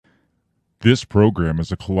This program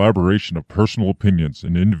is a collaboration of personal opinions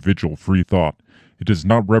and individual free thought. It does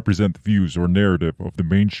not represent the views or narrative of the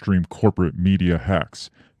mainstream corporate media hacks.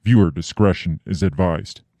 Viewer discretion is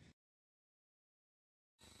advised.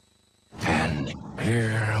 And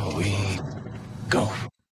here we go.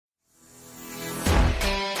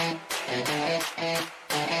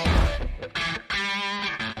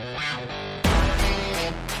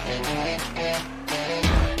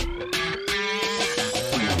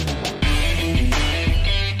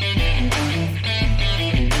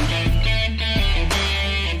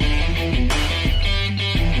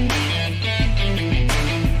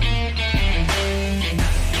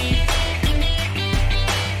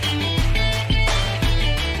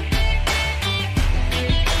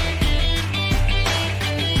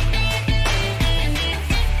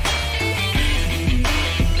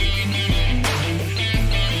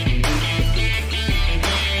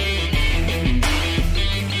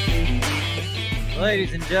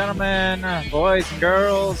 Ladies and gentlemen, boys and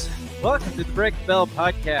girls, welcome to the Break the Bell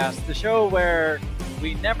podcast, the show where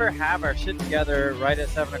we never have our shit together right at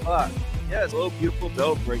 7 o'clock. Yes, hello, beautiful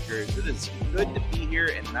bell breakers. It is good to be here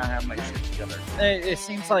and not have my shit together. It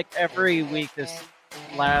seems like every week this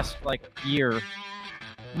last, year,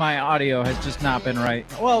 my audio has just not been right.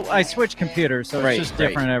 Well, I switched computers, so it's just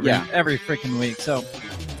different every freaking week. So,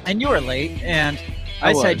 and you were late, and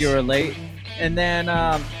I said you were late, and then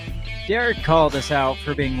Derek called us out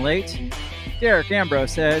for being late. Derek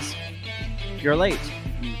Ambrose says, you're late.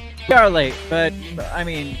 We are late, but, I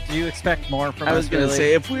mean, do you expect more from us? I was going to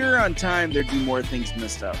say, if we were on time, there'd be more things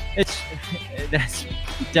messed up. That's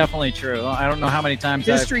definitely true. I don't know how many times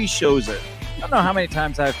history shows it. I don't know how many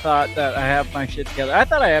times I've thought that I have my shit together. I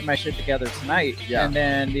thought I had my shit together tonight, and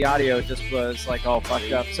then the audio just was like all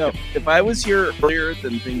fucked up. So if I was here earlier,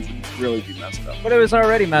 then things would really be messed up. But it was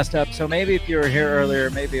already messed up, so maybe if you were here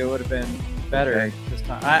earlier, maybe it would have been better this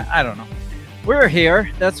time. I don't know. We're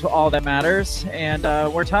here. That's all that matters, and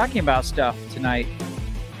we're talking about stuff tonight.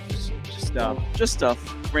 Just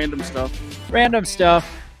stuff. Random stuff.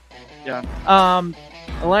 Yeah.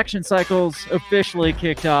 Election cycles officially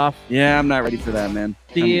kicked off. Yeah, I'm not ready for that, man.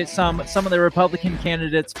 Some of the Republican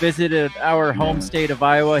candidates visited our home state of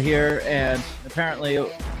Iowa here, and apparently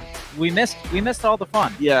we missed all the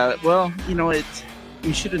fun. Yeah, well,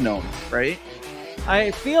 we should have known, right?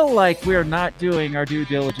 I feel like we're not doing our due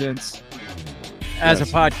diligence as a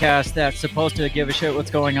podcast that's supposed to give a shit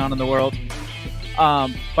what's going on in the world,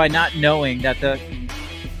 by not knowing that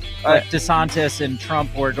DeSantis and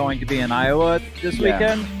Trump were going to be in Iowa this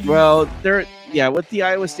weekend. Well, with the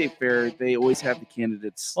Iowa State Fair, they always have the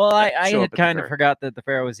candidates. Well, I had kind of forgot that the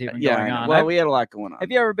fair was even going on. Well, we had a lot going on.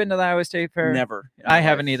 Have you ever been to the Iowa State Fair? Never. I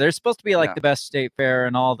haven't either. It's supposed to be like the best state fair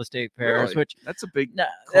in all the state fairs, really? Which that's a big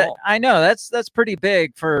call. I know that's pretty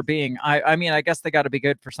big for being. I mean, I guess they got to be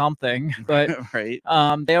good for something, but right.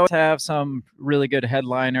 They always have some really good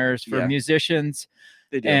headliners for musicians.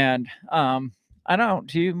 They do. And I don't.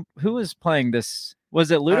 Who was playing this? Was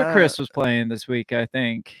it Ludacris was playing this week? I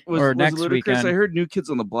think, or next weekend. I heard New Kids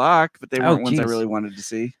on the Block, but they weren't ones I really wanted to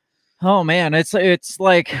see. Oh man, it's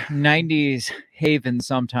like '90s haven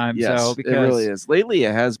sometimes. Yes, so, because, it really is. Lately,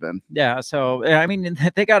 it has been. Yeah. So I mean,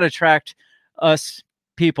 they got to attract us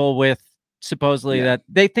people with supposedly that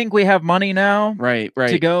they think we have money now, right,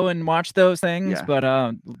 to go and watch those things,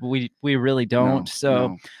 but we really don't.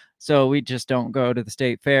 So we just don't go to the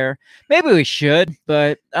state fair. Maybe we should,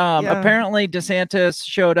 but apparently DeSantis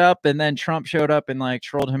showed up, and then Trump showed up and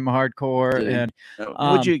trolled him hardcore. And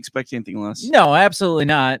would you expect anything less? No, absolutely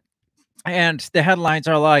not. And the headlines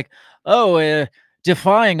are like,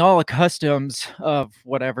 defying all customs of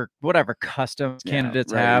whatever customs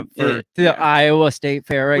candidates have for the Iowa State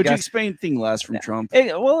Fair. Would you expect anything less from Trump?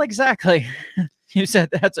 Well, exactly. You said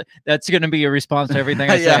that's going to be your response to everything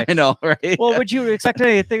I say. Yeah, I know, right? Well, would you expect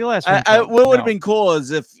anything less? What would have been cool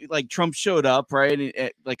is if Trump showed up, right, and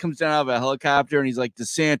it comes down out of a helicopter, and he's like,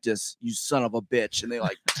 "DeSantis, you son of a bitch," and they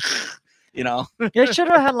It should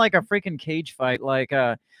have had a freaking cage fight,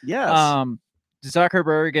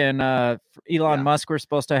 Zuckerberg and Elon Musk were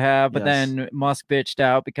supposed to have, but then Musk bitched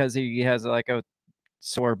out because he has a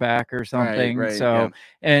sore back or something.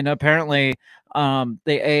 And apparently the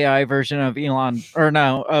AI version of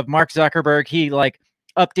Mark Zuckerberg, he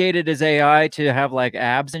updated his AI to have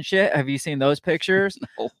abs and shit. Have you seen those pictures?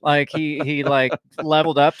 No. He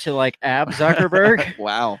leveled up to ab Zuckerberg.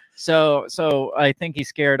 Wow. So I think he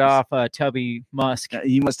scared off Tubby Musk.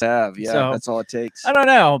 He must have. Yeah, so, that's all it takes. I don't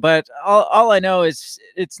know, but all I know is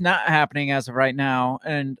it's not happening as of right now,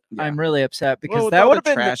 and I'm really upset because that would have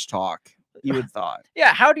been trash talk. You would thought.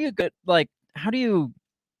 Yeah. How do you get how do you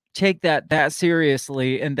take that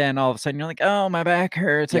seriously, and then all of a sudden you're like, oh, my back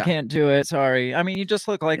hurts, I can't do it, sorry. I mean, you just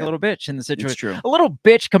look like a little bitch in the situation. It's true. A little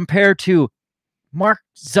bitch compared to Mark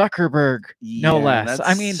Zuckerberg, no less.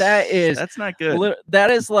 I mean, that's not good.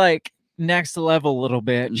 That is like next level little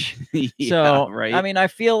bitch. So right. I mean, I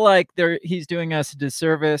feel like he's doing us a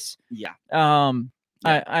disservice. Yeah.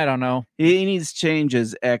 I don't know. He needs to change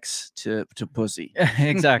his X to pussy.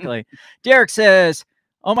 Exactly. Derek says,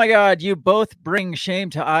 oh my God, you both bring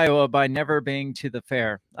shame to Iowa by never being to the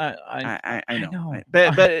fair. I know.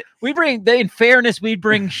 But we bring, in fairness, we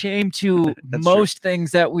bring shame to most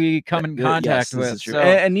things that we come in contact with. So,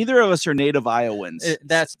 and neither of us are native Iowans.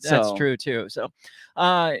 That's true too. So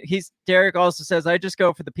Derek also says, I just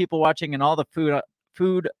go for the people watching and all the food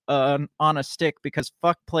on a stick because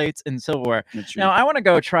fuck plates and silverware. Now I want to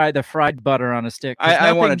go try the fried butter on a stick.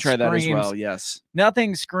 I want to try that as well. Yes.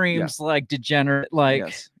 Nothing screams like degenerate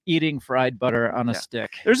eating fried butter on a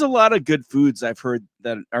stick. There's a lot of good foods I've heard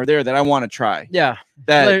that are there that I want to try. Yeah.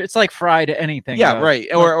 That it's like fried anything. Yeah, right.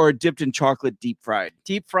 Or dipped in chocolate, deep fried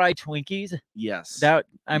Twinkies. Yes. That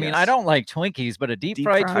I mean, I don't like Twinkies, but a deep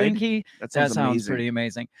fried Twinkie, that sounds pretty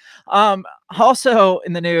amazing. Also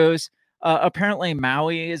in the news, apparently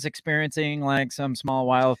Maui is experiencing like some small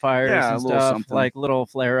wildfires and stuff, like little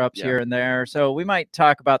flare-ups here and there. So we might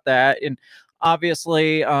talk about that. And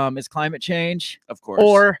obviously, is climate change, of course,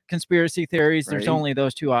 or conspiracy theories. There's only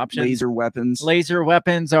those two options. Laser weapons. Laser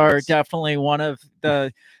weapons are definitely one of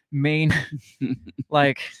the main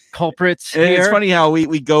like culprits here. It's funny how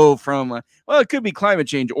we go from it could be climate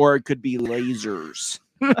change or it could be lasers.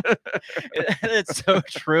 It's so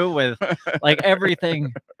true with like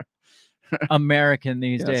everything American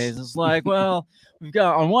these days. It's like, well, we've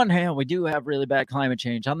got, on one hand, we do have really bad climate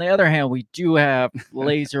change. On the other hand, we do have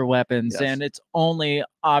laser weapons, and it's only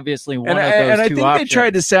obviously one of those two options. And I think they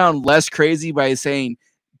tried to sound less crazy by saying,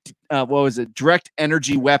 what was it? Direct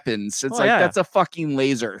energy weapons. It's that's a fucking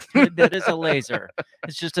laser. That is a laser.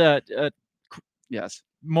 It's just a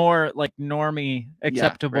more like normie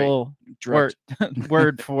acceptable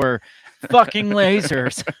word for fucking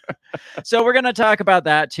lasers. So we're going to talk about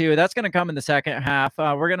that too. That's going to come in the second half.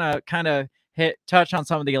 We're going to kind of touch on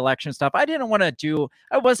some of the election stuff. I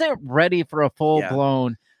wasn't ready for a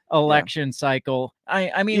full-blown election cycle.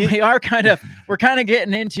 I mean, we're kind of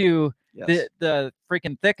getting into the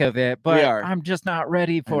freaking thick of it, but I'm just not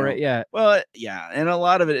ready for it yet. Well, and a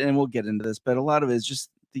lot of it, and we'll get into this, but a lot of it is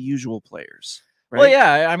just the usual players. Right? Well,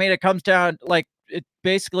 yeah, I mean, it comes down, like, it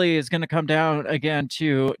basically is going to come down again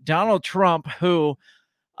to Donald Trump, who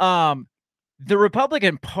the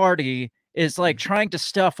Republican Party is like trying to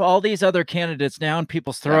stuff all these other candidates down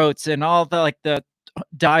people's throats, and all the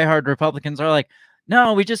diehard Republicans are like,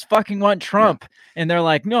 no, we just fucking want Trump. And they're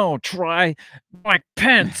like, no, try Mike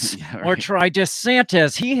Pence or try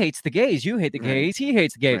DeSantis. He hates the gays. You hate the gays. He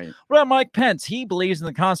hates the gays. What about Mike Pence? He believes in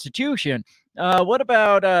the Constitution. What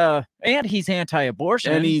about and he's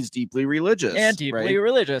anti-abortion, and he's deeply religious,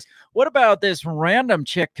 What about this random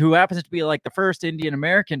chick who happens to be like the first Indian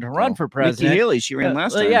American to run for president? Nikki Haley, she ran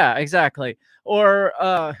last time. Yeah, exactly. Or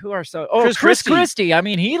Chris Christie. I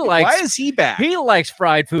mean, he likes. Why is he back? He likes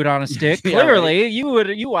fried food on a stick. Clearly,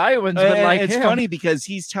 you Iowans would like it's him. It's funny because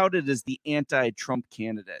he's touted as the anti-Trump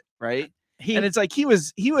candidate, right? And it's like he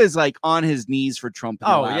was like on his knees for Trump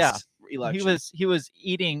in the last election. He was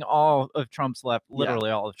eating all of Trump's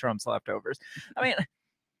all of Trump's leftovers. I mean,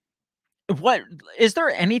 what is there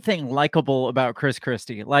anything likable about Chris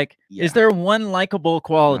Christie? Like, is there one likable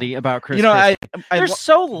quality about Chris Christie? There's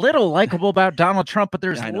so little likable about Donald Trump, but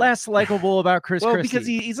there's less likable about Chris Christie. Because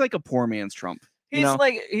he's like a poor man's Trump.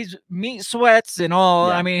 He's meat sweats and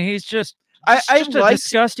all. I mean, he's just a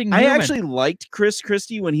disgusting human. I actually liked Chris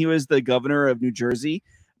Christie when he was the governor of New Jersey,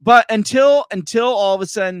 but until all of a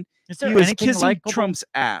sudden he was kissing Trump's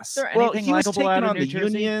ass. Well, he was taking on the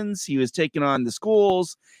unions, he was taking on the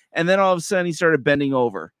schools, and then all of a sudden he started bending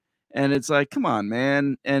over. And it's like, come on,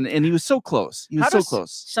 man. And he was so close. He was so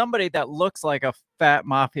close. Somebody that looks like a fat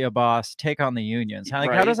mafia boss take on the unions. How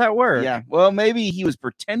does that work? Yeah. Well, maybe he was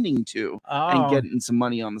pretending to and getting some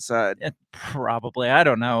money on the side. Probably. I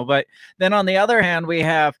don't know. But then on the other hand, we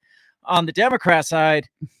have on the Democrat side,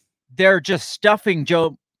 they're just stuffing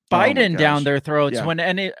Joe Biden down their throats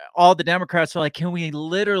all the Democrats are like, can we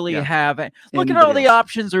literally have it? Look at all the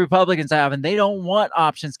options the Republicans have, and they don't want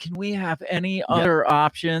options. Can we have any other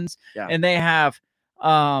options? And they have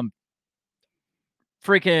freaking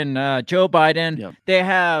Joe Biden. They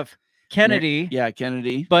have Kennedy.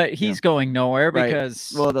 Kennedy. But he's going nowhere because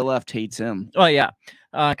the left hates him. Oh, yeah.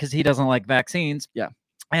 Because he doesn't like vaccines. Yeah.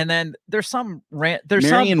 And then there's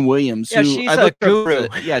Marianne Williams. Yeah, she's a guru.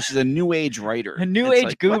 She's a new age writer. A new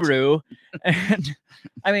age guru. And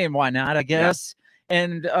I mean, why not? I guess. Yeah.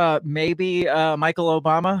 And maybe Michael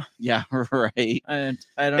Obama. Yeah, right. And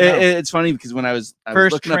I don't know. It's funny because when I was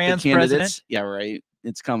looking up the candidates. President? Yeah, right.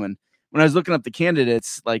 It's coming. When I was looking up the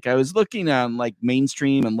candidates, like I was looking on like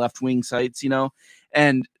mainstream and left wing sites,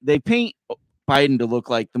 and they paint Biden to look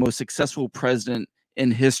like the most successful president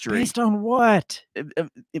in history. Based on what?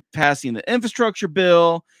 Passing the infrastructure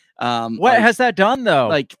bill. What has that done though?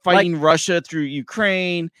 Like fighting Russia through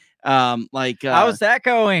Ukraine. How's that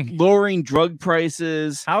going? Lowering drug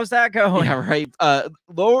prices. How's that going? Yeah, right.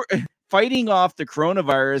 Fighting off the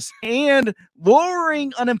coronavirus and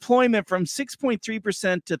lowering unemployment from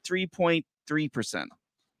 6.3% to 3.3%.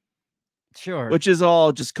 Sure. Which is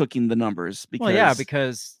all just cooking the numbers.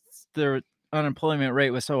 Because the unemployment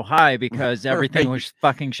rate was so high because everything was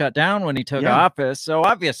fucking shut down when he took office. So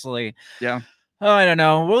obviously, I don't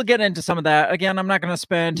know. We'll get into some of that. Again, I'm not going to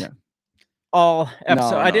spend all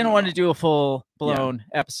episode. I didn't want to do a full blown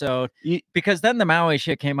episode because then the Maui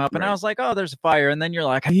shit came up and I was like, oh, there's a fire. And then you're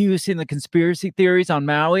like, have you seen the conspiracy theories on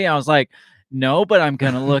Maui? I was like, no, but I'm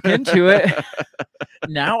going to look into it.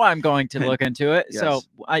 Now I'm going to look into it. Yes. So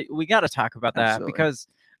we got to talk about that because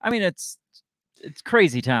I mean, it's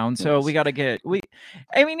crazy town. So we got to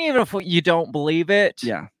even if you don't believe it.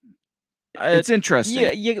 Yeah. It's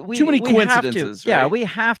interesting. Too many coincidences. We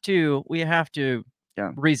have to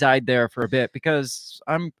reside there for a bit because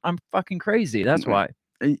I'm fucking crazy. That's why.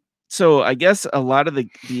 So I guess a lot of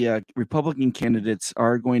the Republican candidates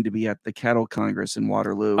are going to be at the Cattle Congress in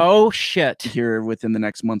Waterloo. Oh shit! Here within the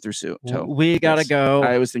next month or so. We gotta go.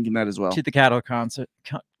 I was thinking that as well. To the cattle concert.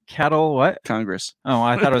 Cattle what? Congress. Oh,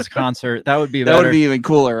 I thought it was concert. That would be better. That would be even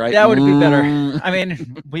cooler, right? That would be better. I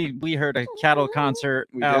mean, we heard a cattle concert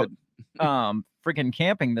out freaking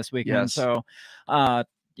camping this weekend. Yes. So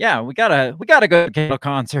we gotta go to a cattle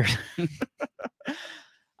concert.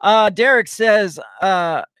 Derek says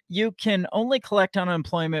you can only collect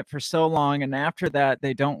unemployment for so long, and after that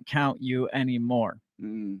they don't count you anymore.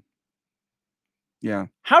 Yeah.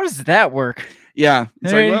 How does that work? Yeah.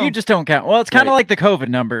 You just don't count. Well, it's kind of like the COVID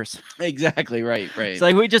numbers. Exactly. Right. It's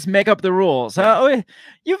like we just make up the rules.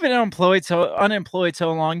 You've been unemployed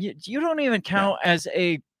so long. You don't even count as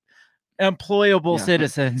a employable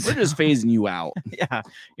citizen. We're just phasing you out. Yeah.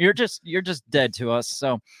 You're just dead to us.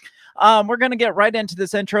 So we're going to get right into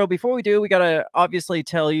this intro. Before we do, we got to obviously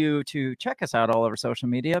tell you to check us out all over social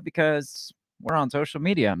media because we're on social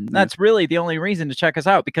media. That's really the only reason to check us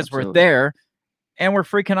out because we're there. And we're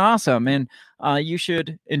freaking awesome. And you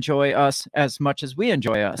should enjoy us as much as we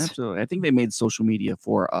enjoy us. Absolutely. I think they made social media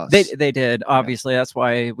for us. They did. Obviously, that's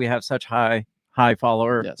why we have such high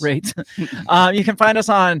follower rates. You can find us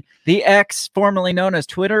on the X, formerly known as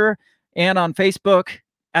Twitter, and on Facebook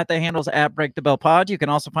at the handles at Break the Bell Pod. You can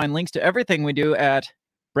also find links to everything we do at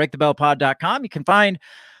breakthebellpod.com. You can find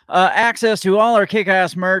access to all our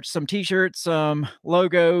kick-ass merch, some t-shirts, some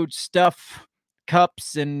logo stuff,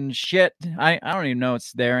 cups and shit. I don't even know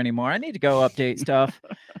it's there anymore. I need to go update stuff.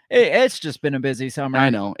 It's just been a busy summer. I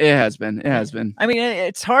know it has been. I mean,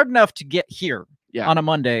 it's hard enough to get here on a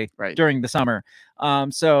Monday during the summer.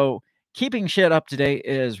 So keeping shit up to date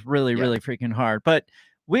is really freaking hard. But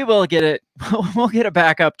we will get it. We'll get it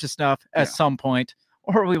back up to snuff at some point,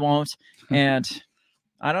 or we won't. And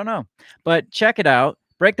I don't know. But check it out.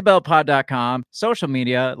 breakthebellpod.com, social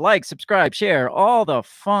media, like, subscribe, share, all the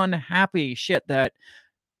fun, happy shit that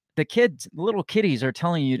the little kiddies are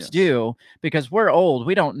telling you to do because we're old.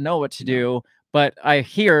 We don't know what to do, but I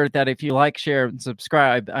hear that if you like, share, and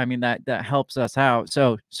subscribe, I mean, that helps us out.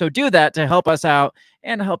 So do that to help us out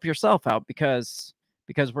and help yourself out because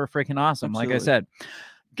we're freaking awesome. Absolutely. Like I said,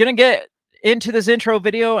 gonna get into this intro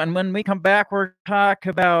video, and when we come back, we're talk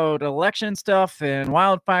about election stuff and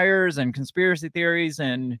wildfires and conspiracy theories,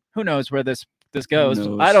 and who knows where this goes.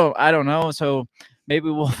 I don't know. So maybe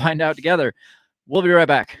we'll find out together. We'll be right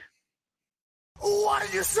back. What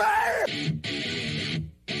did you say?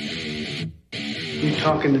 You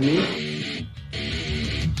talking to me?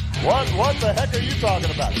 What the heck are you talking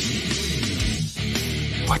about?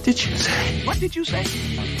 What did you say? What did you say?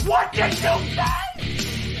 What did you say?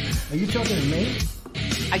 Are you talking to me?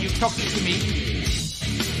 Are you talking to me?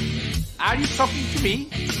 Are you talking to me?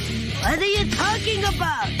 What are you talking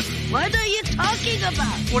about? What are you talking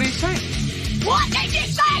about? What are you saying? What did you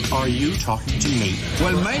say? Are you talking to me?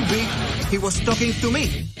 Well, maybe he was talking to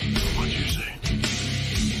me. What did you say?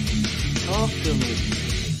 Talk to me.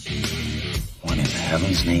 What in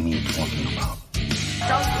heaven's name are you talking about?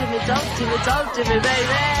 Talk to me,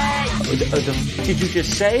 baby. Did you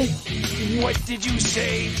just say? What did you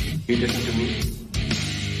say? You listen to me.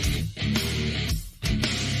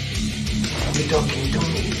 Are you talking to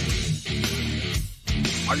me?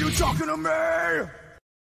 Are you talking to me?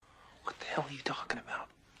 What the hell are you talking about?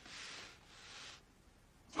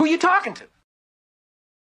 Who are you talking to?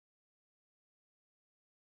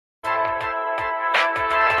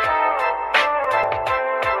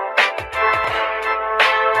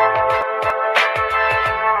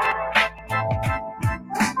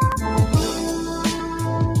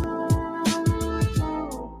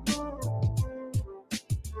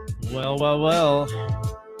 Well.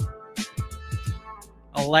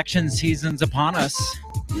 Election season's upon us.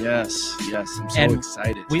 Yes. I'm so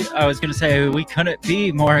excited. I was going to say, we couldn't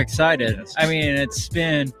be more excited. Yes. I mean, it's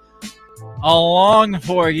been a long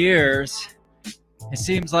 4 years. It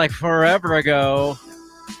seems like forever ago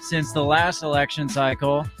since the last election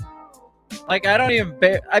cycle. Like,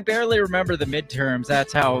 I barely remember the midterms.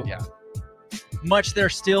 That's how much they're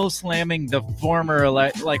still slamming the former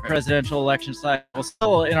presidential election cycle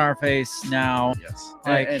still in our face now. Yes.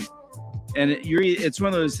 Like, and it's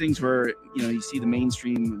one of those things where you see the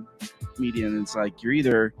mainstream media and it's like you're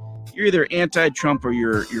either anti-Trump or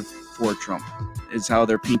you're for Trump is how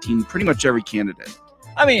they're painting pretty much every candidate.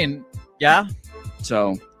 I mean, yeah.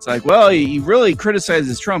 So it's like, well, he really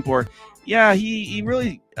criticizes Trump, or he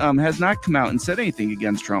really has not come out and said anything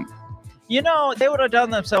against Trump. They would have done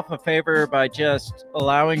themselves a favor by just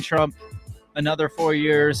allowing Trump another 4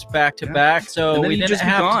 years back to back, so we didn't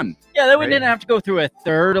have gone. We didn't have to go through a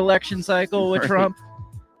third election cycle with Trump.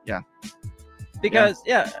 Yeah, because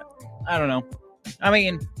I don't know. I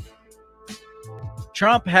mean,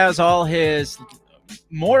 Trump has all his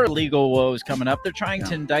more legal woes coming up. They're trying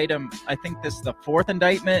to indict him. I think this is the fourth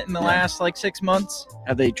indictment in the last 6 months.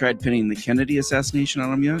 Have they tried pinning the Kennedy assassination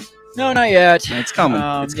on him yet? No, not yet. It's coming.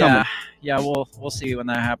 It's coming. Yeah, we'll see when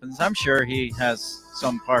that happens. I'm sure he has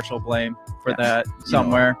some partial blame for that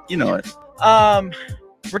somewhere. You know it.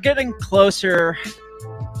 We're getting closer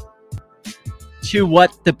to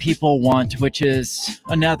what the people want, which is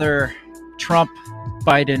another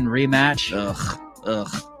Trump-Biden rematch. Ugh.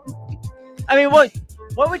 I mean,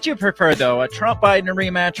 what would you prefer, though? A Trump-Biden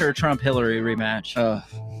rematch or a Trump-Hillary rematch?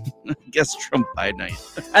 I guess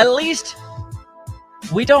Trump-Biden. At least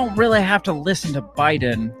we don't really have to listen to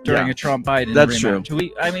Biden during a Trump-Biden rematch. True.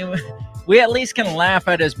 We at least can laugh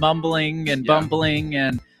at his mumbling and bumbling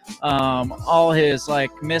and all his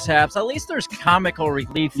mishaps. At least there's comical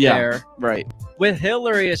relief there. Right. With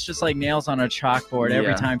Hillary, it's just like nails on a chalkboard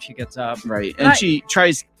every time she gets up. Right. And she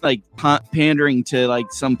tries pandering to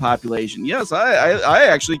some population. Yes, I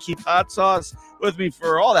actually keep hot sauce with me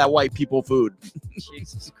for all that white people food.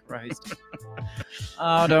 Jesus Christ.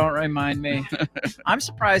 Oh, don't remind me. I'm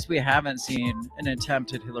surprised we haven't seen an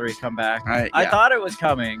attempt at Hillary comeback. I thought it was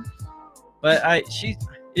coming, but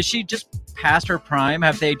is she just past her prime?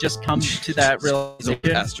 Have they just come to that realization?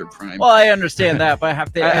 Past her prime. Well, I understand that, but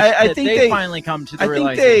have they? I think they finally come to the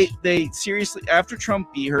realization. I think they seriously, after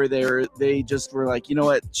Trump beat her, they just were like, you know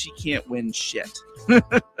what? She can't win shit.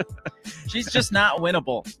 She's just not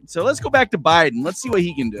winnable. So let's go back to Biden. Let's see what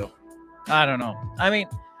he can do. I don't know. I mean,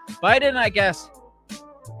 Biden, I guess,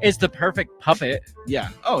 is the perfect puppet. Yeah.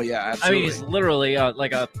 Oh, yeah, absolutely. I mean, he's literally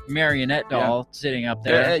like a marionette doll sitting up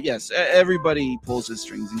there. Yes. Everybody pulls his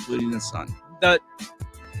strings, including his son. The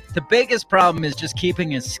biggest problem is just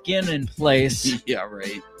keeping his skin in place. Yeah,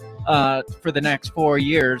 right. For the next 4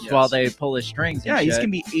 years while they pull his strings. Yeah, he's gonna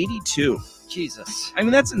be 82. Jesus. I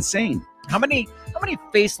mean, that's insane. How many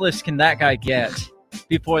facelifts can that guy get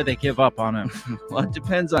before they give up on him? Well, it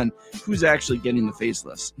depends on who's actually getting the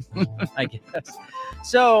facelifts. I guess.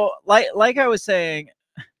 So, like I was saying,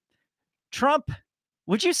 Trump,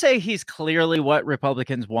 would you say he's clearly what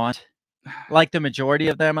Republicans want? Like the majority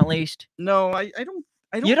of them, at least? No, I don't.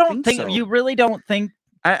 You don't think so. You really don't think?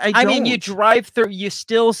 I mean, you drive through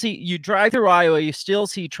Iowa, you still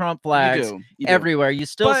see Trump flags you do. Everywhere. You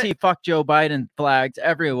still see "fuck Joe Biden" flags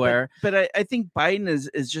everywhere. But I think Biden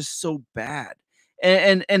is just so bad,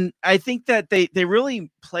 and I think that they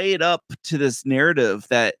really play it up to this narrative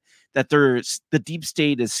that the deep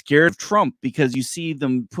state is scared of Trump because you see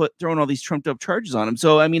them throwing all these trumped up charges on him.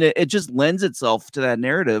 So I mean, it just lends itself to that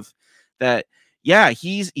narrative that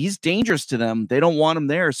he's dangerous to them. They don't want him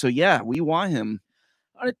there. So we want him.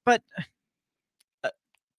 But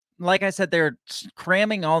like I said, they're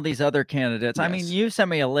cramming all these other candidates. Yes. I mean, you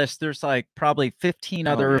sent me a list. There's probably 15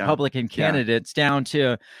 other Republican candidates down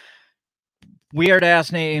to weird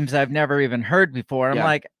ass names I've never even heard before. I'm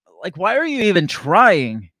like, why are you even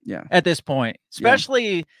trying at this point?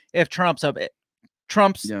 Especially if Trump's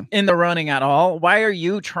Trump's in the running at all, why are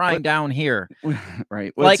you trying down here?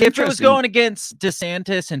 Right. Well, like if it was going against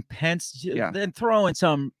DeSantis and Pence, then throw in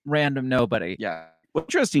some random nobody. Yeah. What's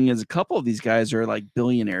interesting is a couple of these guys are like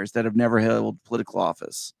billionaires that have never held political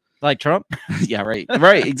office. Like Trump? Yeah, right.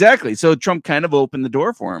 Right, exactly. So Trump kind of opened the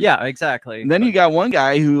door for him. Yeah, exactly. And then you got one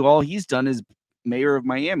guy who all he's done is mayor of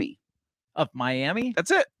Miami. Of Miami?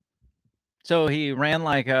 That's it. So he ran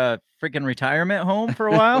like a freaking retirement home for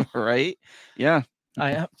a while? Right? Yeah.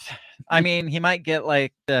 I mean, he might get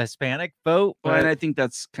like the Hispanic vote. And I think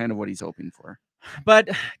that's kind of what he's hoping for. But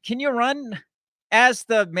can you run as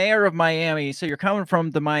the mayor of Miami? So you're coming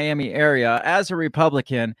from the Miami area as a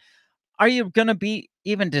Republican. Are you going to beat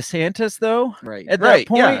even DeSantis, though? Right. At that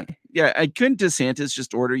point? Yeah. I couldn't DeSantis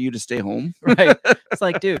just order you to stay home? Right. It's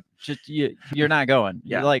like, dude, just, you're not going.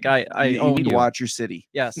 Yeah. Like, I you need to watch your city.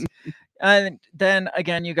 Yes. And then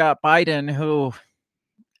again, you got Biden, who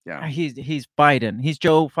he's Biden. He's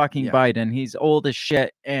Joe fucking Biden. He's old as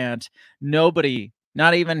shit. And nobody,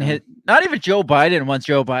 not even Joe Biden wants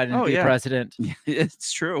Joe Biden to be president.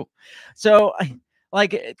 It's true. So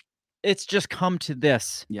like, it's just come to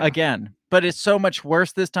this again, but it's so much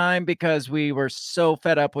worse this time because we were so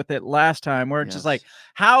fed up with it last time. We're just like,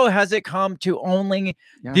 how has it come to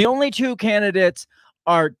the only two candidates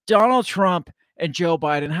are Donald Trump and Joe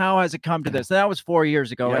Biden? How has it come to this? That was 4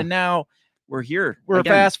 years ago. And now we're here. We're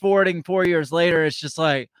again. Fast forwarding 4 years later. It's just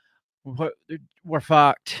like, we're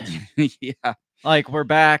fucked. Yeah. Like we're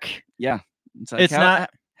back. Yeah. It's not.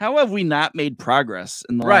 How have we not made progress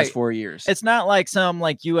in the last 4 years? It's not like some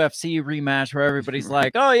like UFC rematch where everybody's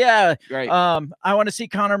like, "Oh yeah, I want to see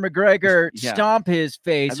Conor McGregor stomp his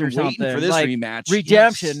face or something." For this like, rematch,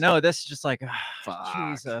 redemption. No, this is just like,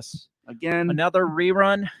 Jesus, again, another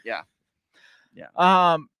rerun. Yeah.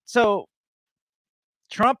 So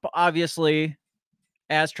Trump obviously,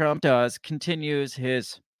 as Trump does, continues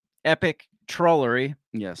his epic trollery.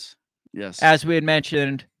 Yes. As we had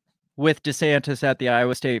mentioned with DeSantis at the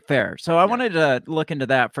Iowa State Fair. So I wanted to look into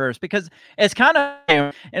that first because it's kind of,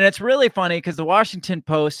 and it's really funny because the Washington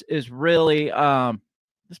Post is really,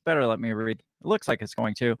 this better let me read. It looks like it's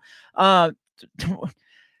going to.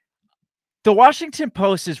 The Washington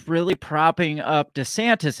Post is really propping up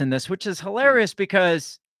DeSantis in this, which is hilarious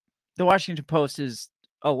because the Washington Post is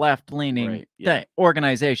a left-leaning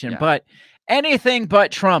organization, but anything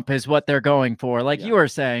but Trump is what they're going for, like you were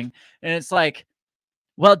saying. And it's like,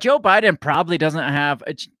 well, Joe Biden probably doesn't have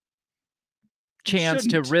a chance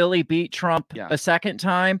to really beat Trump a second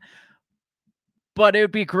time, but it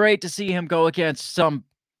would be great to see him go against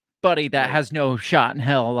somebody that has no shot in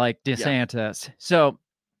hell like DeSantis. So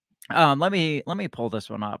let me pull this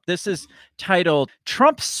one up. This is titled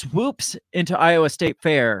 "Trump Swoops into Iowa State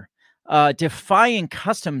Fair, Defying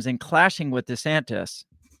Customs and Clashing with DeSantis."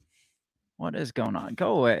 What is going on?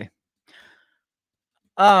 Go away.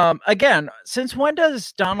 Again, since when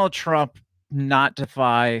does Donald Trump not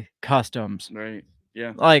defy customs? Right.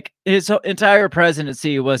 Yeah. Like his entire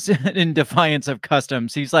presidency was in defiance of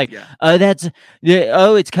customs. He's like,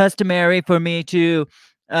 it's customary for me to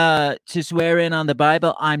swear in on the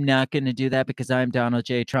Bible. I'm not going to do that because I'm Donald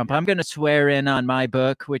J. Trump. I'm going to swear in on my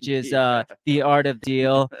book, which is The Art of the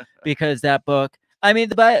Deal, because that book, I mean,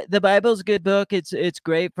 the Bible's a good book. It's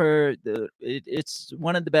great for it's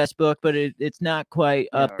one of the best books, but it's not quite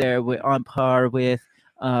up there on par with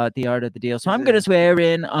The Art of the Deal. So I'm going to swear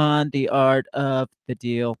in on The Art of the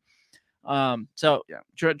Deal.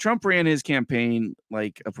 Trump ran his campaign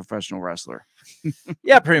like a professional wrestler.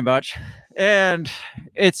 Yeah, pretty much. And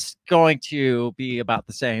it's going to be about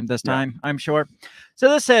the same this time, I'm sure.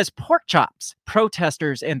 So this says pork chops,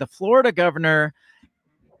 protesters, and the Florida governor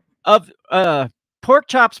of pork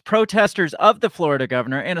chops, protesters of the Florida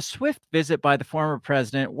governor, and a swift visit by the former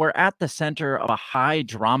president were at the center of a high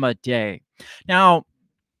drama day. Now,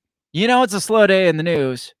 it's a slow day in the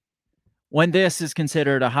news when this is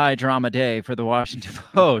considered a high drama day for the Washington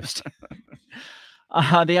Post.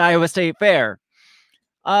 The Iowa State Fair.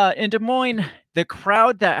 In Des Moines, the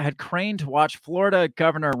crowd that had craned to watch Florida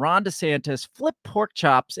Governor Ron DeSantis flip pork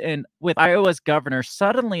chops and with Iowa's governor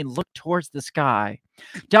suddenly looked towards the sky.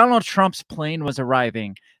 Donald Trump's plane was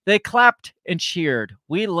arriving. They clapped and cheered.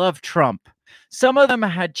 "We love Trump." Some of them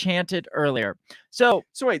had chanted earlier. So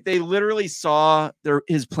wait, they literally saw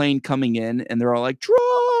his plane coming in and they're all like,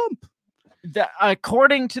 "Trump!"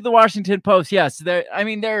 According to the Washington Post, yes.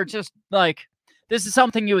 They're just like, this is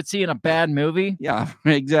something you would see in a bad movie. Yeah,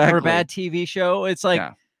 exactly. Or a bad TV show. It's like,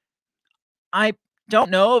 I don't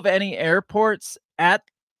know of any airports at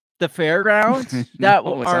the fairgrounds that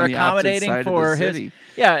No, it's are on the opposite accommodating side of the for his. city.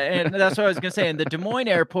 Yeah, and that's what I was gonna say. And the Des Moines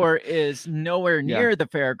airport is nowhere near the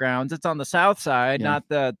fairgrounds. It's on the south side, not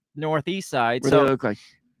the northeast side. What so do they look like?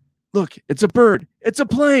 Look, it's a bird. It's a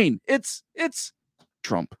plane. It's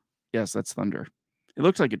Trump. Yes, that's thunder. It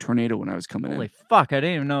looked like a tornado when I was coming holy in. fuck! I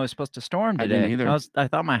didn't even know it was supposed to storm I today. didn't either. I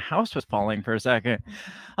thought my house was falling for a second.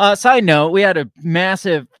 Side note: we had a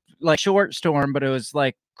massive short storm, but it was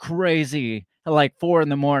like crazy, like 4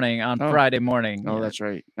 a.m. on Friday morning. Oh, that's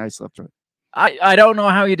right. I slept right. I don't know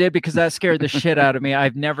how you did because that scared the shit out of me.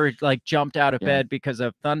 I've never jumped out of bed because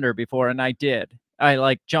of thunder before, and I did.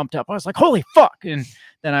 I jumped up. I was like, holy fuck! And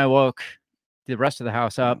then I woke the rest of the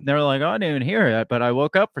house up. They were like, oh, I didn't even hear it, but I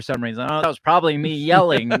woke up for some reason. Oh, that was probably me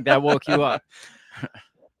yelling that woke you up.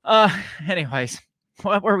 Anyways,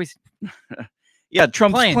 what were we? Yeah,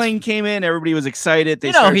 Trump's plane came in. Everybody was excited.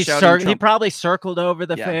 They he probably circled over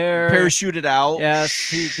the fair, parachuted out. Yes,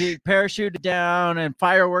 he parachuted down, and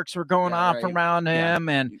fireworks were going off around him,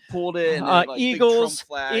 and he pulled it. And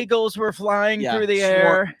eagles were flying through the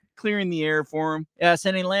air, clearing the air for him. Yes,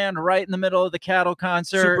 and he landed right in the middle of the cattle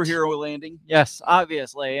concert. Superhero landing. Yes,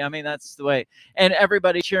 obviously. I mean, that's the way. And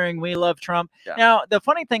everybody cheering, "We love Trump." Yeah. Now, the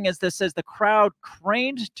funny thing is, this says the crowd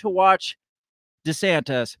craned to watch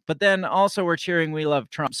DeSantis, but then also we're cheering, "We love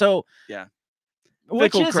Trump." So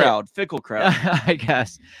fickle crowd. I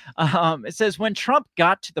guess. It says when Trump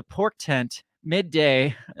got to the pork tent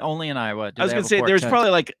midday, only in Iowa. I was going to say there's probably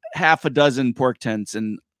like half a dozen pork tents at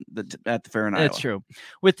the fair in Iowa. It's true.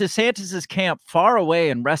 With DeSantis's camp far away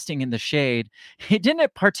and resting in the shade, he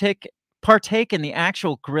didn't partake in the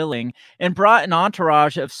actual grilling and brought an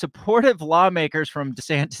entourage of supportive lawmakers from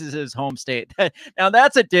DeSantis's home state. Now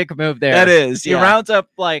that's a dick move there. That is. He rounds up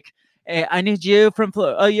like, hey, I need you from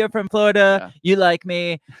Florida. Oh, you're from Florida. Yeah. You like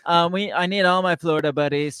me. I need all my Florida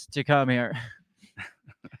buddies to come here.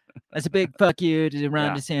 That's a big fuck you to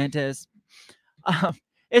Ron DeSantis.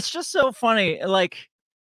 It's just so funny. Like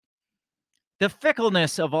the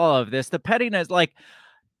fickleness of all of this, the pettiness, like,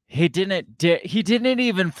 he didn't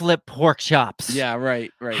even flip pork chops. Yeah,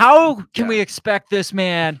 right. How can we expect this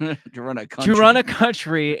man to run a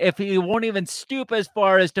country if he won't even stoop as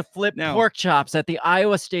far as to flip pork chops at the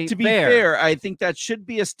Iowa State Fair? To be fair, I think that should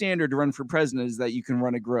be a standard to run for president, is that you can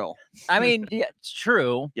run a grill. I mean, yeah, it's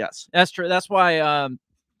true. Yes, that's true. That's why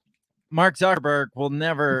Mark Zuckerberg will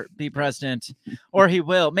never be president, or he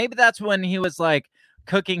will. Maybe that's when he was like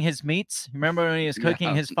cooking his meats. Remember when he was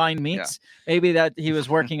cooking his fine meats? Yeah. Maybe that he was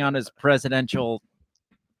working on his presidential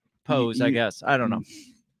pose, I guess. I don't know.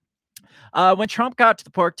 When Trump got to the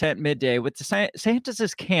pork tent midday with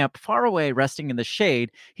DeSantis' camp far away resting in the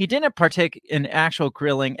shade, he didn't partake in actual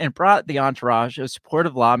grilling and brought the entourage of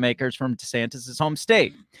supportive lawmakers from DeSantis' home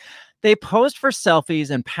state. They posed for selfies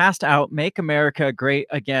and passed out "Make America Great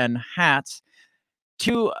Again" hats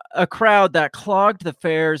to a crowd that clogged the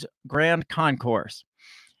fair's grand concourse.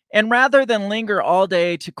 And rather than linger all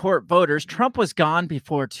day to court voters, Trump was gone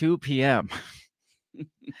before 2 p.m.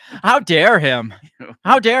 How dare him?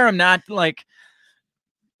 How dare him not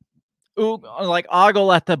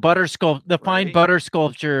ogle at the fine butter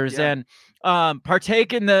sculptures and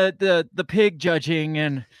partake in the pig judging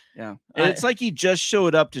and it's like he just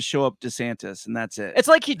showed up to show up DeSantis and that's it. It's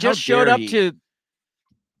like he just showed up to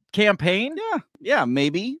campaign. Yeah,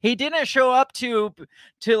 maybe he didn't show up to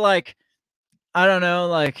like, I don't know,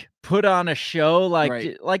 like put on a show like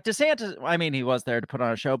DeSantis. I mean, he was there to put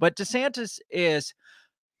on a show, but DeSantis is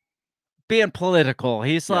being political.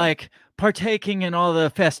 He's like partaking in all the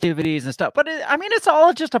festivities and stuff. But it's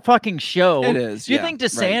all just a fucking show. It is. Do you think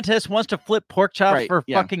DeSantis wants to flip pork chops for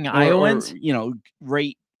fucking Iowans? Or,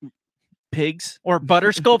 rate pigs or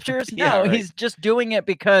butter sculptures? No, he's just doing it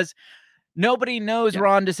because nobody knows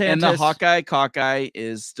Ron DeSantis. And the Hawkeye cockeye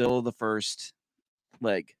is still the first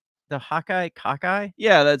leg. The Hawkeye cockeye?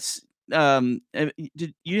 Yeah, that's you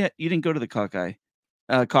didn't go to the cockeye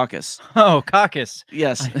caucus. Oh, caucus.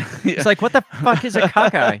 Yes. It's like, what the fuck is a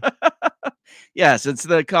cockeye? Yes, it's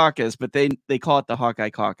the caucus, but they call it the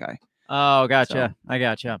Hawkeye cockeye. Oh, gotcha. So. I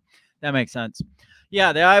gotcha. That makes sense.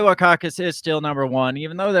 Yeah, the Iowa caucus is still number one,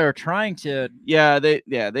 even though they're trying to. Yeah,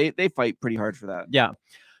 they fight pretty hard for that. Yeah.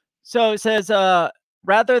 So it says,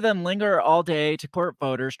 rather than linger all day to court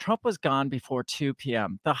voters, Trump was gone before 2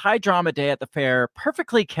 p.m. The high drama day at the fair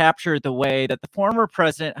perfectly captured the way that the former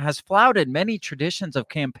president has flouted many traditions of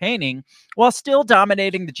campaigning while still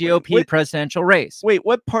dominating the GOP presidential race. Wait,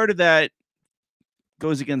 what part of that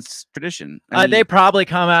goes against tradition? They probably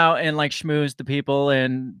come out and like schmooze the people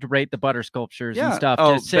and rate the butter sculptures and stuff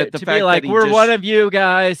to be like, we're one of you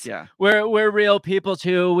guys. Yeah, we're real people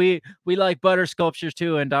too. We like butter sculptures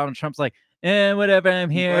too. And Donald Trump's like, And whatever, I'm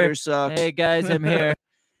here. Butter sucks. Hey guys, I'm here.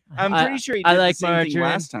 I'm pretty sure he did the same thing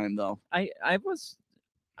last time, though. I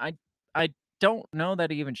don't know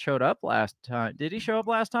that he even showed up last time. Did he show up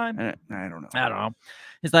last time? I don't know. I don't know.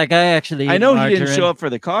 He's like, I know margarine. He didn't show up for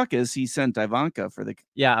the caucus. He sent Ivanka for the.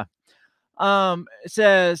 Yeah. It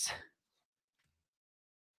says,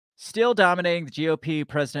 still dominating the GOP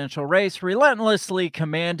presidential race, relentlessly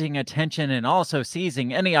commanding attention and also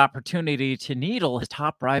seizing any opportunity to needle his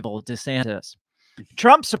top rival, DeSantis.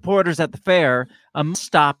 Trump supporters at the fair, a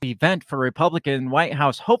must-stop event for Republican White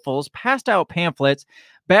House hopefuls, passed out pamphlets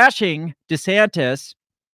bashing DeSantis's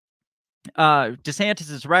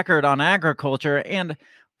record on agriculture. And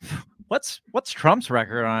what's Trump's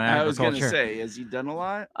record on agriculture? I was going to say, has he done a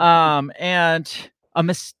lot? And a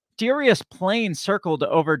mysterious plane circled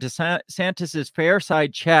over DeSantis's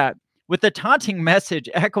Fairside chat with a taunting message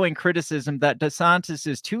echoing criticism that DeSantis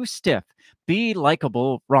is too stiff. Be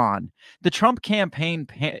likable, Ron. The Trump campaign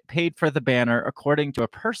paid for the banner, according to a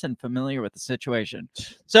person familiar with the situation.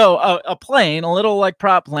 So a plane, a little like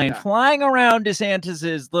prop plane, flying around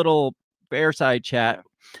DeSantis's little Fairside chat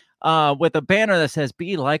with a banner that says,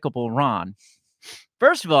 be likable, Ron.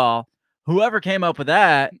 First of all, whoever came up with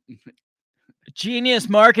that, genius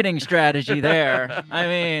marketing strategy there. I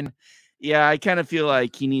mean, yeah, I kind of feel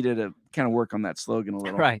like he needed to kind of work on that slogan a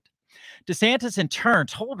little. Right. DeSantis, in turn,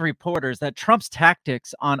 told reporters that Trump's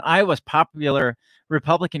tactics on Iowa's popular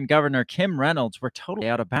Republican governor Kim Reynolds were totally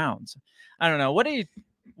out of bounds. I don't know.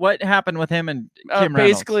 What happened with him and Kim Reynolds?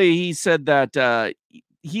 Basically, he said that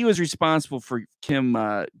he was responsible for Kim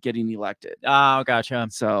getting elected. Oh, gotcha.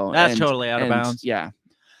 So that's totally out of bounds. Yeah.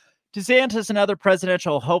 DeSantis and other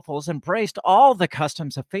presidential hopefuls embraced all the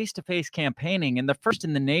customs of face-to-face campaigning in the first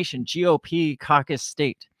in the nation GOP caucus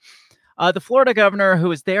state. The Florida governor, who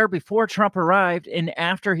was there before Trump arrived and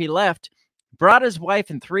after he left, brought his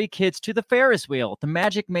wife and 3 kids to the Ferris wheel, the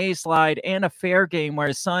Magic Maze slide, and a fair game where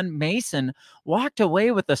his son, Mason, walked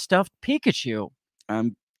away with a stuffed Pikachu.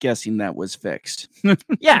 I'm guessing that was fixed.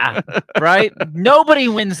 Yeah, right? Nobody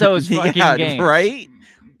wins those fucking games. Right?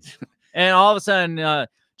 And all of a sudden,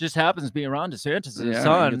 just happens to be Ron DeSantis'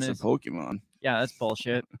 son. It's a Pokemon. Yeah, that's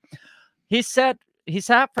bullshit. He sat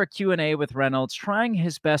for Q&A with Reynolds, trying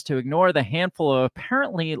his best to ignore the handful of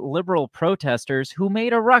apparently liberal protesters who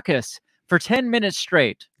made a ruckus for 10 minutes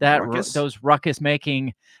straight. Those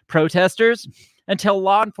ruckus-making protesters, until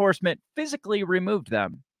law enforcement physically removed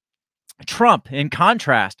them. Trump, in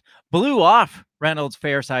contrast, blew off Reynolds'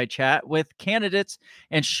 Fairside chat with candidates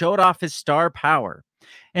and showed off his star power.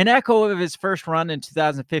 An echo of his first run in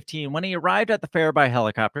 2015 when he arrived at the fair by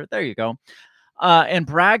helicopter. There you go. And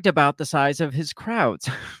bragged about the size of his crowds.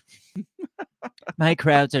 My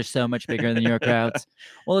crowds are so much bigger than your crowds.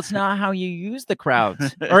 Well, it's not how you use the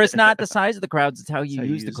crowds, or it's not the size of the crowds. It's how you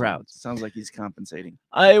use the crowds. Sounds like he's compensating.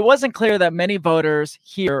 It wasn't clear that many voters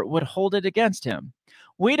here would hold it against him.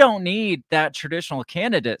 We don't need that traditional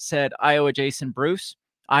candidate, said Iowan Jason Bruce,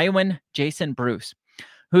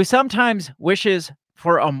 who sometimes wishes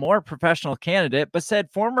for a more professional candidate, but said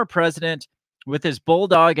former president with his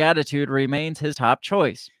bulldog attitude remains his top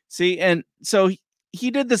choice. See, and so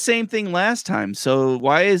he did the same thing last time. So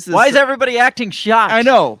why is this? Why is everybody acting shocked? I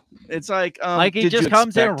know. It's like he just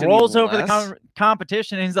comes in, rolls over the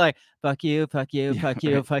competition, and he's like, "Fuck you, fuck you, fuck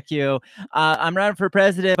you, fuck you. I'm running for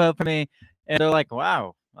president. Vote for me." And they're like,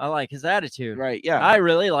 "Wow, I like his attitude. Right? Yeah, I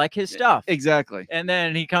really like his stuff. Exactly." And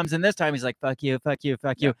then he comes in this time. He's like, "Fuck you, fuck you,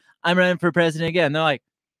 fuck you. I'm running for president again." And they're like,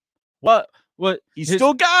 "What? What? You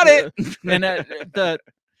still got it?" And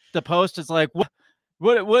the post is like,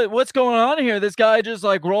 what's going on here? This guy just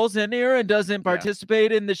like rolls in here and doesn't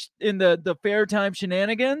participate in the fair time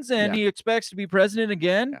shenanigans, and he expects to be president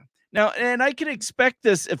again. Yeah. Now, and I could expect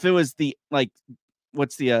this if it was the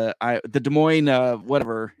what's the Des Moines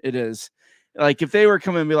whatever it is. Like if they were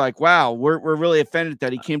coming and be like, "Wow, we're really offended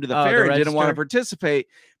that he came to the fair and didn't want to participate,"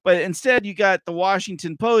 but instead you got the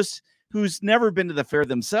Washington Post, who's never been to the fair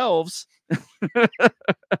themselves.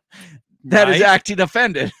 That is acting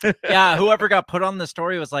offended. Yeah, whoever got put on the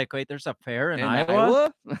story was like, "Wait, there's a fair in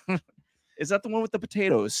Iowa? Is that the one with the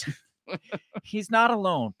potatoes?" He's not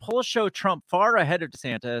alone. Polls show Trump far ahead of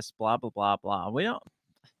DeSantis. Blah blah blah blah.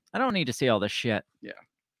 I don't need to see all this shit. Yeah.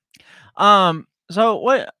 So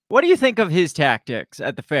what do you think of his tactics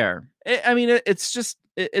at the fair? I mean,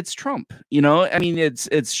 it's Trump. You know, I mean,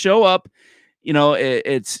 it's show up. You know,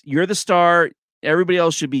 it's you're the star. Everybody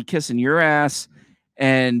else should be kissing your ass.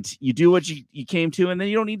 And you do what you came to, and then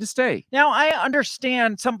you don't need to stay. Now, I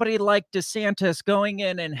understand somebody like DeSantis going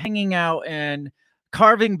in and hanging out and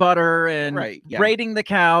carving butter and braiding the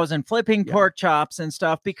cows and flipping pork chops and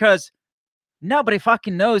stuff, because nobody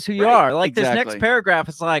fucking knows who you are. Like this next paragraph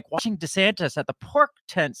is like, watching DeSantis at the pork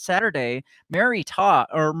tent Saturday, Marie Todd,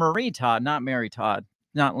 not Mary Todd,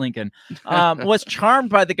 not Lincoln, was charmed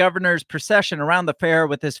by the governor's procession around the fair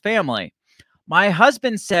with his family. My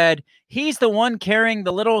husband said he's the one carrying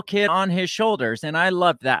the little kid on his shoulders, and I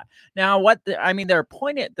love that. Now, they're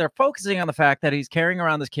focusing on the fact that he's carrying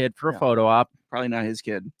around this kid for a photo op. Probably not his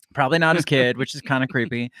kid. Which is kind of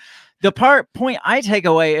creepy. The point I take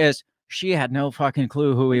away is she had no fucking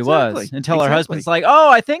clue who he was until her husband's like, "Oh,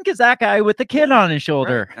 I think it's that guy with the kid on his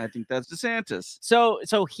shoulder." Right. I think that's DeSantis.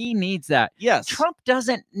 So he needs that. Yes. Trump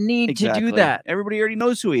doesn't need to do that. Everybody already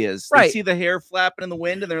knows who he is. Right. They see the hair flapping in the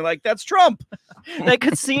wind and they're like, "That's Trump." They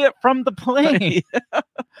could see it from the plane.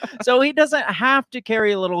 So he doesn't have to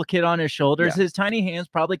carry a little kid on his shoulders. His tiny hands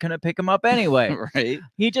probably couldn't pick him up anyway. Right.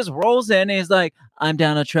 He just rolls in and he's like, "I'm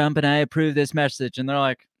Donald Trump and I approve this message." And they're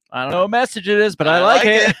like, "I don't know what message it is, but I like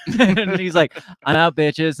it." And he's like, "I'm out,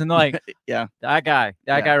 bitches." And they're like, that guy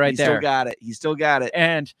right there. He still got it.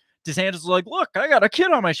 And DeSantis was like, "Look, I got a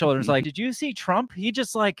kid on my shoulders." Like, did you see Trump? He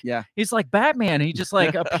just like, he's like Batman. He just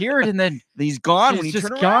like appeared and then he's gone when he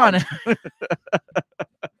turned around.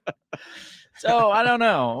 So I don't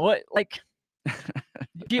know what, like,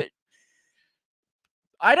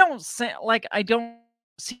 I don't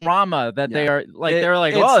see drama that they are like. They're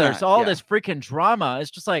like, "Oh, there's all this freaking drama."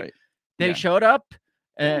 It's just like they showed up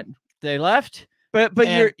and they left. But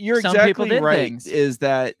you're exactly right. Things. Is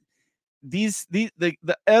that the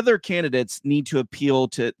other candidates need to appeal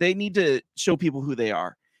to? They need to show people who they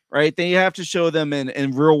are. Right? They have to show them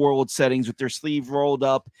in real world settings with their sleeve rolled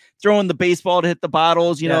up, throwing the baseball to hit the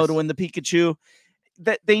bottles, to win the Pikachu.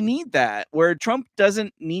 That they need that, where Trump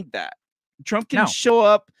doesn't need that. Trump can show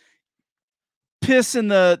up, piss in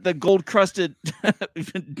the gold crusted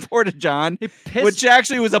porta john, which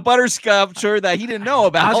actually was a butter sculpture that he didn't know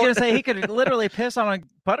about. I was gonna say he could literally piss on a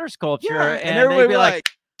butter sculpture, and everybody be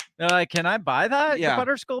like, "Can I buy that? Yeah, the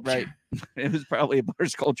butter sculpture?" Right. It was probably a butter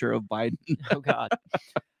sculpture of Biden. Oh God.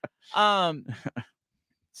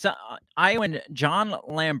 So Iowan John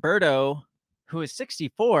Lamberto, who is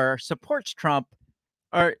 64, supports Trump,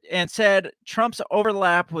 and said Trump's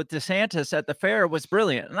overlap with DeSantis at the fair was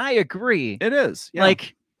brilliant, and I agree. It is. Yeah.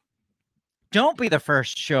 Like, don't be the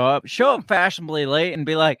first to show up. Show up fashionably late and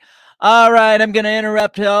be like, "All right, I'm gonna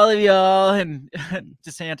interrupt all of y'all." And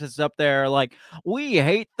DeSantis is up there like, "We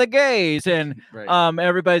hate the gays," and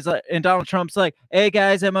everybody's like, and Donald Trump's like, "Hey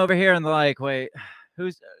guys, I'm over here," and they're like, "Wait,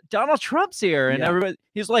 who's Donald Trump's here?" And everybody,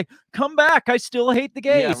 he's like, "Come back, I still hate the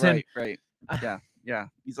gays." Yeah, right. Yeah.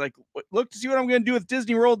 He's like, "Look to see what I'm going to do with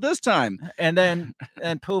Disney World this time." And then,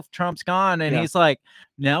 poof, Trump's gone, and he's like,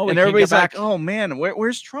 "No," and everybody's like, "Oh man,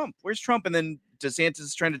 where's Trump? Where's Trump?" And then DeSantis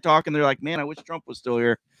is trying to talk, and they're like, "Man, I wish Trump was still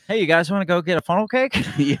here." Hey, you guys want to go get a funnel cake?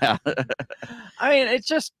 Yeah. I mean, it's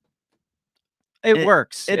just, it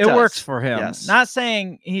works. It works for him. Yes. Not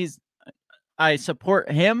saying I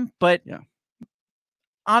support him, but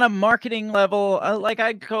on a marketing level, like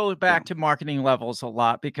I go back to marketing levels a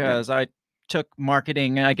lot because I took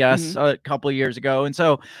marketing, I guess, a couple of years ago. And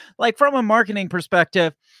so, like, from a marketing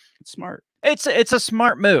perspective, it's smart. It's a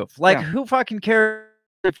smart move. Like, who fucking cares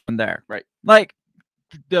from there? Right. Like,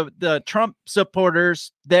 the Trump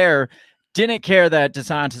supporters there didn't care that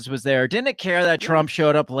DeSantis was there, didn't care that Trump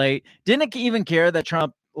showed up late, didn't even care that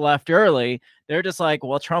Trump left early. They're just like,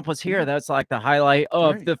 well, Trump was here. That's like the highlight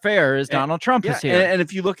of the fair is Donald Trump is here. And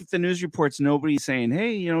if you look at the news reports, nobody's saying,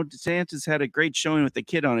 "Hey, DeSantis had a great showing with the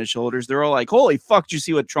kid on his shoulders." They're all like, "Holy fuck, did you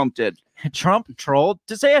see what Trump did?" Trump trolled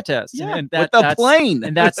DeSantis. Yeah, and with the plane.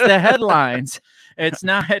 And that's the headlines. It's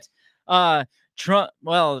not Trump.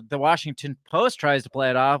 Well, the Washington Post tries to play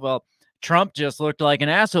it off. Well, Trump just looked like an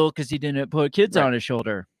asshole because he didn't put kids on his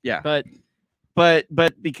shoulder. Yeah. But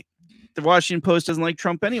the Washington Post doesn't like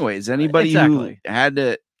Trump anyways. Anybody who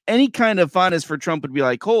had any kind of fondness for Trump would be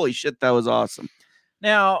like, "Holy shit, that was awesome."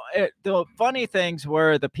 Now, the funny things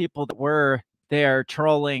were the people that were there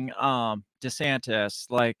trolling DeSantis,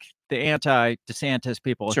 like the anti-DeSantis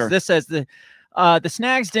people. Sure. This says the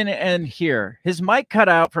snags didn't end here. His mic cut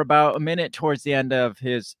out for about a minute towards the end of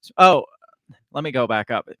his. Oh, let me go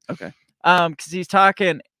back up. Okay. Because he's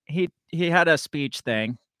talking. He had a speech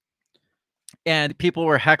thing. And people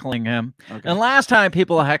were heckling him. Okay. And last time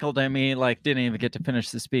people heckled him, he didn't even get to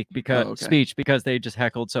finish the speech because they just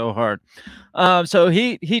heckled so hard. So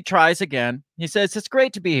he tries again. He says, "It's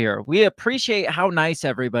great to be here. We appreciate how nice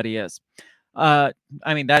everybody is." I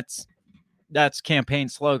mean, that's campaign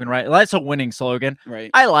slogan, right? That's a winning slogan.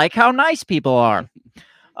 Right. I like how nice people are.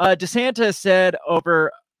 DeSantis said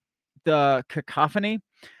over the cacophony,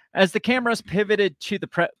 as the cameras pivoted to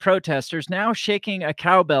the protesters now shaking a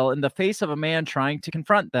cowbell in the face of a man trying to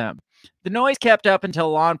confront them. The noise kept up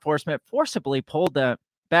until law enforcement forcibly pulled them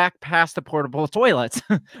back past the portable toilets,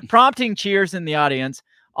 prompting cheers in the audience,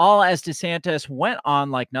 all as DeSantis went on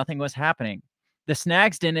like nothing was happening. The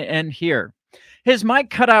snags didn't end here. His mic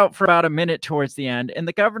cut out for about a minute towards the end, and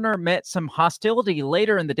the governor met some hostility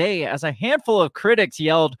later in the day as a handful of critics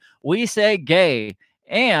yelled, "We say gay,"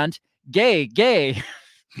 and "Gay, gay."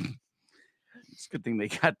 It's a good thing they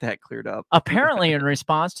got that cleared up. Apparently in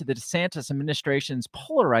response to the DeSantis administration's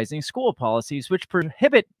polarizing school policies, which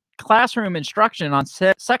prohibit classroom instruction on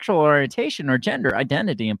sexual orientation or gender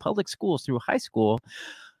identity in public schools through high school,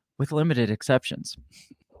 with limited exceptions.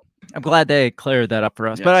 I'm glad they cleared that up for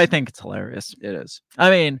us, but I think it's hilarious. It is.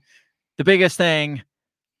 I mean, the biggest thing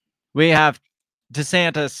we have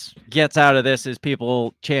DeSantis gets out of this is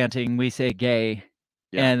people chanting, "We say gay,"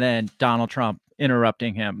 and then Donald Trump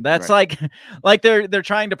interrupting him. That's like they're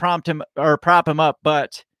trying to prop him up,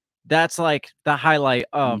 but that's like the highlight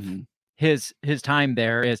of his time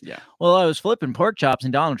there is, well, I was flipping pork chops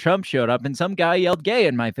and Donald Trump showed up and some guy yelled gay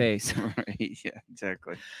in my face. Right. Yeah,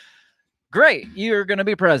 exactly. Great. You're going to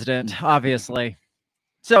be president, obviously.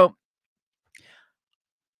 So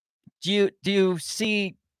do you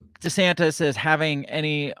see DeSantis as having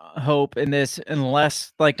any hope in this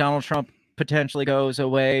unless like Donald Trump potentially goes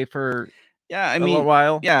away for a little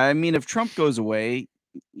while? Yeah, I mean, if Trump goes away,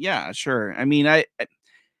 yeah, sure. I mean,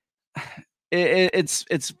 it's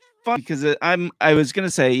fun because I was gonna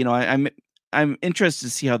say, you know, I'm interested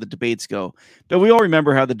to see how the debates go, but we all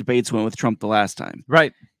remember how the debates went with Trump the last time,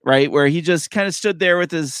 right? Where he just kind of stood there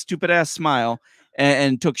with his stupid ass smile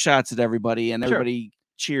and took shots at everybody, and everybody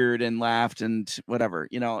cheered and laughed and whatever,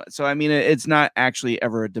 you know. So I mean, it's not actually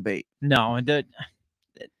ever a debate. No, and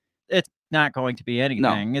it's not going to be anything.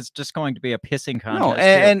 No. It's just going to be a pissing contest.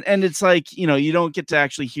 No, and it's like, you know, you don't get to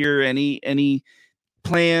actually hear any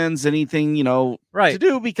plans, anything, you know, to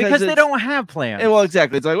do because they don't have plans. Well,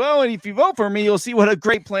 exactly. It's like, well, if you vote for me, you'll see what a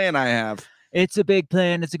great plan I have. It's a big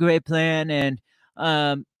plan. It's a great plan, and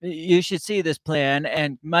you should see this plan.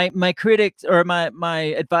 And my critics or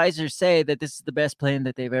my advisors say that this is the best plan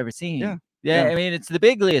that they've ever seen. Yeah. I mean, it's the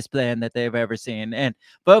bigliest plan that they've ever seen. And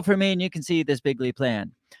vote for me, and you can see this bigly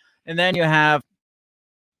plan. And then you have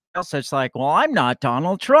such like, well, I'm not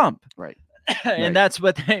Donald Trump, right? And that's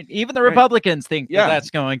what even the Republicans think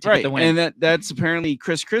that's going to be the win. And that's apparently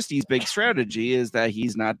Chris Christie's big strategy is that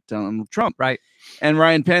he's not Donald Trump, right? And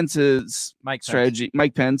Ryan Pence's strategy.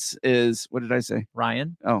 Mike Pence is, what did I say?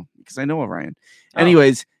 Ryan. Oh, because I know a Ryan.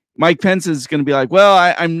 Anyways, Mike Pence is going to be like, well,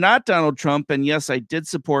 I'm not Donald Trump, and yes, I did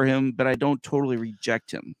support him, but I don't totally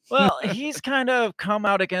reject him. Well, he's kind of come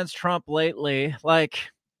out against Trump lately. Like,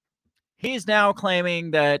 he's now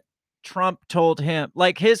claiming that Trump told him,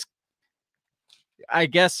 like his, I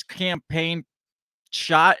guess, campaign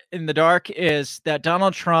shot in the dark is that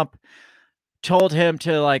Donald Trump told him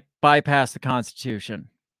to like bypass the Constitution.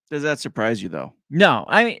 Does that surprise you though? No,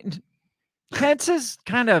 I mean, Pence is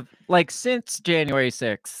kind of like since January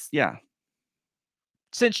 6th. Yeah.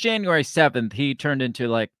 Since January 7th, he turned into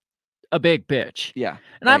like a big bitch. Yeah.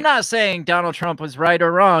 And I'm not saying Donald Trump was right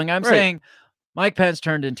or wrong. I'm saying Mike Pence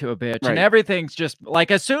turned into a bitch, and everything's just like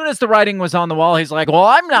as soon as the writing was on the wall, he's like, "Well,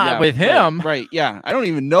 I'm not with him." Right? Yeah, I don't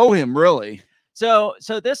even know him really. So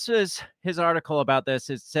this is his article about this.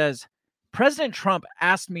 It says, "President Trump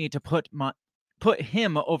asked me to put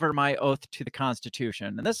him over my oath to the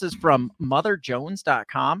Constitution," and this is from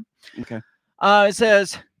MotherJones.com. Okay. It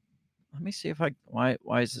says, "Let me see if why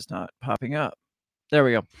is this not popping up?" There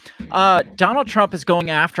we go. Donald Trump is going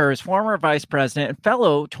after his former vice president and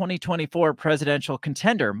fellow 2024 presidential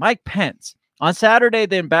contender, Mike Pence. On Saturday,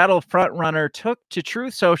 the embattled frontrunner took to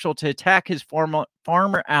Truth Social to attack his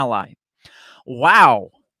former ally.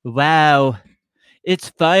 Wow. It's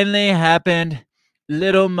finally happened.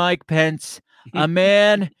 Little Mike Pence, a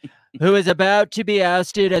man who is about to be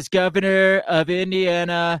ousted as governor of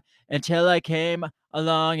Indiana until I came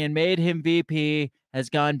along and made him VP, has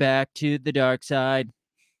gone back to the dark side.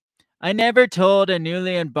 I never told a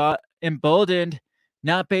newly emboldened,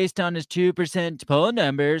 not based on his 2% poll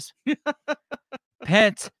numbers,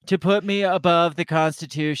 Pence to put me above the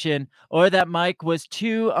Constitution, or that Mike was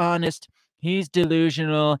too honest. He's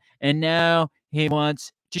delusional, and now he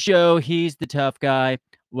wants to show he's the tough guy.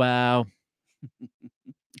 Wow.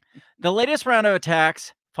 The latest round of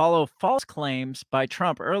attacks follow false claims by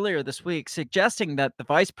Trump earlier this week, suggesting that the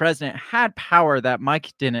vice president had power that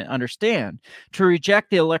Mike didn't understand to reject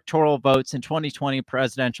the electoral votes in 2020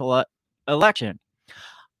 presidential election.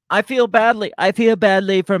 I feel badly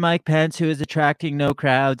for Mike Pence, who is attracting no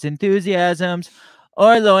crowds, enthusiasms,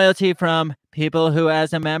 or loyalty from people who,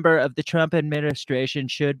 as a member of the Trump administration,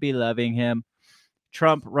 should be loving him.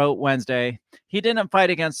 Trump wrote Wednesday, he didn't fight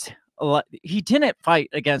against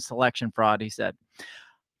election fraud, he said.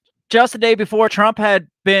 Just the day before, Trump had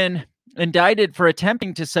been indicted for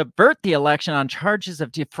attempting to subvert the election on charges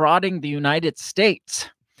of defrauding the United States.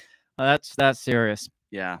 Well, that's serious.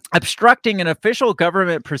 Yeah. Obstructing an official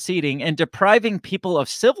government proceeding and depriving people of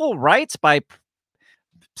civil rights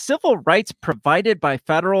provided by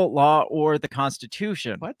federal law or the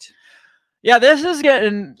Constitution. What? Yeah, this is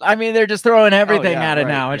getting, I mean, they're just throwing everything at it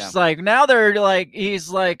now. It's like, now they're like, he's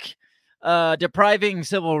like depriving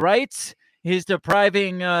civil rights. He's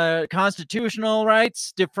depriving constitutional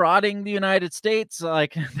rights, defrauding the United States.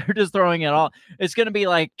 Like, they're just throwing it all. It's going to be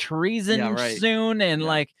like treason soon. And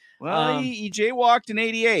well, he jaywalked in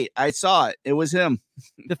 88. I saw it. It was him.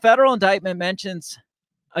 The federal indictment mentions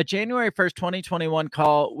a January 1st, 2021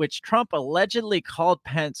 call, which Trump allegedly called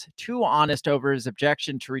Pence too honest over his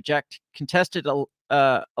objection to reject contested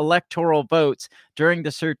electoral votes during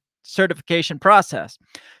the certification process.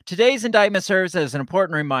 Today's indictment serves as an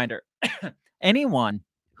important reminder. Anyone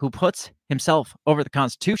who puts himself over the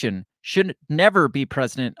Constitution should never be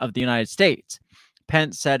president of the United States,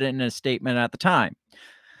 Pence said in a statement at the time.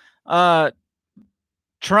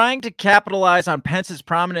 Trying to capitalize on Pence's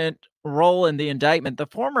prominent role in the indictment, the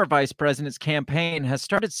former vice president's campaign has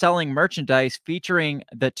started selling merchandise featuring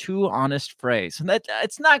the too honest phrase. And that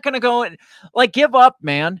it's not going to go like, give up,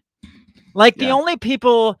 man. Like, the only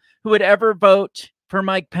people who would ever vote for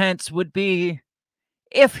Mike Pence would be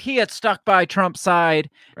if he had stuck by Trump's side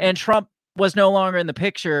and Trump was no longer in the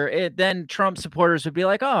picture. Then Trump supporters would be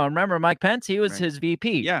like, oh, remember Mike Pence? He was his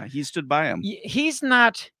VP. Yeah, he stood by him. He's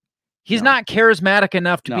not charismatic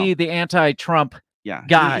enough to be the anti-Trump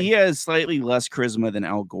guy. He has slightly less charisma than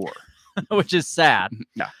Al Gore. Which is sad.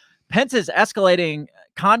 Yeah. Pence's escalating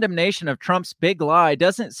condemnation of Trump's big lie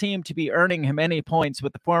doesn't seem to be earning him any points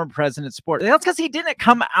with the former president's support. That's because he didn't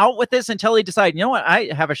come out with this until he decided, you know what, I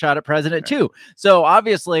have a shot at president too. So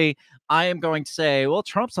obviously I am going to say, well,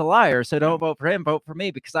 Trump's a liar, so don't vote for him, vote for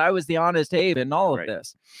me, because I was the honest Abe in all of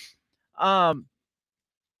this.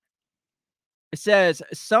 It says,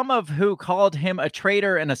 some of who called him a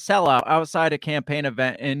traitor and a sellout outside a campaign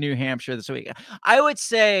event in New Hampshire this week. I would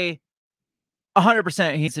say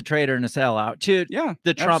 100% he's a traitor and a sellout to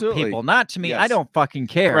the Trump people, not to me. Yes. I don't fucking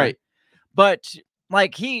care. Right. But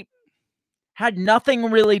like, he had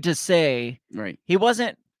nothing really to say. Right. He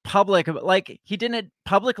wasn't public. Like, he didn't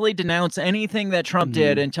publicly denounce anything that Trump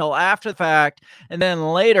did until after the fact, and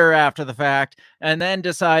then later after the fact, and then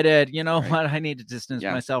decided, you know what, I need to distance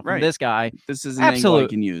myself from this guy. This is an angle I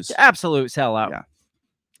can use. Absolute sellout. Yeah.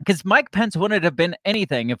 Because Mike Pence wouldn't have been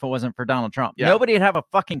anything if it wasn't for Donald Trump. Yeah. Nobody would have a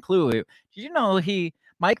fucking clue. Did you know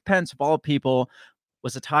Mike Pence, of all people,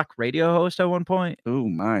 was a talk radio host at one point? Oh,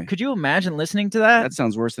 my. Could you imagine listening to that? That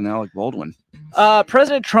sounds worse than Alec Baldwin.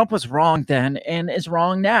 President Trump was wrong then and is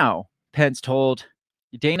wrong now, Pence told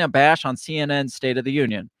Dana Bash on CNN's State of the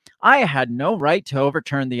Union. I had no right to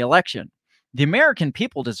overturn the election. The American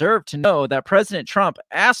people deserve to know that President Trump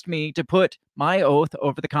asked me to put my oath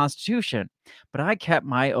over the Constitution, but I kept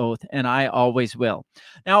my oath and I always will.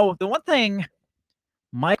 Now, the one thing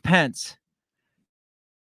Mike Pence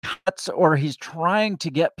cuts, or he's trying to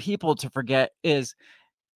get people to forget, is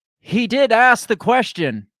he did ask the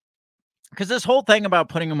question, because this whole thing about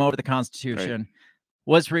putting him over the Constitution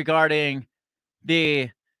was regarding the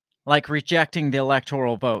rejecting the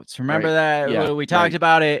electoral votes. Remember that? Yeah. We talked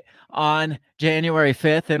about it on January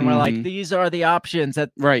 5th, and we're like, these are the options that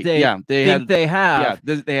they have. Yeah,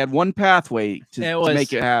 they had one pathway to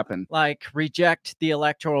make it happen. Like, reject the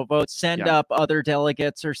electoral votes, send up other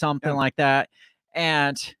delegates or something like that.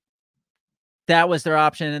 And that was their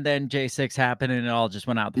option. And then J6 happened and it all just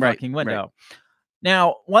went out the fucking window. Right.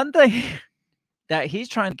 Now, one thing that he's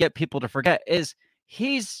trying to get people to forget is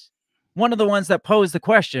he's one of the ones that posed the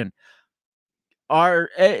question,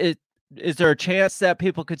 is there a chance that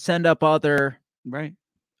people could send up other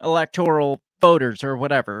electoral voters or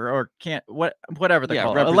whatever, or whatever they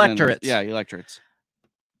call it, electorates. Yeah, electorates.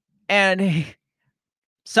 And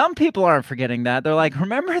some people aren't forgetting that. They're like,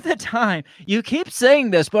 remember the time, you keep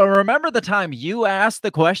saying this, but remember the time you asked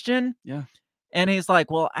the question? Yeah. And he's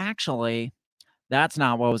like, well, actually, that's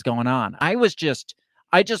not what was going on. I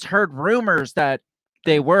just heard rumors that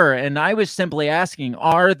they were, and I was simply asking,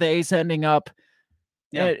 are they sending up?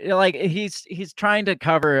 Like, he's trying to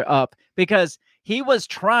cover up, because he was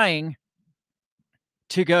trying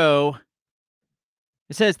to go.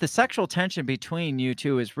 It says the sexual tension between you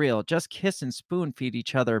two is real. Just kiss and spoon feed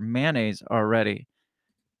each other mayonnaise already.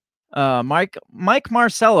 Mike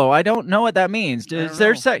Marcello. I don't know what that means. Is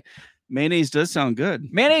there mayonnaise does sound good.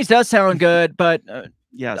 Mayonnaise does sound good, but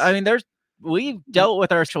yes, I mean we've dealt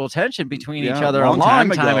with our sexual tension between each other a long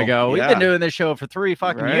time ago. We've been doing this show for 3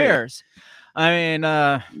 fucking years. I mean,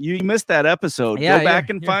 you missed that episode. Go back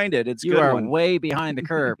and find it. It's you good are one. way behind the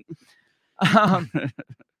curve.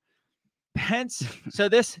 Pence. So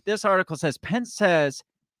this article says Pence says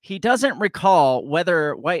he doesn't recall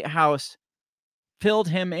whether White House filled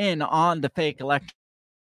him in on the fake election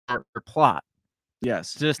plot.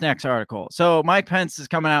 Yes. This next article. So Mike Pence is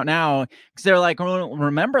coming out now because they're like,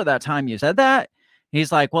 remember that time you said that?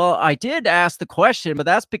 He's like, well, I did ask the question, but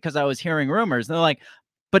that's because I was hearing rumors. And they're like,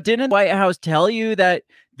 but didn't the White House tell you that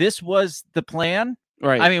this was the plan?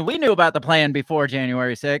 Right. I mean, we knew about the plan before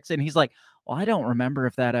January 6th. And he's like, well, I don't remember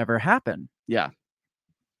if that ever happened. Yeah.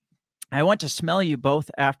 I want to smell you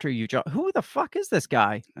both after you jog. Who the fuck is this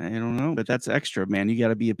guy? I don't know, but that's extra, man. You got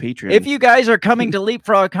to be a patron. If you guys are coming to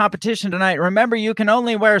Leapfrog competition tonight, remember you can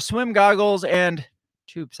only wear swim goggles and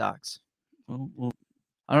tube socks. Well,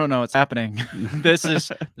 I don't know what's happening. This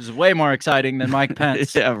is way more exciting than Mike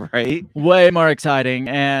Pence. Yeah, right. Way more exciting,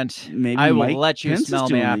 and maybe I will Mike let you Pence smell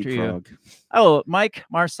me after Leapfrog. you. Oh, Mike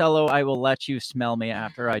Marcello, I will let you smell me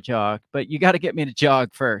after I jog, but you got to get me to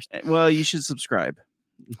jog first. Well, you should subscribe.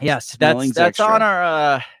 Yes, that's on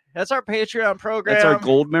our that's our Patreon program. That's our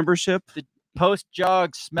gold membership. The post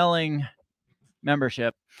jog smelling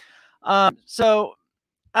membership. So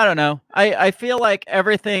I don't know. I feel like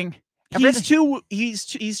everything.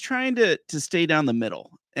 He's trying to stay down the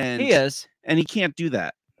middle, and he is, and he can't do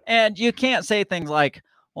that. And you can't say things like,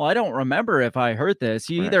 well, I don't remember if I heard this.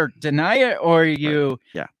 You either deny it or you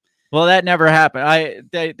well, that never happened.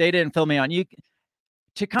 They didn't fill me on. You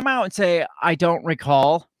to come out and say I don't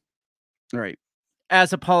recall. Right.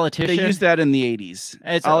 As a politician. They used that in the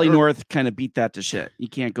 80s. Ollie North kind of beat that to shit. You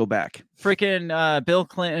can't go back. Freaking Bill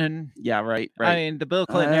Clinton. Yeah, right. I mean, the Bill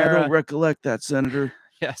Clinton era. I don't recollect that, Senator.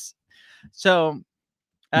 Yes. So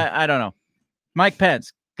I don't know. Mike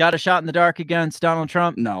Pence got a shot in the dark against Donald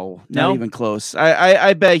Trump. No, not even close.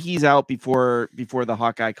 I bet he's out before the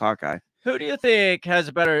Hawkeye. Who do you think has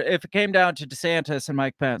a better? If it came down to DeSantis and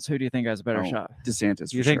Mike Pence, who do you think has a better shot?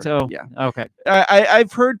 DeSantis. You think so? Yeah. Okay.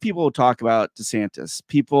 I've heard people talk about DeSantis.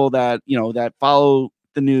 People that that follow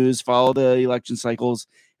the news, follow the election cycles,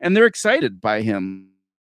 and they're excited by him.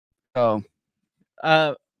 Oh.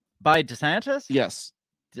 By DeSantis? Yes.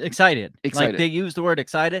 Excited. Like they use the word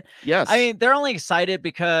excited. Yes. I mean, they're only excited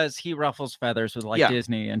because he ruffles feathers with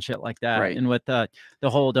Disney and shit like that. Right. And with the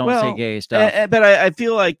whole don't say gay stuff. But I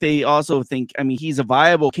feel like they also think, I mean, he's a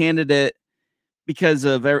viable candidate because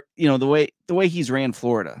of the way he's ran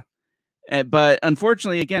Florida. But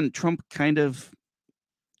unfortunately, again, Trump kind of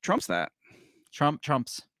trumps that.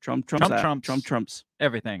 Trumps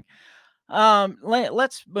everything.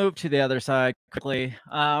 Let's move to the other side quickly.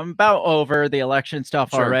 About over the election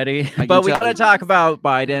stuff already, but we got to talk about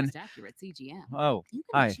Biden. Oh,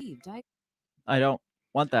 hi. I don't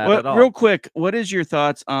want that at all. Real quick, what is your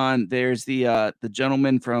thoughts on? There's the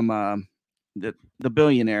gentleman from the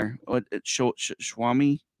billionaire. What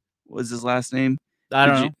Schwami was his last name? I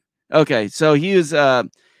don't know. Okay, so he was a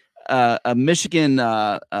Michigan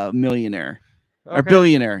millionaire. Okay. Or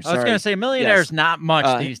billionaire. Sorry. I was going to say millionaire's not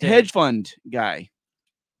much these days. Hedge fund guy.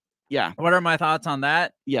 Yeah. What are my thoughts on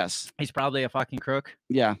that? Yes. He's probably a fucking crook.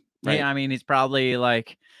 Yeah. Right. Yeah, I mean, he's probably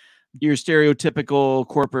like your stereotypical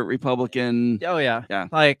corporate Republican. Oh yeah. Yeah.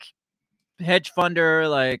 Like hedge funder.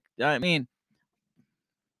 Like, I mean,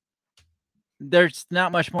 there's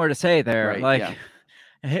not much more to say there. Right, like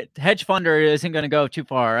hedge funder isn't going to go too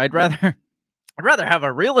far. I'd rather have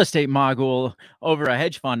a real estate mogul over a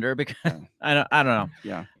hedge funder because I don't know.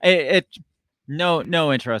 Yeah. It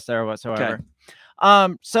no interest there whatsoever.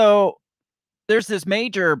 Okay. So there's this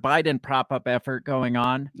major Biden prop-up effort going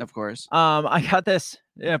on. Of course. I got this.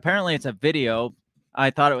 Apparently it's a video. I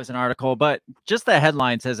thought it was an article, but just the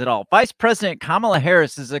headline says it all. Vice President Kamala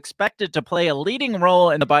Harris is expected to play a leading role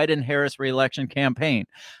in the Biden-Harris re-election campaign.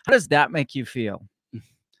 How does that make you feel?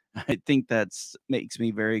 I think makes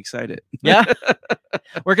me very excited. Yeah.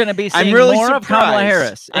 We're going to be seeing more of Kamala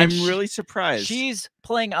Harris. I'm really surprised. She's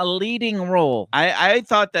playing a leading role. I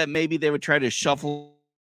thought that maybe they would try to shuffle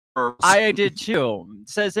her. I did too. It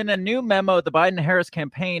says in a new memo, the Biden-Harris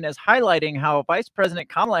campaign is highlighting how Vice President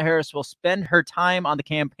Kamala Harris will spend her time on the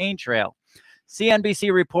campaign trail.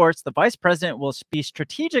 CNBC reports the vice president will be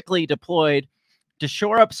strategically deployed to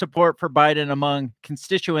shore up support for Biden among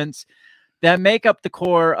constituents that make up the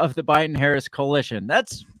core of the Biden-Harris coalition.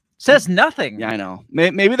 That's says nothing. Yeah, I know.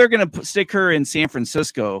 Maybe they're going to stick her in San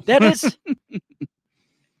Francisco. That is,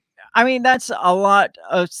 I mean, that's a lot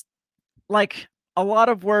of like a lot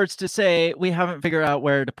of words to say we haven't figured out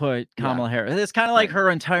where to put Kamala Harris. It's kind of like her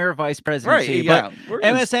entire vice presidency. Right, but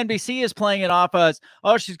MSNBC is playing it off as,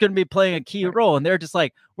 oh, she's going to be playing a key role. And they're just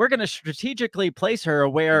like, we're going to strategically place her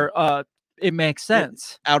where it makes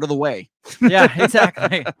sense. Out of the way. Yeah,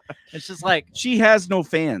 exactly. It's just like she has no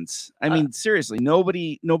fans. I mean, seriously,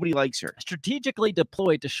 nobody likes her. Strategically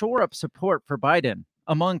deployed to shore up support for Biden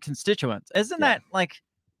among constituents. Isn't that like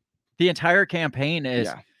the entire campaign is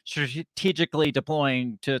strategically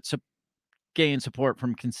deploying to gain support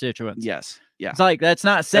from constituents? Yes. Yeah. It's like that's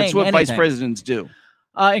not saying that's what anything. vice presidents do.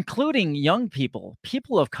 Including young people,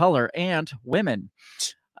 people of color, and women.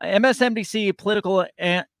 MSNBC political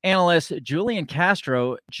analyst Julian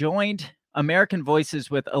Castro joined American Voices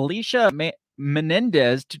with Alicia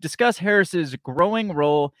Menendez to discuss Harris's growing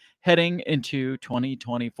role heading into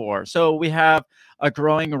 2024. So we have a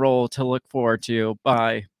growing role to look forward to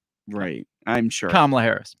by I'm sure Kamala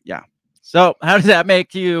Harris. Yeah. So how does that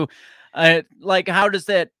make you how does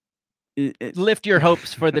that lift your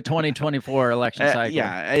hopes for the 2024 election cycle?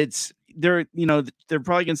 Yeah, they're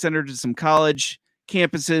probably gonna send her to some college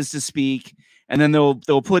campuses to speak, and then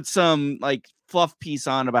they'll put some like fluff piece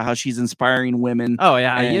on about how she's inspiring women. Oh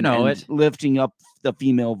yeah, and lifting up the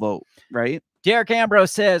female vote, right? Derek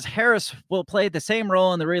Ambrose says Harris will play the same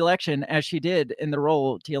role in the re-election as she did in the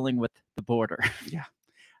role dealing with the border. Yeah.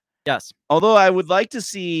 Yes. Although I would like to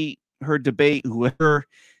see her debate whoever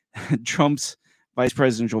Trump's vice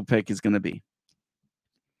presidential pick is going to be.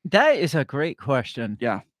 That is a great question.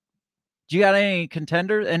 Yeah. Do you got any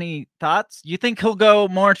contenders? Any thoughts? You think he'll go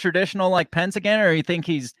more traditional like Pence again, or you think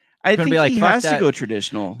he's I going think to be like he has to go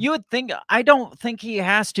traditional? You would think. I don't think he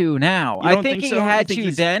has to now. I think he had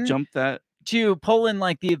to then jump that to pull in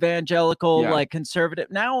like the evangelical, like conservative.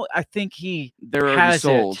 Now I think they're already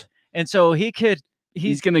sold, it. And so he could.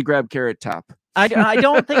 He's going to grab Carrot Top. I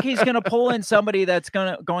don't think he's going to pull in somebody that's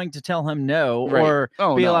going to tell him no or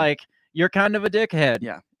be like, you're kind of a dickhead.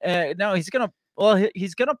 Yeah. No, he's going to. Well,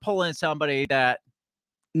 he's going to pull in somebody that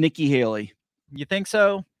Nikki Haley. You think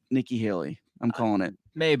so? Nikki Haley. I'm calling it.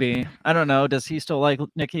 Maybe. I don't know. Does he still like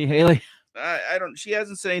Nikki Haley? I don't. She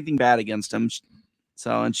hasn't said anything bad against him.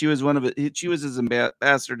 So, and she was she was his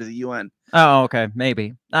ambassador to the UN. Oh, okay.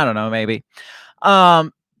 Maybe. I don't know. Maybe.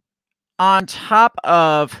 On top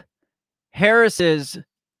of Harris's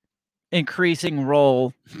increasing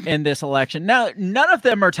role in this election. Now, none of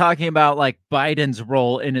them are talking about like Biden's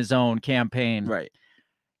role in his own campaign. Right.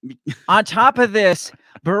 On top of this,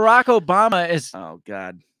 Barack Obama is, oh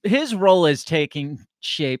God, his role is taking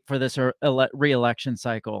shape for this re-election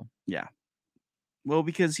cycle. Yeah. Well,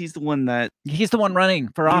 because he's the one running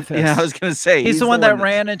for office. Yeah, I was going to say he's the one that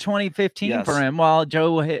ran in 2015 for him, while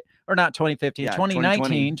Joe hit, or not 2015,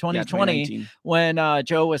 2020, when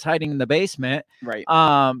Joe was hiding in the basement. Right.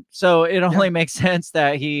 So it only makes sense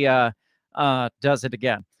that he does it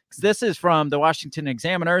again. This is from the Washington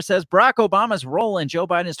Examiner. It says Barack Obama's role in Joe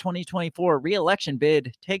Biden's 2024 re-election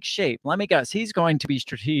bid takes shape. Let me guess, he's going to be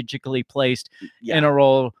strategically placed in a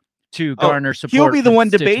role to garner support. He'll be the one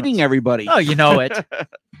debating everybody. Oh, you know it.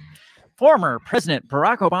 Former President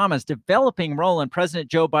Barack Obama's developing role in President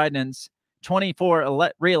Joe Biden's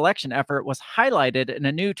 24 re-election effort was highlighted in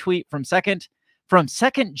a new tweet from second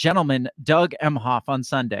gentleman Doug Emhoff on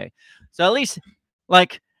Sunday. So at least,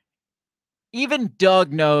 like, even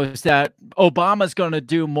Doug knows that Obama's going to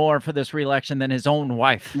do more for this re-election than his own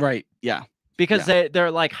wife. Right. Yeah. Because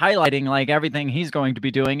they're like highlighting like everything he's going to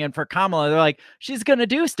be doing. And for Kamala, they're like, she's going to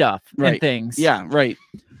do stuff and things. Yeah, right.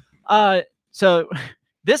 So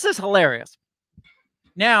this is hilarious.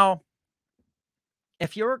 Now,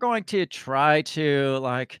 if you're going to try to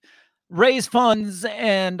like raise funds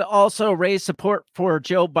and also raise support for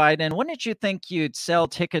Joe Biden, wouldn't you think you'd sell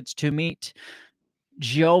tickets to meet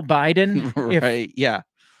Joe Biden? Right. Yeah.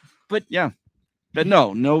 But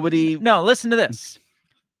no, nobody. No, listen to this.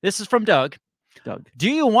 This is from Doug. Do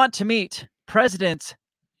you want to meet Presidents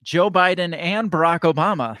Joe Biden and Barack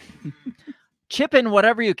Obama? Chip in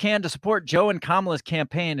whatever you can to support Joe and Kamala's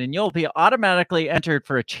campaign, and you'll be automatically entered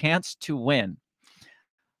for a chance to win.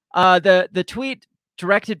 The tweet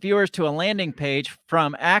directed viewers to a landing page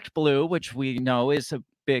from Act Blue, which we know is a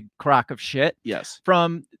big crock of shit. Yes.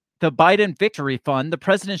 From the Biden Victory Fund, the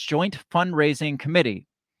president's joint fundraising committee.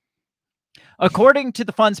 According to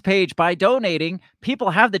the fund's page, by donating,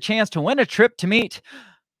 people have the chance to win a trip to meet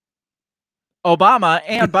Obama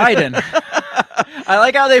and Biden. I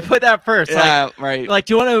like how they put that first. Yeah, right. Like,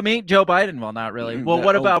 do you want to meet Joe Biden? Well, not really. Well,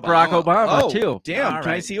 what about Barack Obama, too? Damn,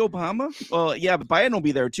 can I see Obama? Well, yeah, but Biden will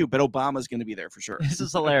be there, too, but Obama's going to be there for sure. This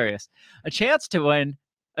is hilarious. A chance to win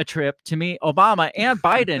a trip to meet Obama and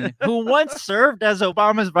Biden, who once served as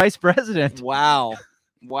Obama's vice president. Wow.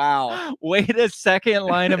 Wait a second,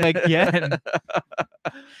 line him again.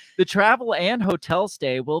 The travel and hotel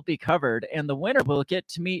stay will be covered, and the winner will get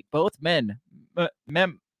to meet both men.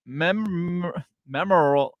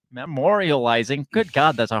 Memorializing. Good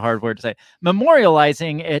God, that's a hard word to say.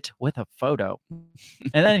 Memorializing it with a photo.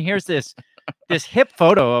 And then here's this hip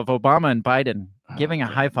photo of Obama and Biden giving a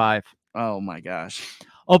high five. Oh my gosh.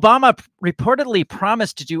 Obama reportedly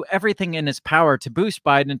promised to do everything in his power to boost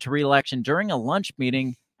Biden to re-election during a lunch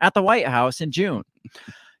meeting at the White House in June.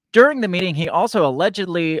 During the meeting, he also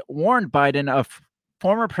allegedly warned Biden of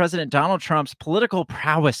former President Donald Trump's political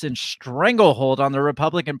prowess and stranglehold on the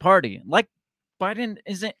Republican Party. Like, Biden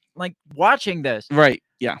isn't like watching this. Right.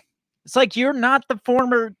 Yeah. It's like, you're not the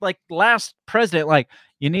former last president. Like,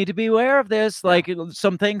 you need to be aware of this. Like,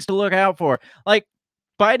 some things to look out for. Like,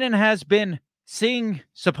 Biden has been seeing,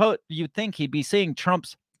 you'd think he'd be seeing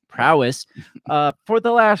Trump's prowess for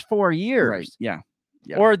the last 4 years. Right. Yeah.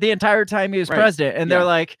 Or the entire time he was president. And they're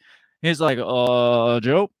like, he's like,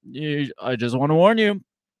 Joe, I just want to warn you.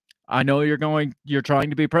 I know you're trying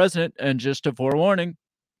to be president, and just a forewarning,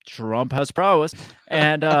 Trump has prowess.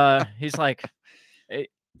 And he's like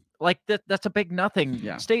that's a big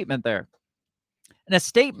nothing statement there. In a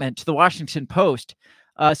statement to the Washington Post,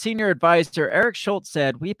 senior advisor Eric Schultz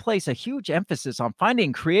said, "We place a huge emphasis on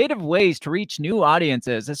finding creative ways to reach new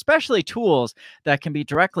audiences, especially tools that can be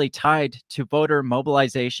directly tied to voter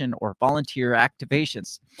mobilization or volunteer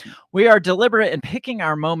activations. We are deliberate in picking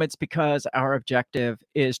our moments because our objective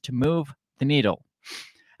is to move the needle."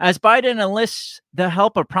 As Biden enlists the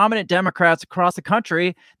help of prominent Democrats across the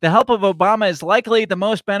country, the help of Obama is likely the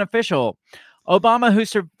most beneficial. Obama, who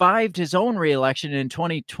survived his own re-election in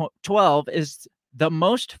 2012, is the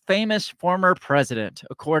most famous former president,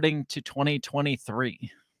 according to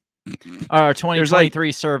 2023. Our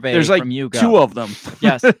 2023 survey there's from YouGov. 2 of them.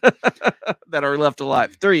 Yes. That are left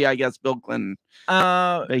alive. 3, I guess, Bill Clinton.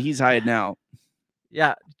 But he's hiding out.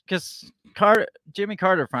 Yeah, because Jimmy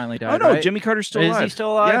Carter finally died. Oh, no, right? Jimmy Carter's still alive. Is he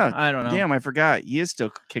still alive? Yeah. I don't know. Damn, I forgot. He is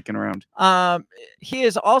still kicking around. He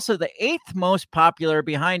is also the 8th most popular,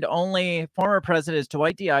 behind only former presidents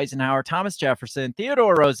Dwight D. Eisenhower, Thomas Jefferson,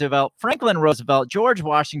 Theodore Roosevelt, Franklin Roosevelt, George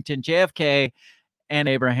Washington, JFK, and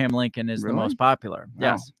Abraham Lincoln is the most popular.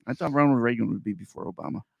 Wow. Yes. I thought Ronald Reagan would be before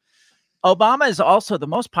Obama. Obama is also the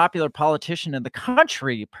most popular politician in the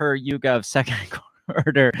country per YouGov second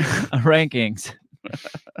quarter rankings.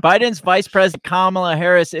 Biden's vice president Kamala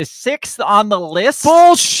Harris is 6th on the list.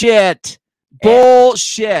 Bullshit.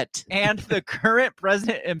 And the current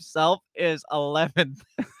president himself is 11th.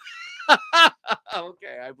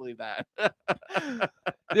 Okay, I believe that.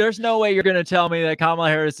 There's no way you're going to tell me that Kamala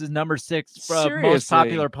Harris is number 6 for most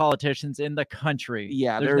popular politicians in the country.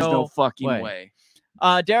 Yeah, there's no fucking way.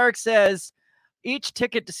 Derek says, each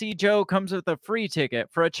ticket to see Joe comes with a free ticket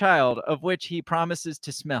for a child, of which he promises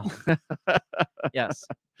to smell. Yes,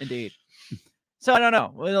 indeed. So I don't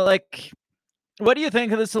know. Like, what do you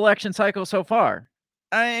think of this election cycle so far?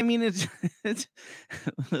 I mean, it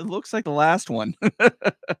looks like the last one.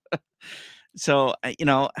 So,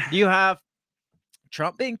 you have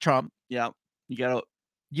Trump being Trump. Yeah.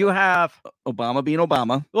 You have Obama being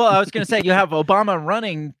Obama. Well, I was going to say you have Obama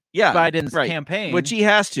running Biden's campaign, which he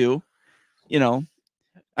has to. I mean,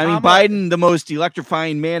 Biden, the most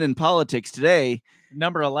electrifying man in politics today,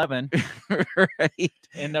 number 11, right?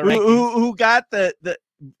 In the who got the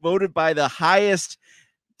voted by the highest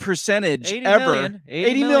percentage 80 ever. million,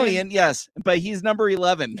 80 million, yes, but he's number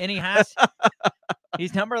 11, and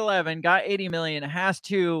he's number 11, got 80 million, has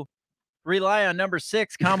to rely on number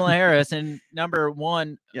 6 Kamala Harris and number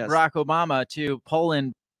 1 Barack Obama to pull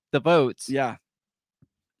in the votes. Yeah,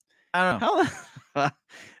 I don't know.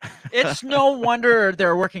 It's no wonder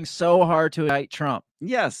they're working so hard to indict Trump.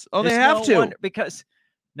 Yes. Oh, they have to. Because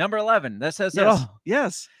number 11, that says it all.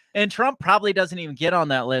 Yes. And Trump probably doesn't even get on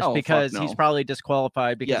that list because he's probably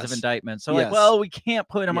disqualified because of indictment. So we can't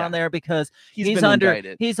put him on there because he's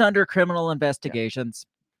under criminal investigations.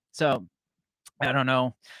 So I don't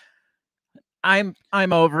know. I'm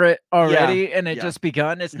over it already, and it just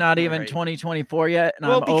begun. It's not even 2024 yet, and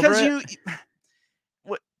I'm over it.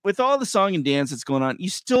 With all the song and dance that's going on, you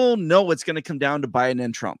still know it's going to come down to Biden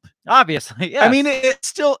and Trump. Obviously, yeah. I mean, it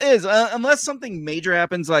still is, unless something major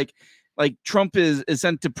happens, like Trump is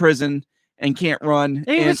sent to prison and can't run.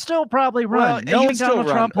 He would still probably run. He would still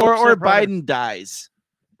run. Or Biden dies,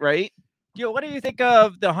 right? What do you think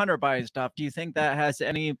of the Hunter Biden stuff? Do you think that has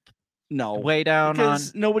any No, way down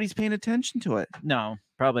because nobody's paying attention to it. No,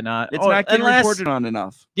 probably not. It's not getting reported on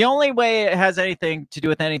enough. The only way it has anything to do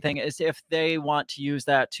with anything is if they want to use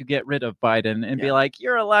that to get rid of Biden and be like,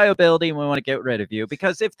 you're a liability and we want to get rid of you.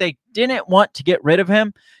 Because if they didn't want to get rid of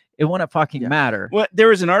him, it wouldn't fucking matter. Well, there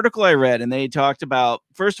was an article I read and they talked about,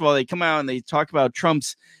 first of all, they come out and they talk about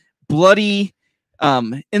Trump's bloody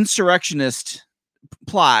insurrectionist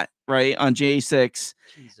plot, right, on J6.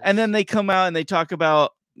 And then they come out and they talk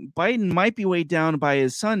about Biden might be weighed down by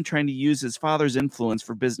his son trying to use his father's influence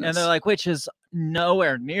for business. And they're like, which is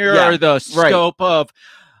nowhere near the scope of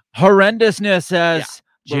horrendousness as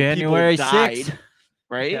January 6th.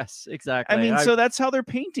 Right? Yes, exactly. I mean, so that's how they're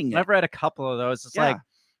painting it. I've read a couple of those.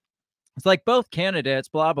 It's like both candidates,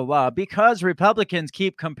 blah, blah, blah, because Republicans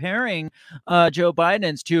keep comparing Joe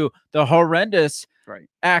Biden's to the horrendous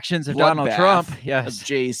actions of Donald Trump. Yes. Of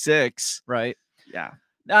J6. Right. Yeah.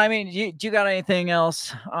 I mean, do you got anything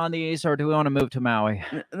else on these, or do we want to move to Maui?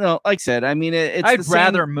 No, like I said, I mean, I'd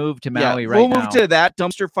rather move to Maui right now. We'll move to that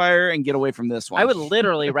dumpster fire and get away from this one. I would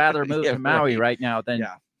literally rather move to Maui right now than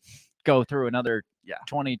go through another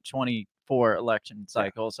 2024 election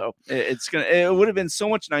cycle. So it would have been so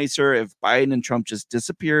much nicer if Biden and Trump just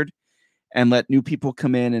disappeared and let new people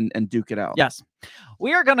come in and duke it out. Yes.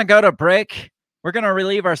 We are going to go to break. We're going to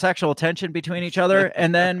relieve our sexual tension between each other.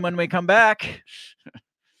 And then when we come back,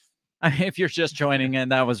 if you're just joining in,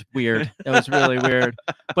 that was weird. That was really weird.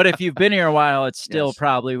 But if you've been here a while, it's still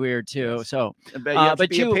probably weird too. So, but you have to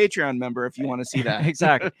be a Patreon member if you want to see that.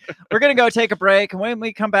 Exactly. We're going to go take a break. And when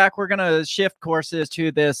we come back, we're going to shift courses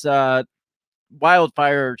to this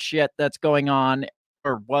wildfire shit that's going on,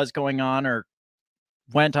 or was going on, or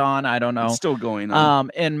went on. I don't know. It's still going on.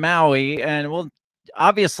 In Maui. And we'll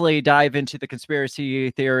obviously dive into the conspiracy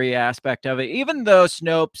theory aspect of it, even though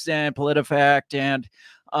Snopes and PolitiFact and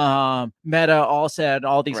Meta all said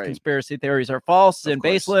all these conspiracy theories are false and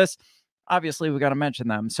baseless. Obviously, we got to mention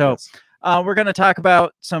them. So we're going to talk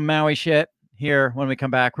about some Maui shit here when we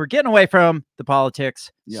come back. We're getting away from the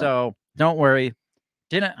politics, so don't worry.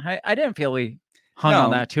 I didn't feel we hung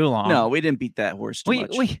on that too long. No, we didn't beat that horse too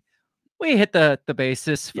much. We hit the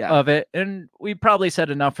basis of it, and we probably said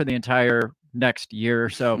enough for the entire next year or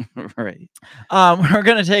so. Right. We're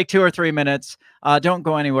going to take 2 or 3 minutes. Don't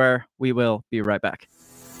go anywhere. We will be right back.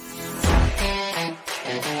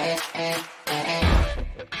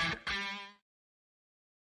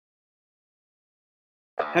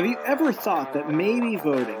 Have you ever thought that maybe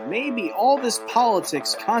voting, maybe all this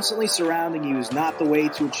politics constantly surrounding you is not the way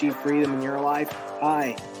to achieve freedom in your life?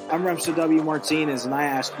 Hi, I'm Remso W. Martinez, and I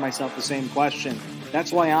ask myself the same question.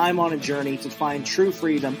 That's why I'm on a journey to find true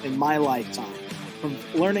freedom in my lifetime. From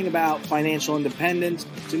learning about financial independence,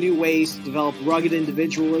 to new ways to develop rugged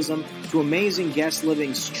individualism, to amazing guests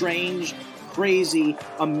living strange, crazy,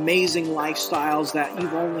 amazing lifestyles that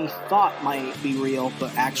you've only thought might be real,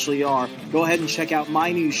 but actually are. Go ahead and check out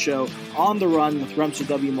my new show, On the Run with Remso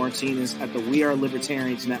W. Martinez at the We Are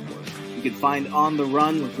Libertarians Network. You can find On the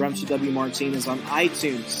Run with Remso W. Martinez on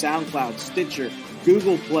iTunes, SoundCloud, Stitcher,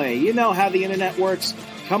 Google Play. You know how the internet works.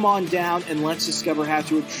 Come on down and let's discover how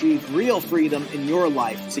to achieve real freedom in your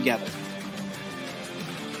life together.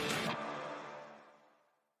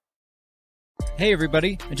 Hey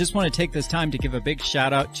everybody, I just want to take this time to give a big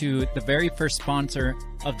shout out to the very first sponsor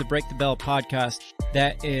of the Break the Bell podcast.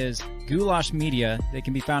 That is Goulash Media. They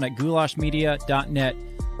can be found at goulashmedia.net.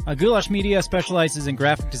 Goulash Media specializes in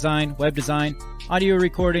graphic design, web design, audio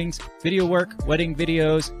recordings, video work, wedding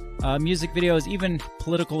videos, music videos, even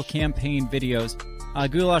political campaign videos.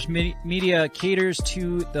 Goulash Media caters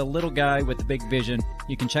to the little guy with the big vision.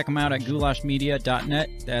 You can check them out at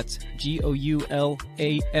goulashmedia.net. That's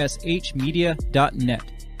GOULASH media.net.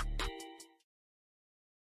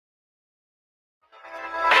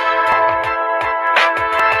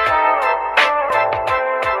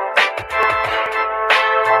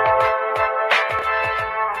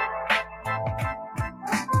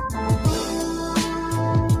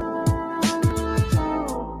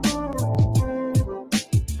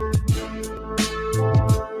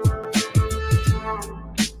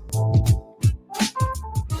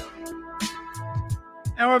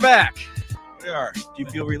 And we're back. We are. Do you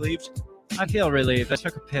feel relieved? I feel relieved. I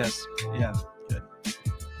took a piss. Yeah, good.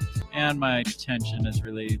 And my tension is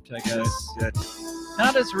relieved, I guess. Good.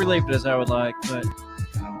 Not as relieved as I would like, but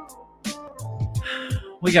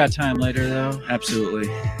we got time later, though.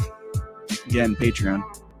 Absolutely. Again, Patreon.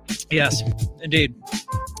 Yes, indeed.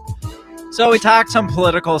 So we talked some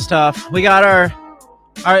political stuff. We got our...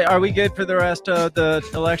 Are we good for the rest of the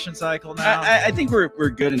election cycle now? I think we're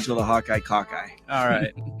good until the Hawkeye Cockeye. All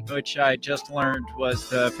right. Which I just learned was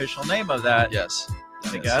the official name of that. Yes.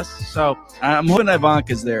 I guess. So I'm hoping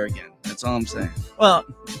Ivanka's there again. That's all I'm saying. Well,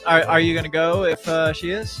 are you gonna go if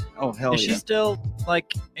she is? Oh hell is yeah! She still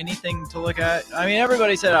like anything to look at? I mean,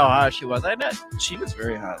 everybody said how hot she was. She was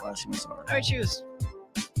very hot last time I saw her. I mean, she was.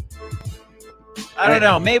 I don't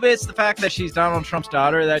know. Maybe it's the fact that she's Donald Trump's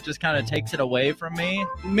daughter that just kind of takes it away from me.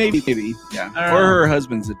 Maybe, yeah. Or her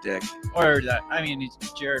husband's a dick. Or that. I mean, he's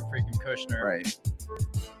Jared freaking Kushner. Right.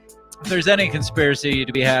 If there's any conspiracy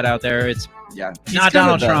to be had out there, it's he's not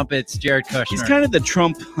Donald Trump. It's Jared Kushner. He's kind of the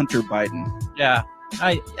Trump Hunter Biden. Yeah.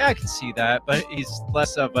 I can see that, but he's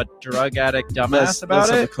less of a drug addict dumbass about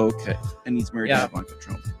less it. Of a coke, and he's married to Ivanka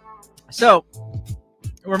Trump. So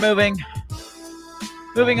we're moving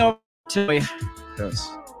over to.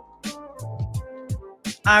 Yes.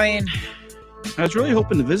 I mean, I was really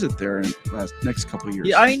hoping to visit there in the next couple of years.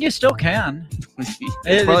 Yeah, I mean, you still can.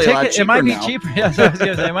 It might be now. cheaper. Yes, I was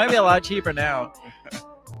gonna say it might be a lot cheaper now.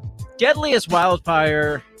 Deadliest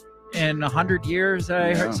wildfire in 100 years.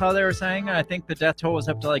 Saw they were saying. I think the death toll was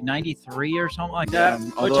up to like 93 or something like that.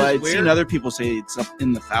 Although I'd seen other people say it's up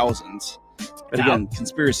in the thousands. But again,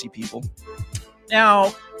 conspiracy people.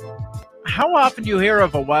 Now, how often do you hear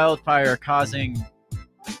of a wildfire causing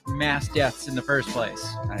mass deaths in the first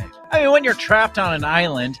place? I mean, when you're trapped on an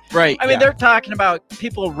island, right? I mean, they're talking about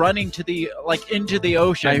people running to the into the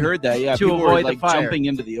ocean. I heard that. Yeah, to people avoid were the fire. jumping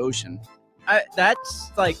into the ocean.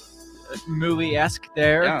 That's like movie-esque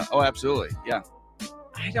there. Yeah. Oh, absolutely. Yeah.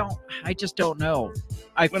 I just don't know.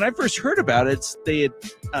 When I first heard about it, they had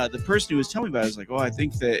the person who was telling me about it was like, "Oh, I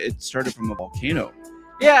think that it started from a volcano."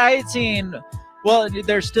 Yeah, I had seen. Well,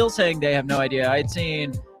 they're still saying they have no idea. I'd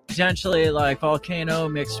seen potentially like volcano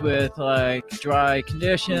mixed with like dry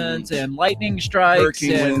conditions and lightning strikes,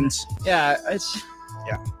 hurricane winds. Yeah,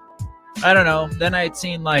 I don't know. Then I'd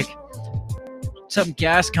seen like some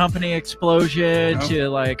gas company explosion to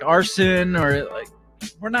like arson or like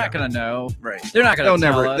we're not gonna know. Right? They're not gonna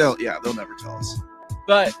tell us. They'll never tell us.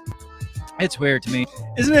 But it's weird to me,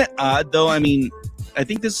 isn't it odd though? I mean, I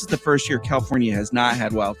think this is the first year California has not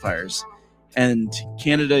had wildfires. And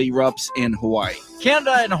Canada erupts in Hawaii.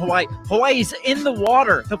 Canada and Hawaii. Hawaii's in the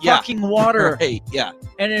water. The fucking water. Right, yeah.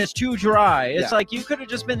 And it's too dry. It's like you could have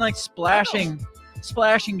just been like splashing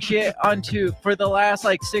shit onto for the last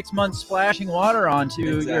like 6 months, splashing water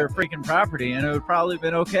onto your freaking property, and it would probably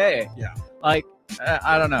been okay. Yeah. Like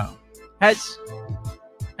I don't know. Has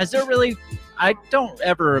there really? I don't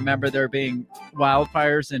ever remember there being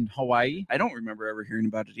wildfires in Hawaii. I don't remember ever hearing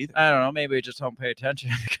about it either. I don't know. Maybe we just don't pay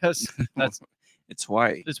attention because it's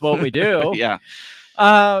Hawaii. It's what we do. Yeah.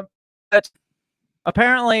 But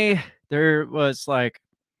apparently there was like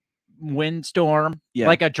windstorm,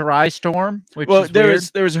 like a dry storm. Which there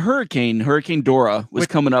was a hurricane. Hurricane Dora was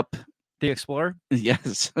coming up. The Explorer.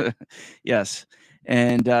 Yes, yes.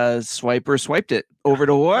 And Swiper swiped it over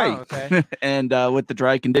to Hawaii. Oh, okay. And with the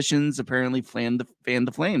dry conditions, apparently fanned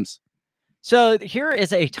the flames. So here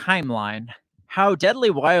is a timeline how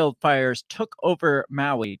deadly wildfires took over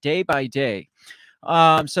Maui day by day.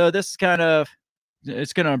 So this is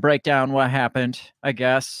it's going to break down what happened, I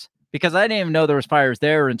guess, because I didn't even know there was fires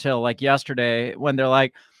there until like yesterday when they're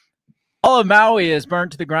like, all of Maui is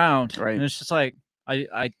burnt to the ground. Right. And it's just like,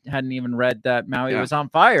 I hadn't even read that Maui was on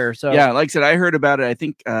fire. So yeah, like I said, I heard about it. I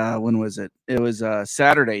think when was it? It was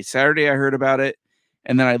Saturday. Saturday, I heard about it,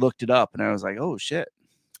 and then I looked it up, and I was like, "Oh shit!"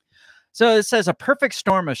 So it says a perfect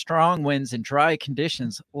storm of strong winds and dry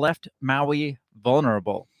conditions left Maui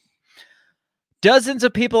vulnerable. Dozens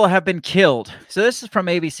of people have been killed. So this is from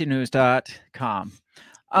abcnews.com.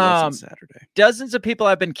 Saturday. Dozens of people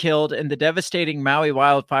have been killed in the devastating Maui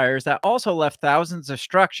wildfires that also left thousands of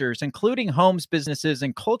structures, including homes, businesses,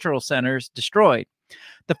 and cultural centers, destroyed.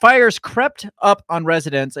 The fires crept up on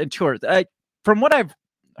residents and tourists. From what I've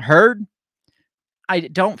heard, I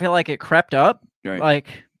don't feel like it crept up,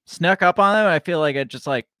 like snuck up on them. I feel like it just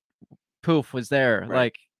like poof was there,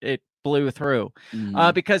 like it blew through.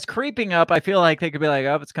 Because creeping up, I feel like they could be like,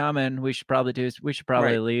 "Oh, it's coming. We should probably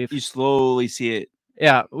leave." You slowly see it.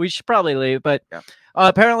 Yeah, we should probably leave. But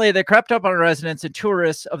apparently they crept up on residents and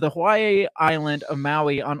tourists of the Hawaii island of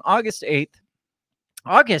Maui on August 8th.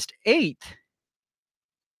 August 8th?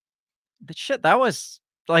 That was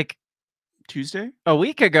like Tuesday? A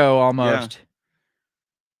week ago almost.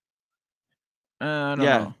 I don't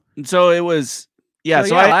know. So it was, so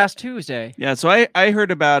last Tuesday. Yeah, so I heard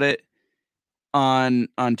about it on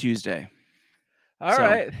Tuesday. All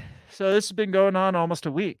right. So this has been going on almost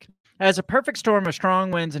a week. As a perfect storm of strong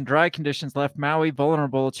winds and dry conditions left Maui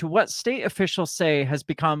vulnerable to what state officials say has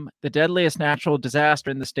become the deadliest natural disaster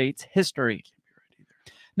in the state's history.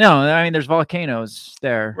 No, I mean, there's volcanoes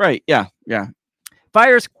there. Right, yeah.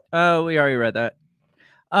 Fires, we already read that.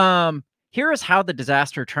 Here is how the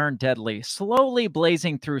disaster turned deadly, slowly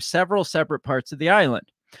blazing through several separate parts of the island.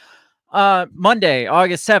 Monday,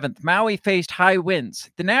 August 7th, Maui faced high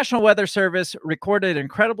winds. The National Weather Service recorded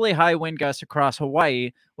incredibly high wind gusts across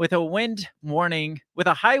Hawaii with a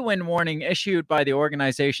high wind warning issued by the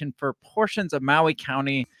organization for portions of Maui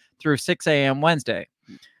County through 6 a.m. Wednesday.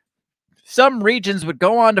 Some regions would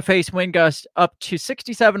go on to face wind gusts up to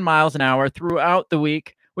 67 miles an hour throughout the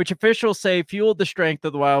week, which officials say fueled the strength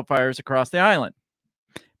of the wildfires across the island.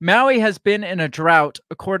 Maui has been in a drought,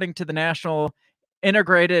 according to the National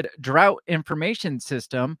Integrated Drought Information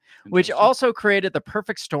System, which also created the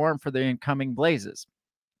perfect storm for the incoming blazes.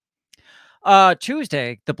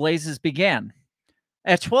 Tuesday, the blazes began.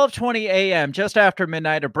 At 12:20 a.m., just after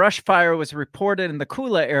midnight, a brush fire was reported in the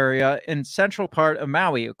Kula area in central part of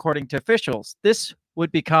Maui, according to officials. This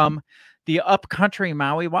would become the upcountry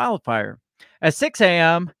Maui wildfire. At 6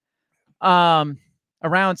 a.m., around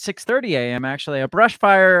 6:30 a.m., actually, a brush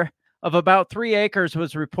fire of about 3 acres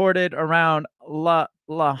was reported around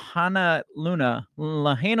Lahaina Luna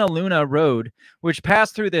Road, which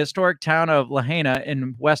passed through the historic town of Lahaina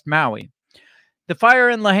in West Maui. The fire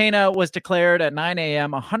in Lahaina was declared at 9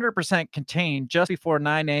 a.m. 100% contained just before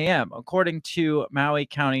 9 a.m., according to Maui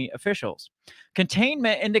County officials.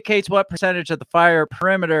 Containment indicates what percentage of the fire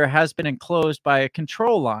perimeter has been enclosed by a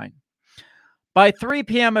control line. By 3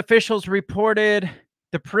 p.m., officials reported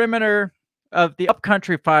the perimeter of the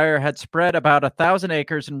upcountry fire had spread about 1,000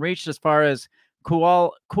 acres and reached as far as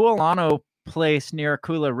Kualano Place near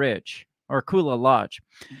Kula Ridge, or Kula Lodge.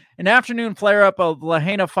 An afternoon flare-up of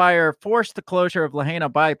Lahaina fire forced the closure of Lahaina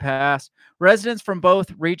Bypass. Residents from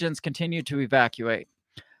both regions continued to evacuate.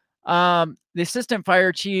 The assistant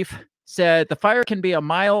fire chief said the fire can be a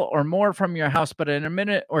mile or more from your house, but in a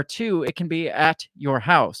minute or two, it can be at your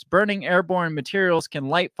house. Burning airborne materials can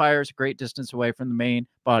light fires a great distance away from the main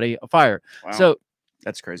body of fire. Wow. So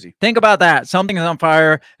that's crazy. Think about that. Something is on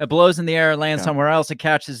fire. It blows in the air, lands somewhere else. It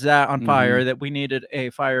catches that on fire. That we needed a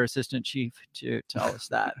fire assistant chief to tell us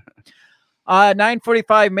that.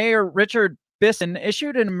 9:45, Mayor Richard Bisson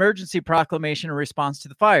issued an emergency proclamation in response to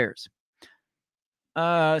the fires.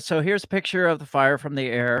 So here's a picture of the fire from the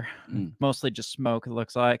air. Mostly just smoke, it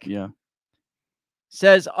looks like. Yeah.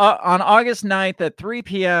 Says on August 9th at 3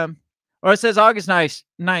 p.m., or it says August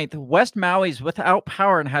 9th, West Maui is without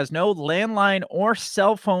power and has no landline or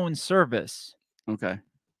cell phone service. Okay.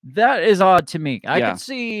 That is odd to me. I could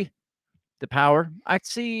see the power. I could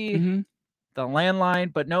see the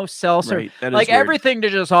landline, but no cell service. Right. Like everything to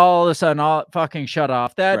just all of a sudden all fucking shut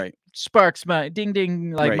off. That sparks my ding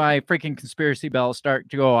ding, like my freaking conspiracy bells start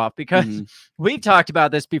to go off, because we've talked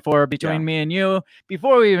about this before between me and you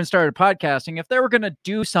before we even started podcasting. If they were going to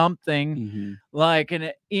do something like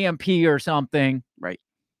an EMP or something,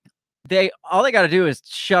 all they got to do is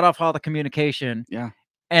shut off all the communication.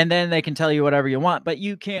 And then they can tell you whatever you want, but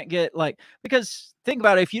you can't get because think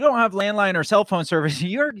about it. If you don't have landline or cell phone service,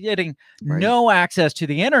 you're getting no access to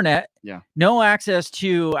the internet, no access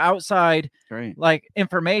to outside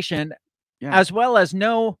information, as well as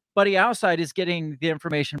nobody outside is getting the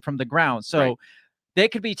information from the ground. So they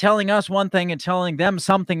could be telling us one thing and telling them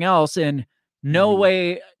something else, and no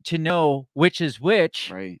way to know which is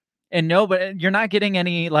which. And you're not getting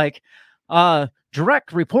any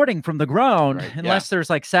direct reporting from the ground unless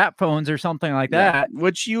there's sat phones or something like that.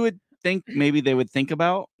 Which you would think maybe they would think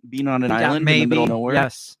about being on an island in the middle of nowhere.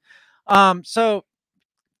 Yes. So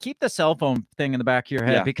keep the cell phone thing in the back of your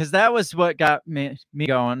head, because that was what got me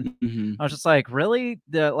going. I was just like, really?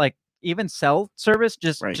 Even cell service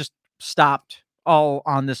just stopped all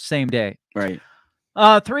on this same day. 3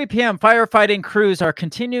 p.m. firefighting crews are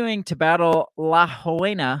continuing to battle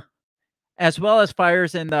Lahaina, as well as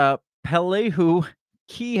fires in the Pelehu,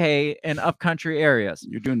 Kihei, and upcountry areas.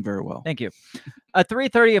 You're doing very well. Thank you. At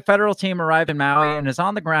 3:30, a federal team arrived in Maui and is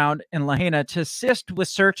on the ground in Lahaina to assist with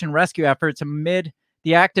search and rescue efforts amid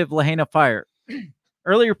the active Lahaina fire.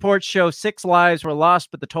 Early reports show 6 lives were lost,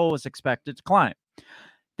 but the toll was expected to climb.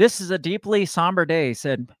 This is a deeply somber day,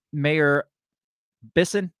 said Mayor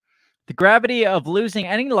Bisson. The gravity of losing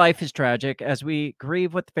any life is tragic. As we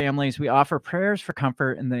grieve with families, we offer prayers for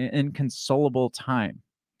comfort in the inconsolable time.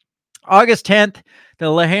 August 10th, the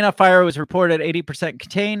Lahaina fire was reported 80%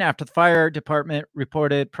 contained after the fire department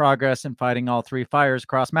reported progress in fighting all 3 fires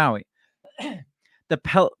across Maui. The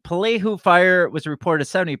Pelehu fire was reported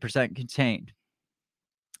 70% contained.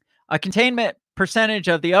 A containment percentage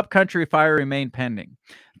of the upcountry fire remained pending.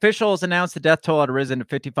 Officials announced the death toll had risen to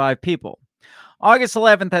 55 people. August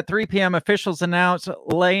 11th at 3 p.m., officials announced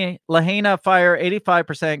Lahaina fire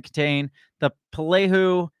 85% contained, the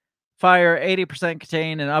Pelehu fire 80%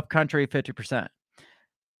 contained, and upcountry 50%.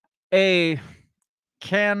 A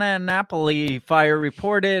Cananapoli fire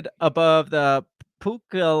reported above the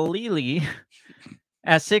Pukalili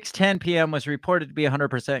at 6:10 p.m. was reported to be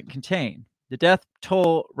 100% contained. The death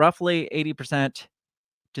toll roughly 80%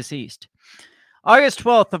 deceased. August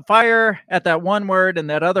 12th, the fire at that one word and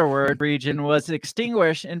that other word region was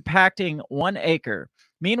extinguished, impacting 1 acre.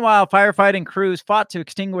 Meanwhile, firefighting crews fought to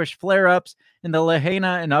extinguish flare-ups in the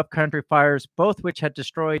Lahaina and upcountry fires, both which had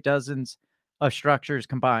destroyed dozens of structures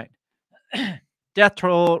combined. Death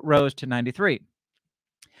toll rose to 93.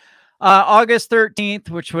 August 13th,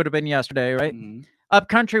 which would have been yesterday, right? Mm-hmm.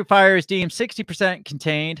 Upcountry fires deemed 60%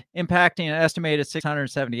 contained, impacting an estimated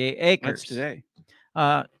 678 acres. That's today.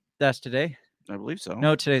 That's today? I believe so.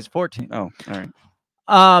 No, today's 14th. Oh, all right.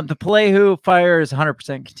 The Pelehu fire is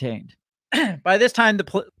 100% contained. By this time,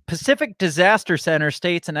 the Pacific Disaster Center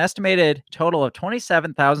states an estimated total of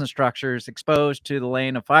 27,000 structures exposed to the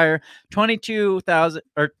lane of fire,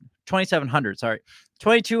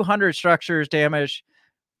 2,700 structures damaged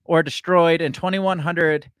or destroyed, and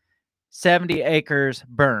 2,170 acres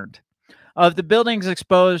burned. Of the buildings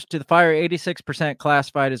exposed to the fire, 86%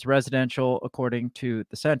 classified as residential, according to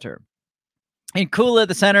the center. In Kula,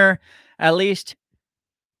 the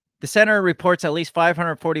center reports at least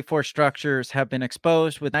 544 structures have been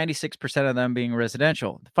exposed, with 96% of them being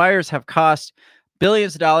residential. The fires have cost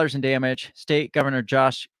billions of dollars in damage, State Governor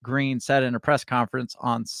Josh Green said in a press conference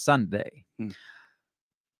on Sunday.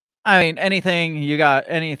 I mean, you got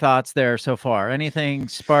any thoughts there so far? Anything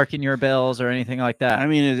sparking your bells or anything like that? I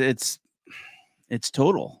mean, it's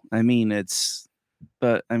total. I mean,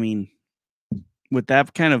 with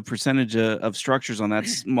that kind of percentage of structures on that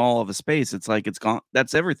small of a space, it's like it's gone.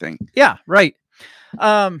 That's everything. Yeah, right.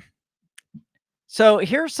 So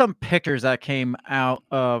here's some pictures that came out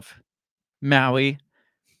of Maui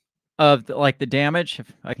of the damage.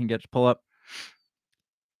 If I can get to pull up.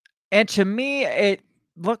 And to me, it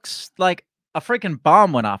looks like a freaking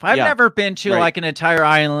bomb went off. I've never been to like an entire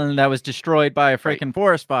island that was destroyed by a freaking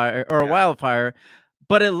forest fire or a wildfire.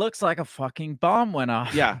 But it looks like a fucking bomb went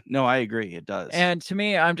off. Yeah, no, I agree. It does. And to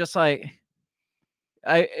me, I'm just like,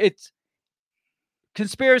 it's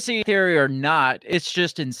conspiracy theory or not. It's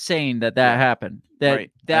just insane that happened.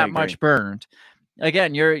 That much burned.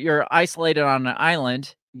 Again, you're isolated on an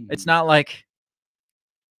island. Mm-hmm. It's not like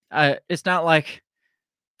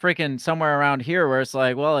freaking somewhere around here where it's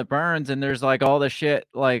like, well, it burns and there's like all the shit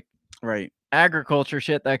like agriculture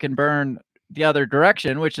shit that can burn the other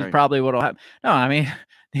direction, which is probably what'll happen. No, I mean,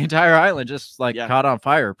 the entire island just caught on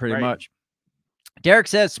fire pretty much. Derek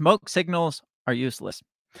says smoke signals are useless.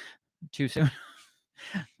 Too soon.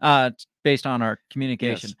 Based on our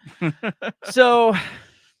communication. Yes. So,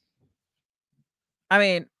 I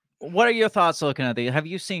mean, what are your thoughts looking at these? Have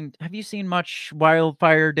you seen much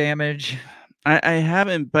wildfire damage? I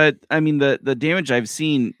haven't, but I mean the damage I've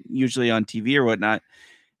seen usually on TV or whatnot,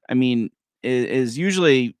 I mean, is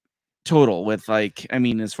usually total with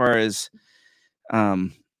as far as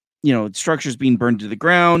structures being burned to the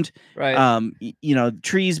ground,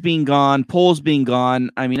 trees being gone, poles being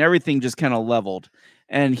gone. I mean, everything just kind of leveled.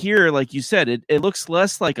 And here, like you said, it looks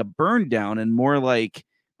less like a burn down and more like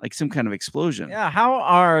some kind of explosion. Yeah. How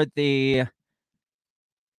are the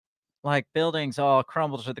buildings all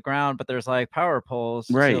crumbled to the ground, but there's power poles?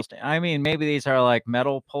 Right. I mean, maybe these are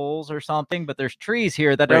metal poles or something, but there's trees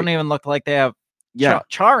here that don't even look like they have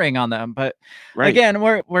charring on them. But again,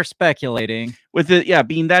 we're speculating. With it,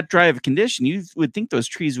 being that dry of a condition, you would think those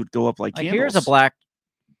trees would go up like candles. Here's a black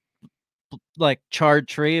charred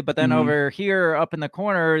tree, but then over here up in the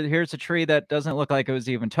corner, here's a tree that doesn't look like it was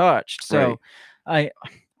even touched. So I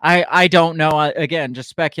don't know. Again, just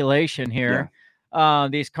speculation here.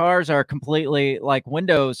 These cars are completely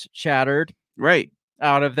windows shattered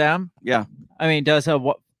out of them. Yeah. I mean, does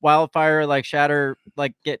a wildfire shatter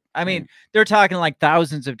get? I mean, they're talking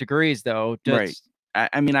thousands of degrees though.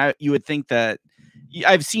 I mean, you would think that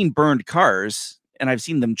I've seen burned cars and I've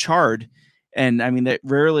seen them charred, and I mean that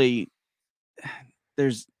rarely.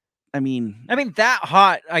 I mean that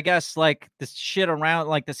hot. I guess the shit around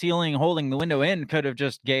the ceiling holding the window in could have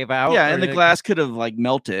just gave out. Yeah, and the glass could have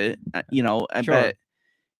melted. I bet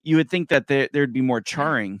you would think that there'd be more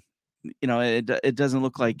charring. It doesn't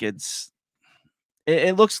look like it's.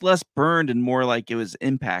 It looks less burned and more like it was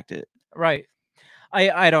impacted. Right.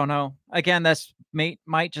 I don't know. Again, that's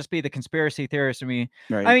might just be the conspiracy theorist to me.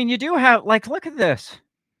 Right. I mean, you do have look at this.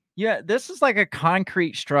 Yeah, this is a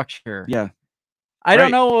concrete structure. Yeah. I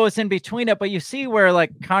don't know what was in between it, but you see where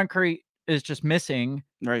concrete is just missing,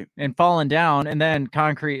 and falling down, and then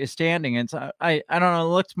concrete is standing. And so I don't know.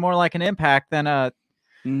 It looks more like an impact than a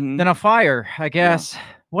fire, I guess. Yeah.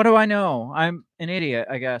 What do I know? I'm an idiot,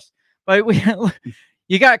 I guess. But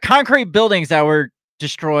you got concrete buildings that were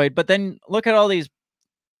destroyed, but then look at all these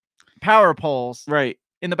power poles right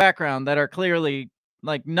in the background that are clearly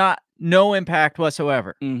like no impact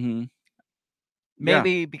whatsoever. Mm-hmm.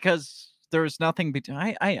 Maybe because there's nothing between.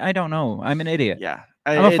 I don't know. I'm an idiot. Yeah,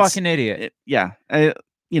 I'm a fucking idiot. I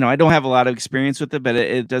don't have a lot of experience with it, but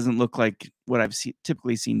it doesn't look like what I've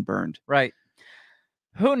typically seen burned. Right.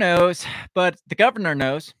 Who knows? But the governor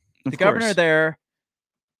knows. The governor there,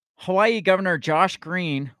 Hawaii Governor Josh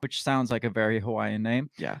Green, which sounds like a very Hawaiian name,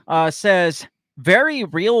 says very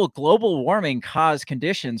real global warming caused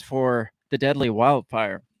conditions for the deadly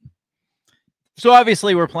wildfire. So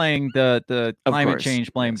obviously we're playing the climate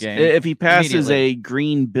change blame game. If he passes a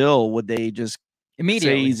green bill, would they just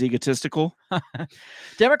immediately say he's egotistical?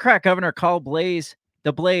 Democrat governor called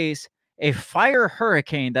the blaze a fire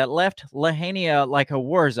hurricane that left Lahaina like a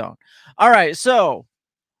war zone. All right, so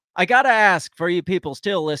I got to ask for you people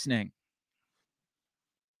still listening.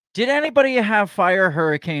 Did anybody have fire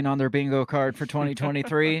hurricane on their bingo card for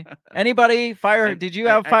 2023? Anybody fire? Did you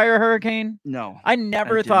have fire hurricane? No. I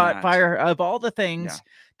never thought fire, of all the things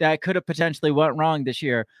that could have potentially went wrong this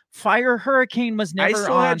year, fire hurricane was never on. I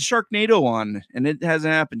still had Sharknado on, and it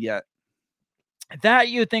hasn't happened yet. That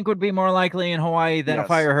you think would be more likely in Hawaii than a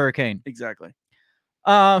fire hurricane. Exactly.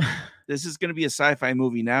 This is going to be a sci-fi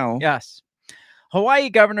movie now. Yes. Hawaii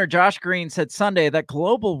Governor Josh Green said Sunday that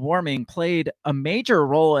global warming played a major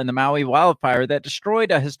role in the Maui wildfire that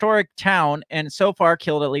destroyed a historic town and so far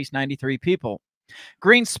killed at least 93 people.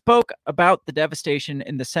 Green spoke about the devastation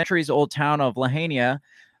in the centuries-old town of Lahaina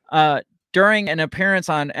during an appearance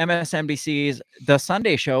on MSNBC's The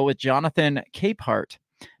Sunday Show with Jonathan Capehart,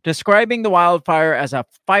 describing the wildfire as a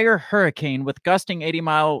fire hurricane with gusting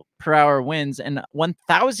 80-mile-per-hour winds and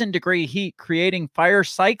 1,000-degree heat, creating fire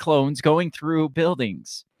cyclones going through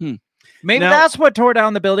buildings. Maybe that's what tore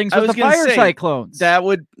down the buildings was the fire cyclones.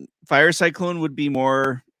 Fire cyclone would be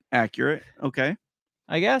more accurate. Okay.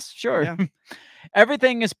 I guess. Sure. Yeah.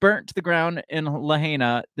 Everything is burnt to the ground in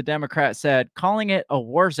Lahaina, the Democrat said, calling it a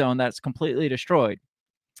war zone that's completely destroyed.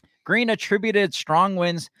 Green attributed strong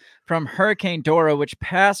winds from Hurricane Dora, which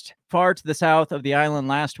passed far to the south of the island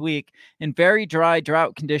last week, in very dry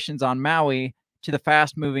drought conditions on Maui, to the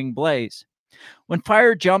fast-moving blaze. When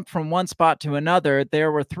fire jumped from one spot to another,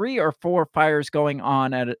 there were 3 or 4 fires going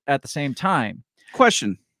on at the same time.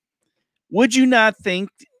 Question. Would you not think,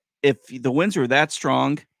 if the winds were that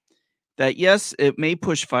strong, that yes, it may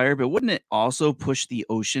push fire, but wouldn't it also push the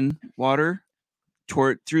ocean water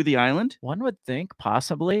through the island? One would think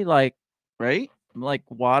possibly, like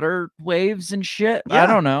water waves and shit. Yeah. I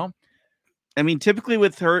don't know. I mean, typically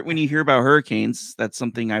when you hear about hurricanes, that's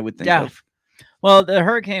something I would think of. Well, the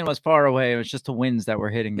hurricane was far away. It was just the winds that were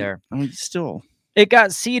hitting there. I mean, still. It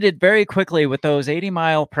got seeded very quickly with those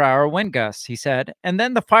 80-mile-per-hour wind gusts, he said. And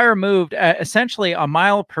then the fire moved at essentially a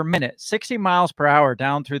mile per minute, 60 miles per hour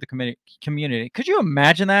down through the community. Could you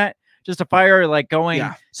imagine that? Just a fire like going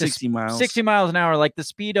 60 miles. 60 miles an hour, like the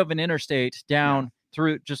speed of an interstate down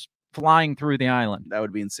through, just flying through the island. That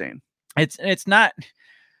would be insane. It's not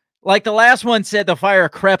like the last one said the fire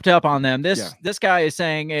crept up on them. This guy is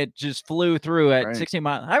saying it just flew through at 60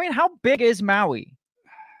 miles. I mean, how big is Maui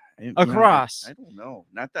across? I don't know.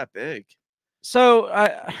 Not that big. So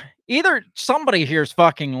either somebody here's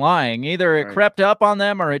fucking lying. Either it crept up on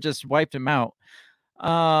them or it just wiped them out.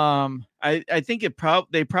 I think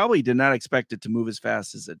they probably did not expect it to move as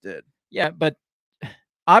fast as it did. Yeah, but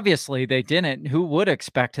obviously they didn't. Who would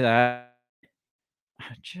expect that?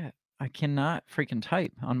 Shit, I cannot freaking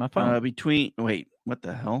type on my phone. Wait, what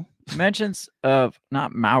the hell? Mentions of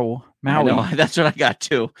not Maui. That's what I got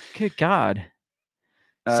too. Good God.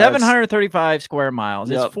 735 square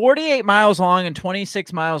miles. Yep. It's 48 miles long and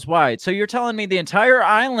 26 miles wide. So you're telling me the entire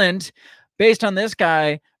island, based on this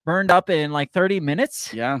guy, burned up in like 30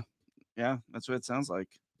 minutes? Yeah, that's what it sounds like.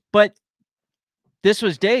 But this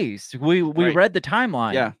was days. We read the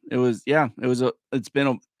timeline. Yeah, it was. It's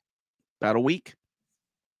been about a week.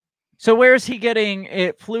 So where's he getting?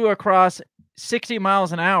 It flew across 60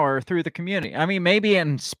 miles an hour through the community. I mean, maybe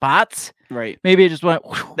in spots. Right. Maybe it just went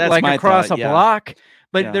like across thought, a block.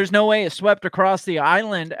 But there's no way it swept across the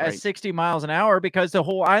island at 60 miles an hour, because the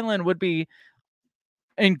whole island would be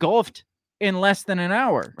engulfed in less than an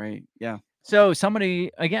hour. Right. Yeah. So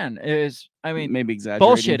somebody, again, is, I mean, maybe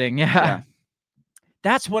exaggerating. Bullshitting. Yeah.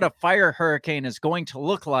 That's what a fire hurricane is going to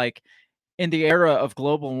look like in the era of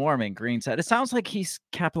global warming, Green said. It sounds like he's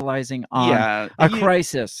capitalizing on a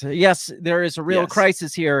crisis. Yes, there is a real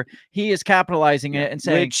crisis here. He is capitalizing it and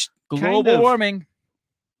saying global warming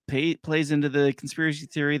plays into the conspiracy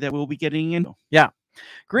theory that we'll be getting into. Yeah.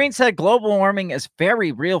 Green said global warming is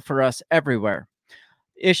very real for us everywhere,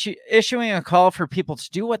 issuing a call for people to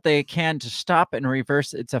do what they can to stop and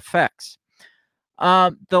reverse its effects.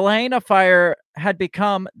 The Lahaina fire had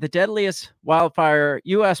become the deadliest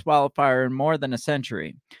U.S. wildfire in more than a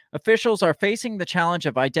century. Officials are facing the challenge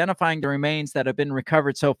of identifying the remains that have been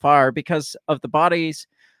recovered so far because of the bodies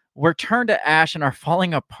were turned to ash and are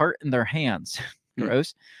falling apart in their hands.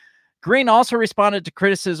 Gross. Green also responded to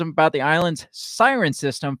criticism about the island's siren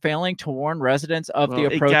system failing to warn residents of the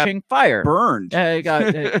approaching fire. Burned.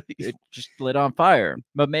 It just lit on fire.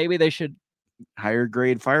 But maybe they should higher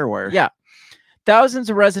grade firewire. Yeah. Thousands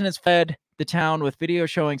of residents fled the town with video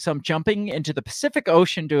showing some jumping into the Pacific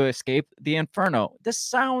Ocean to escape the inferno. This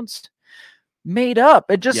sounds made up.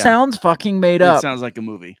 It just sounds fucking made up. It sounds like a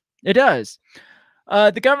movie. It does.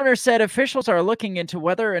 The governor said officials are looking into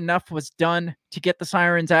whether enough was done to get the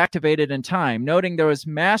sirens activated in time, noting there was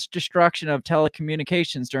mass destruction of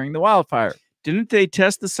telecommunications during the wildfire. Didn't they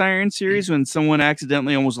test the siren series when someone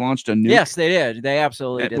accidentally almost launched a nuke? Yes, they did. They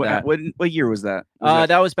absolutely did that. What year was that?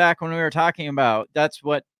 That was back when we were talking about. That's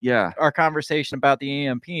what. Our conversation about the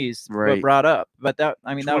EMPs brought up. But that,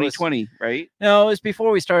 I mean, 2020, right? No, it was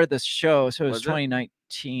before we started this show, so it was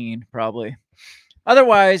 2019 probably.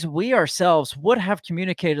 Otherwise, we ourselves would have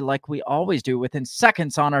communicated like we always do within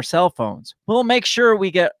seconds on our cell phones. We'll make sure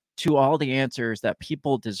we get to all the answers that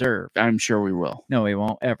people deserve. I'm sure we will. No, we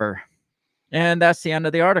won't ever. And that's the end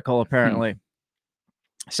of the article, apparently.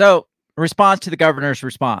 So, response to the governor's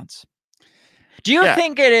response. Do you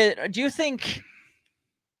think do you think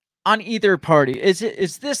on either party, is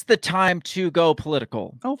this the time to go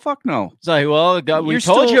political? Oh, fuck no. It's like, well, we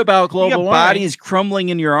told you about global warming. Bodies crumbling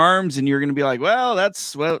in your arms, and you're going to be like, well,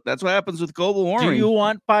 that's what happens with global warming. Do you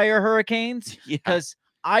want fire hurricanes? Because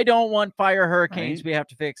I don't want fire hurricanes. Right. We have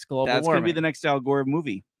to fix global warming. That's going to be the next Al Gore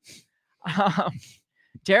movie.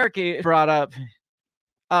 Derek brought up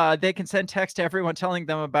they can send text to everyone telling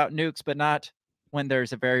them about nukes, but not when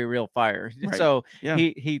there's a very real fire. Right. So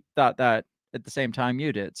he thought that at the same time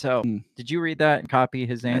you did. So did you read that and copy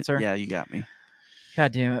his answer? Yeah, you got me.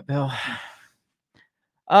 God damn it, Bill.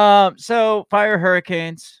 So fire,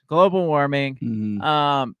 hurricanes, global warming,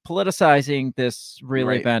 politicizing this real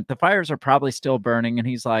event. The fires are probably still burning, and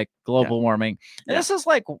he's like global warming. And this is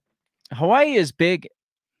like Hawaii is big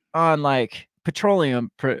on like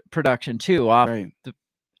petroleum production too, off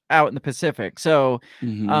out in the Pacific. So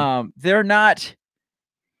they're not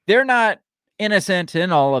innocent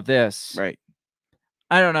in all of this. Right.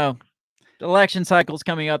 I don't know. The election cycle's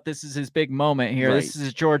coming up. This is his big moment here. This is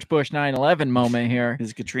his George Bush 9/11 moment here.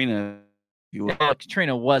 His Katrina.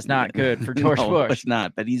 Katrina was not good for George Bush. It's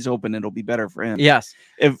not, but he's hoping it'll be better for him. Yes.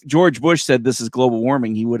 If George Bush said this is global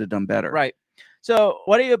warming, he would have done better. Right. So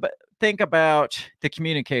what do you think about the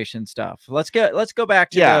communication stuff? Let's go back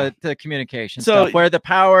to the communication stuff, where the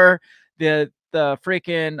power, the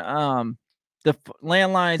freaking the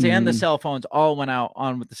landlines and the cell phones all went out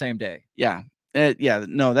on with the same day. Yeah.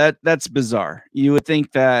 No, that's bizarre. You would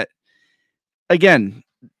think that, again,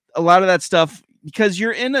 a lot of that stuff, because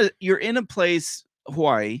you're in a place,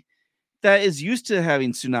 Hawaii, that is used to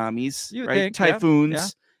having tsunamis, right?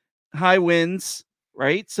 Typhoons, high winds,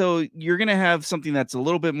 right? So you're going to have something that's a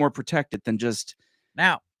little bit more protected than just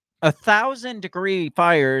now 1,000-degree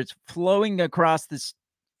fires flowing across this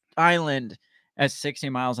island at 60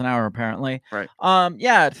 miles an hour, apparently. Right.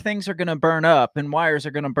 Things are going to burn up and wires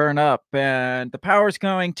are going to burn up and the power's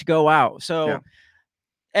going to go out. So,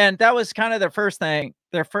 and that was kind of their first thing.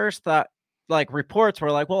 Their first thought, like reports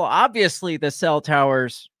were like, well, obviously the cell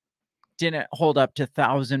towers didn't hold up to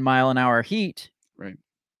 1,000-mile-an-hour heat. Right.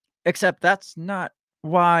 Except that's not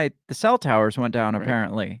why the cell towers went down,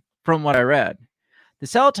 apparently, from what I read. The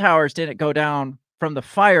cell towers didn't go down from the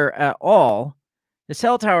fire at all. The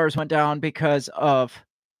cell towers went down because of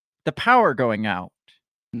the power going out.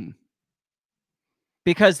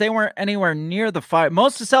 Because they weren't anywhere near the fire.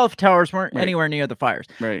 Most of the cell towers weren't anywhere near the fires.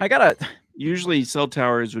 Right. Usually cell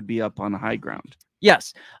towers would be up on high ground.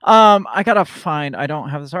 Yes. I gotta find. I don't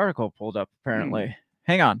have this article pulled up, apparently.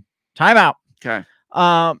 Hang on. Time out. Okay.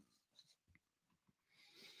 A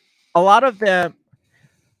lot of them.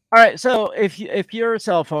 All right. So if you're a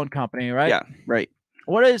cell phone company, right? Yeah. Right.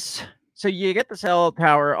 So you get the cell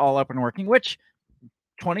tower all up and working, which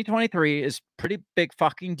 2023 is pretty big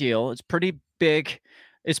fucking deal. It's pretty big.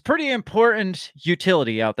 It's pretty important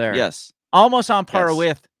utility out there. Yes. Almost on par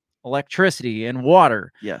with electricity and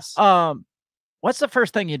water. Yes. What's the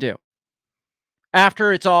first thing you do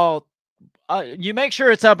after it's all? You make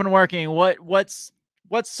sure it's up and working. What's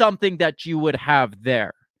something that you would have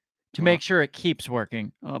there to make sure it keeps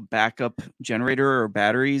working. A backup generator or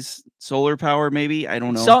batteries, solar power, maybe. I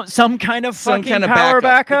don't know. Some kind of fucking power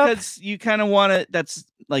backup. Because you kind of want to. That's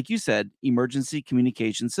like you said, emergency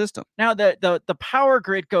communication system. Now the power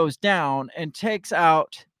grid goes down and takes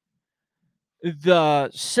out the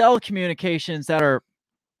cell communications that are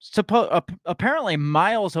apparently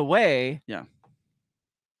miles away. Yeah.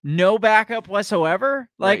 No backup whatsoever.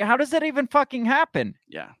 Like, how does that even fucking happen?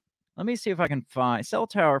 Yeah. Let me see if I can find cell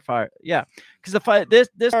tower fire. Yeah, because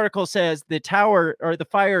this article says the tower or the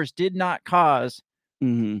fires did not cause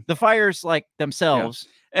the fires like themselves.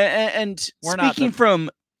 Yeah. And speaking from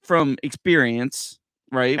experience,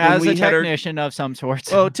 right? As a technician of some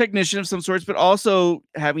sorts. Oh, technician of some sorts, but also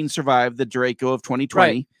having survived the Draco of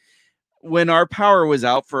 2020, when our power was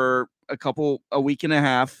out for a week and a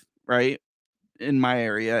half, right? In my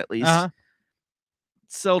area, at least,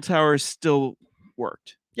 cell towers still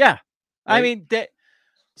worked. Yeah. Right? I mean,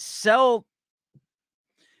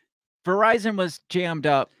 Verizon was jammed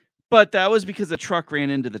up. But that was because a truck ran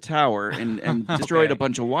into the tower and destroyed a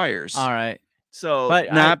bunch of wires. All right. So,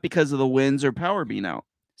 but not because of the winds or power being out.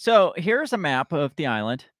 So, here's a map of the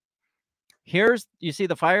island. You see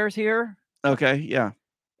the fires here? Okay, yeah.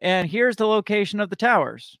 And here's the location of the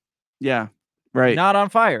towers. Yeah, right. Not on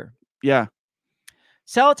fire. Yeah.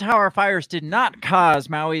 Cell tower fires did not cause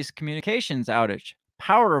Maui's communications outage.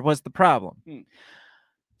 Power was the problem.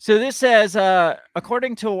 So this says,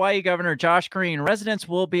 according to Hawaii Governor Josh Green, residents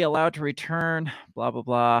will be allowed to return, blah, blah,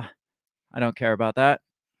 blah. I don't care about that.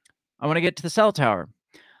 I want to get to the cell tower.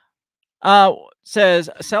 Says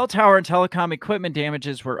cell tower and telecom equipment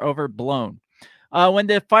damages were overblown. When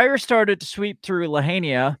the fire started to sweep through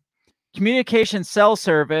Lahaina, communication cell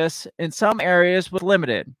service in some areas was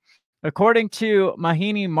limited. According to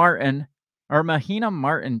Mahina Martin,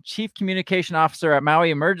 Chief Communication Officer at Maui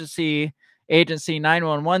Emergency Agency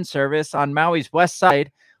 911 service on Maui's west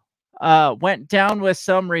side, went down with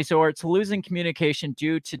some resorts losing communication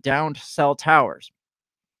due to downed cell towers.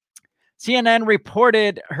 CNN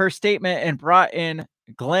reported her statement and brought in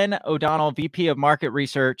Glenn O'Donnell, VP of Market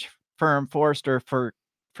Research firm Forrester for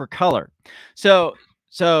color. So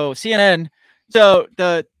CNN, so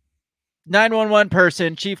the 911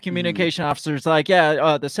 person, chief communication officer is like,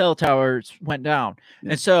 the cell towers went down.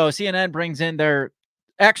 And so CNN brings in their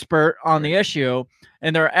expert on the issue,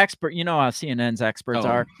 and their expert, you know how CNN's experts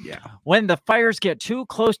are. Yeah. When the fires get too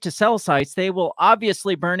close to cell sites, they will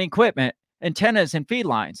obviously burn equipment, antennas, and feed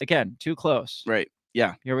lines. Again, too close. Right.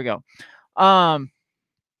 Yeah. Here we go.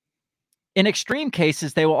 In extreme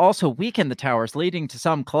cases, they will also weaken the towers, leading to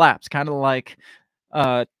some collapse, kind of like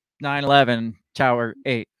 9/11 Tower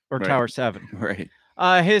 8 or Tower 7. Right.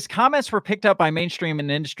 His comments were picked up by mainstream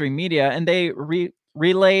and industry media, and they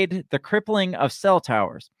relayed the crippling of cell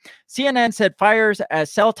towers. CNN said fires at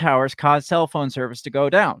cell towers caused cell phone service to go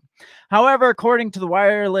down. However, according to the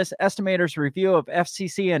Wireless Estimators review of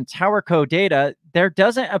FCC and TowerCo data, there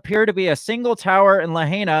doesn't appear to be a single tower in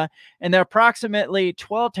Lahaina, and the approximately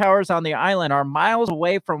 12 towers on the island are miles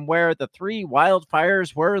away from where the 3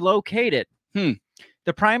 wildfires were located.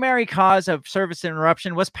 The primary cause of service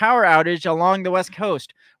interruption was power outage along the West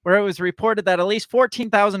Coast, where it was reported that at least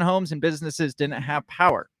 14,000 homes and businesses didn't have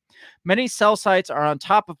power. Many cell sites are on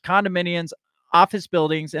top of condominiums, office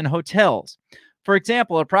buildings, and hotels. For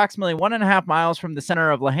example, approximately 1.5 miles from the center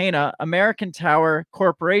of Lahaina, American Tower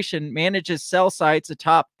Corporation manages cell sites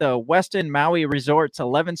atop the Westin Maui Resort's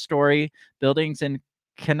 11-story buildings in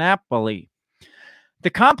Kanapali. The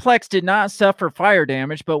complex did not suffer fire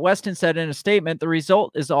damage, but Westin said in a statement the resort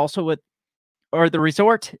is also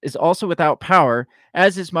without power,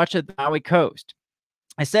 as is much of the Maui coast.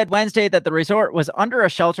 I said Wednesday that the resort was under a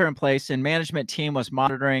shelter-in-place and management team was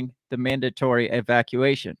monitoring the mandatory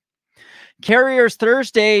evacuation. Carriers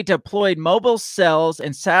Thursday deployed mobile cells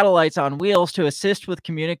and satellites on wheels to assist with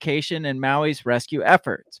communication in Maui's rescue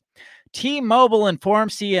efforts. T-Mobile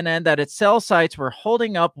informed CNN that its cell sites were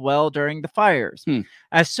holding up well during the fires.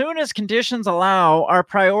 As soon as conditions allow, our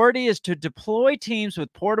priority is to deploy teams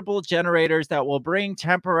with portable generators that will bring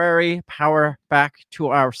temporary power back to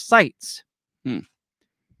our sites.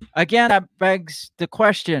 Again, that begs the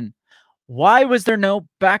question, why was there no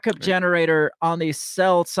backup generator on these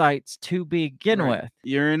cell sites to begin with?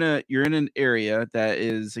 You're in an area that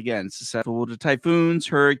is, again, susceptible to typhoons,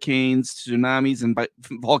 hurricanes, tsunamis, and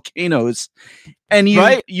volcanoes, and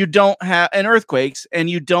you don't have earthquakes, and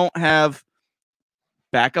you don't have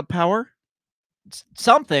backup power.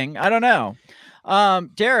 Something, I don't know.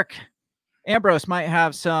 Derek Ambrose might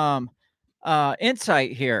have some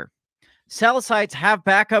insight here. Cell sites have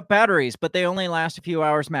backup batteries, but they only last a few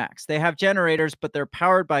hours max. They have generators, but they're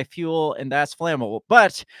powered by fuel, and that's flammable.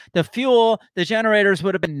 But the generators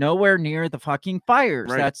would have been nowhere near the fucking fires.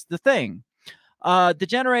 Right. That's the thing. The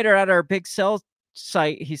generator at our big cell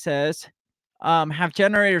site, he says, have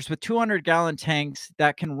generators with 200-gallon tanks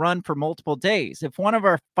that can run for multiple days. If one of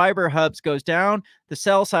our fiber hubs goes down, the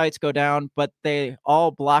cell sites go down, but they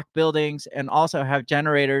all block buildings and also have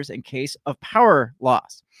generators in case of power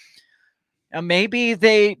loss. Maybe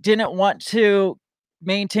they didn't want to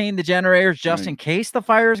maintain the generators just in case the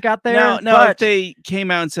fires got there. Now, if they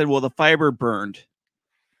came out and said, well, the fiber burned,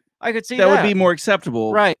 I could see that would be more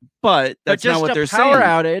acceptable. Right. But that's not what they're saying. Power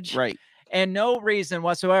outage. Right. And no reason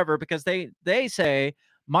whatsoever, because they say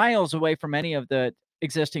miles away from any of the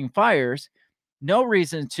existing fires, no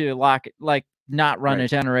reason to not run a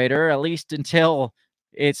generator, at least until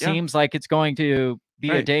it seems like it's going to be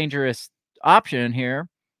a dangerous option here.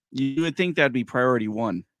 You would think that'd be priority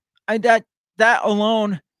one. That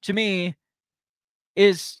alone, to me,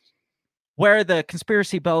 is where the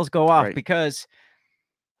conspiracy bells go off, because,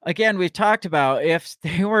 again, we've talked about if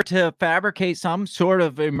they were to fabricate some sort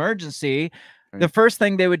of emergency, the first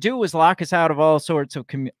thing they would do was lock us out of all sorts of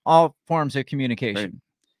all forms of communication.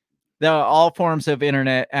 All forms of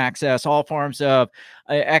internet access, all forms of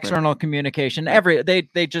external communication.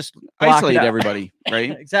 They just isolate everybody,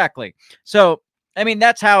 right? Exactly. So, I mean,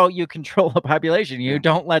 that's how you control a population. You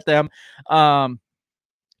don't let them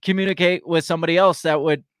communicate with somebody else that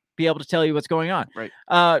would be able to tell you what's going on.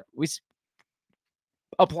 Right. We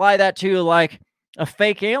apply that to like a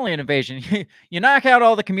fake alien invasion. You knock out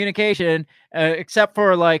all the communication except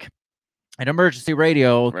for like an emergency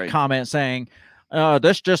radio comment saying,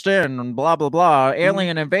 this just in, and blah, blah, blah,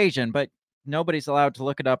 alien invasion. But nobody's allowed to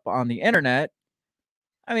look it up on the internet.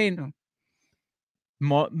 I mean,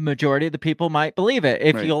 majority of the people might believe it.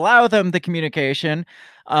 If you allow them the communication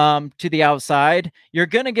to the outside, you're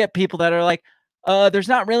going to get people that are like, there's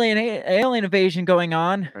not really an alien invasion going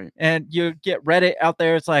on. And you get Reddit out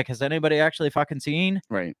there. It's like, has anybody actually fucking seen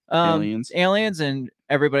aliens? And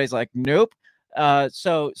everybody's like, nope.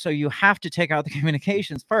 So you have to take out the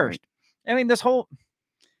communications first. I mean, this whole,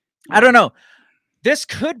 I don't know. This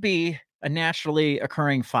could be a naturally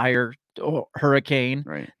occurring fire or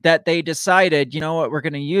hurricane that they decided, you know what, we're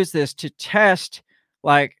going to use this to test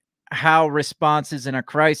like how responses in a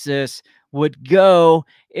crisis would go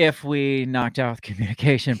if we knocked out the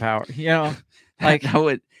communication power, you know, like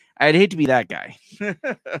I'd hate to be that guy,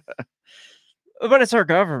 but it's our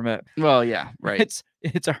government. Well, yeah, right.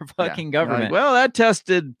 It's our fucking government. Like, well, that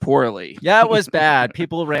tested poorly. Yeah, it was bad.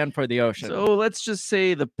 People ran for the ocean. So let's just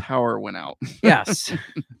say the power went out. Yes.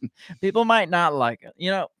 People might not like it,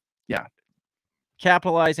 you know. Yeah.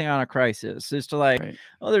 Capitalizing on a crisis is to like,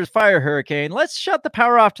 oh, there's fire hurricane. Let's shut the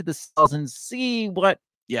power off to the cells and see what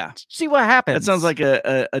happens. That sounds like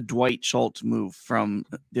a Dwight Schultz move from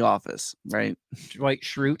The Office, right? Dwight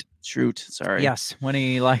Schrute. Sorry. Yes, when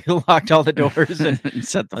he like locked all the doors and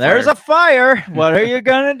set the there's a fire. What are you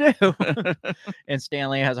gonna do? And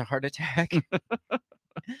Stanley has a heart attack.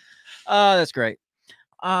 That's great.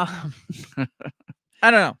 I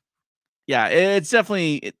don't know. Yeah, it's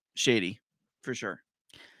definitely shady. For sure.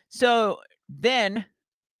 So then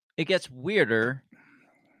it gets weirder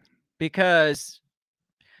because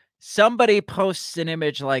somebody posts an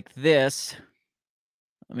image like this.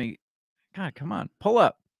 God, come on, pull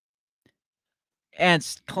up. And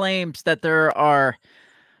claims that there are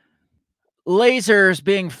lasers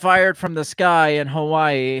being fired from the sky in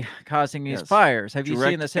Hawaii causing these fires. Have you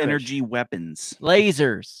seen this image? Energy weapons.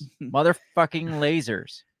 Lasers. Motherfucking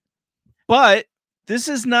lasers. But this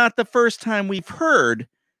is not the first time we've heard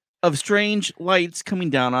of strange lights coming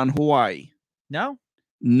down on Hawaii. No?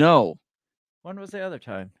 No. When was the other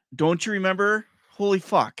time? Don't you remember? Holy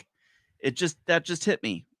fuck. That just hit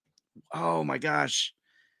me. Oh my gosh.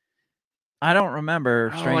 I don't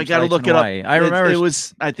remember strange I gotta lights look in it up. Hawaii. I remember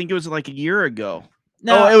I think it was like a year ago.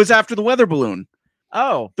 No, it was after the weather balloon.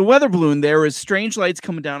 Oh. The weather balloon, there was strange lights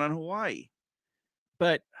coming down on Hawaii.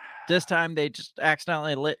 But this time they just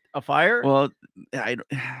accidentally lit a fire? Well, I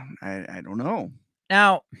don't know.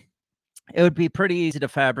 Now, it would be pretty easy to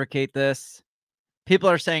fabricate this. People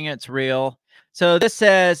are saying it's real. So this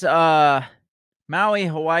says Maui,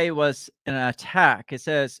 Hawaii was an attack. It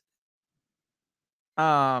says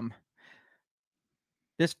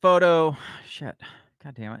this photo, God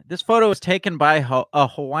damn it. This photo was taken by a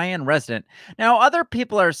Hawaiian resident. Now, other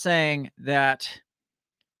people are saying that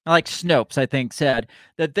like Snopes, I think, said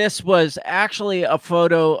that this was actually a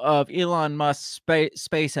photo of Elon Musk's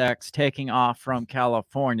SpaceX taking off from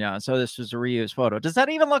California. So this was a reused photo. Does that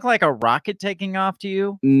even look like a rocket taking off to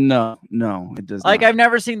you? No, it does not. I've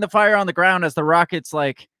never seen the fire on the ground as the rocket's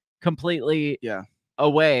like completely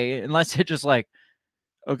away, unless it just like.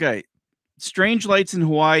 Okay. Strange lights in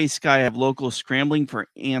Hawaii sky have locals scrambling for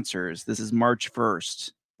answers. This is March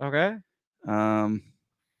 1st. Okay.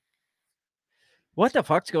 What the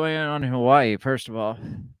fuck's going on in Hawaii, first of all?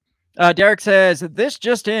 Derek says, this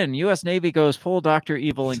just in, U.S. Navy goes full Dr.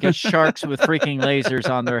 Evil and gets sharks with freaking lasers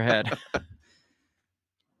on their head.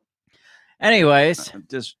 Anyways,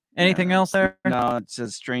 anything else there? No, it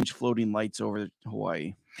says strange floating lights over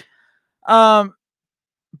Hawaii.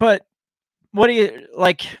 But what do you,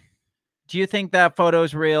 like, do you think that photo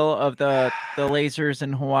is real of the lasers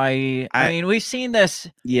in Hawaii? I mean, we've seen this.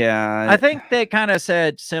 Yeah. I think they kind of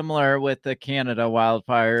said similar with the Canada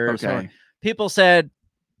wildfires. Okay. People said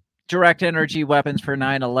direct energy weapons for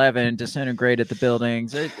 9/11 disintegrated the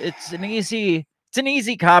buildings. It's an easy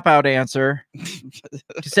cop-out answer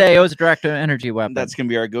to say it was a direct energy weapon. That's going to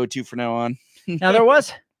be our go-to from now on. Now there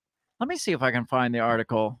was, let me see if I can find the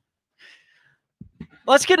article.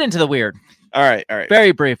 Let's get into the weird. All right.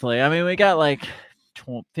 Very briefly. I mean, we got like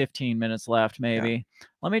 15 minutes left, maybe. Yeah.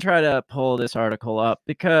 Let me try to pull this article up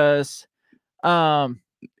because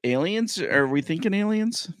aliens? Are we thinking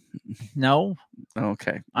aliens? No.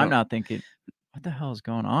 Okay. I'm not thinking. What the hell is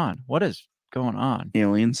going on? What is going on?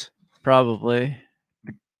 Aliens. Probably.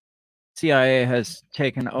 CIA has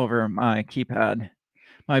taken over my keypad,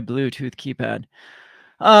 my Bluetooth keypad.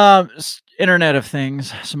 Internet of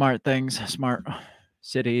Things, smart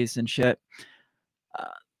cities and shit.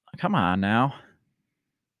 Come on now.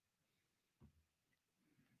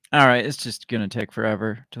 All right, it's just gonna take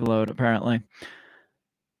forever to load, apparently.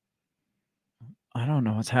 I don't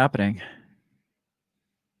know what's happening.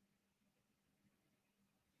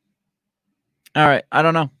 All right, I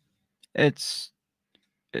don't know. It's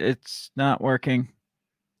not working.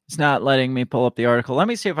 It's not letting me pull up the article. Let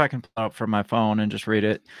me see if I can pull it up from my phone and just read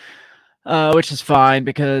it. Which is fine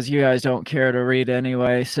because you guys don't care to read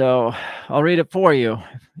anyway. So I'll read it for you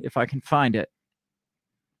if I can find it.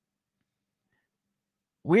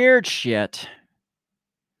 Weird shit.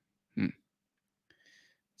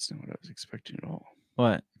 That's not what I was expecting at all.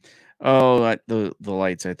 What? Oh, the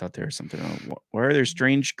lights. I thought there was something. Why are there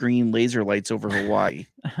strange green laser lights over Hawaii?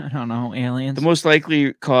 I don't know. Aliens. The most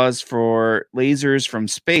likely cause for lasers from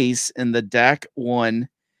space in the DAC-1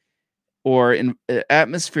 or an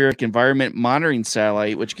atmospheric environment monitoring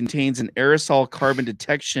satellite, which contains an aerosol carbon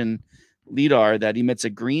detection lidar that emits a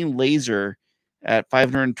green laser at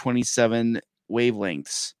 527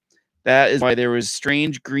 wavelengths. That is why there was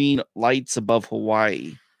strange green lights above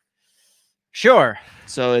Hawaii. Sure.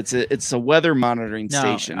 So it's a weather monitoring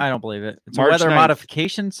station. I don't believe it. It's March a weather 9th.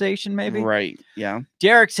 modification station, maybe? Right, yeah.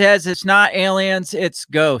 Derek says it's not aliens, it's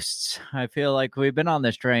ghosts. I feel like we've been on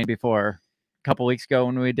this train before. A couple weeks ago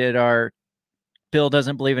when we did our Bill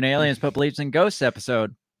doesn't believe in aliens but believes in ghosts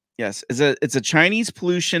episode. Yes, it's a Chinese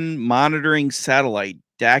pollution monitoring satellite,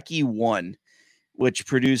 DAC-1, which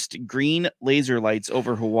produced green laser lights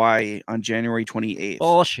over Hawaii on January 28th.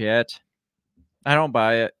 Bullshit. I don't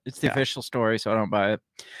buy it. It's the official story, so I don't buy it.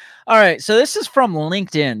 All right, so this is from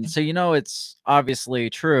LinkedIn, so you know it's obviously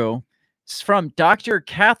true. It's from Dr.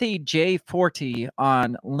 Kathy J. Forty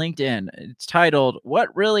on LinkedIn. It's titled,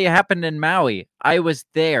 "What Really Happened in Maui? I Was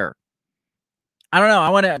There." I don't know. I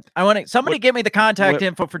want to. Somebody give me the contact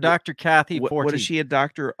info for Dr. Kathy Forty. What is she a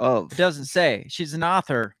doctor of? It doesn't say. She's an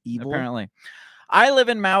author, Evil? apparently. I live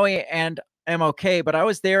in Maui and am okay, but I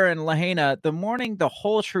was there in Lahaina the morning the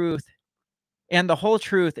whole truth, and the whole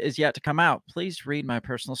truth is yet to come out. Please read my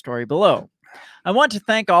personal story below. I want to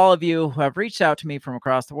thank all of you who have reached out to me from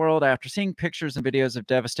across the world after seeing pictures and videos of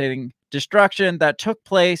devastating destruction that took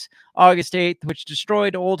place August 8th, which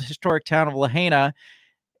destroyed old historic town of Lahaina.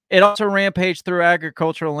 It also rampaged through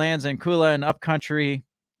agricultural lands in Kula and upcountry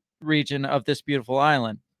region of this beautiful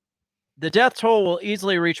island. The death toll will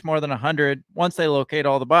easily reach more than 100 once they locate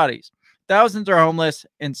all the bodies. Thousands are homeless,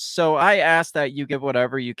 and so I ask that you give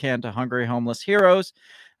whatever you can to hungry homeless heroes,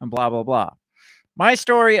 and blah, blah, blah. My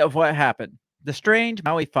story of what happened. The strange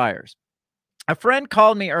Maui fires. A friend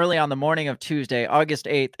called me early on the morning of Tuesday, August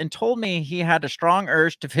 8th, and told me he had a strong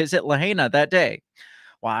urge to visit Lahaina that day.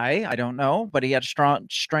 Why? I don't know, but he had a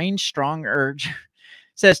strong urge.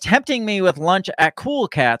 Says, tempting me with lunch at Cool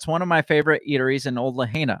Cats, one of my favorite eateries in Old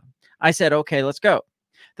Lahaina. I said, okay, let's go.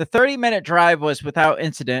 The 30-minute drive was without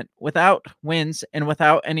incident, without winds, and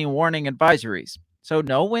without any warning advisories. So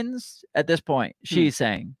no winds at this point, she's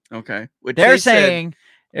saying. Okay. They're saying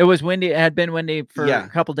It was windy. It had been windy for a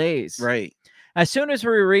couple days. Right. As soon as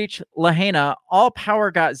we reached Lahaina, all power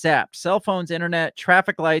got zapped. Cell phones, internet,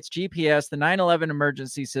 traffic lights, GPS, the 911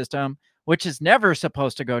 emergency system, which is never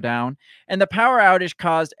supposed to go down, and the power outage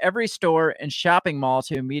caused every store and shopping mall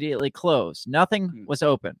to immediately close. Nothing was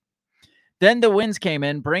open. Then the winds came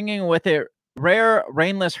in, bringing with it rare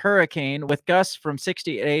rainless hurricane with gusts from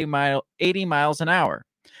 60 to 80 miles an hour.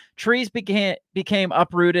 Trees became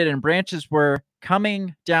uprooted and branches were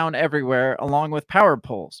coming down everywhere, along with power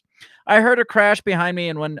poles. I heard a crash behind me,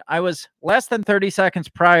 and when I was less than 30 seconds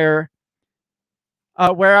prior,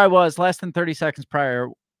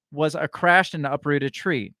 was a crashed and uprooted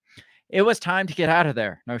tree. It was time to get out of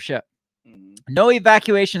there. No shit. No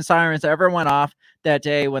evacuation sirens ever went off that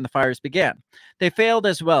day when the fires began. They failed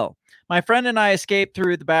as well. My friend and I escaped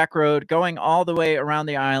through the back road, going all the way around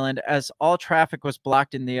the island as all traffic was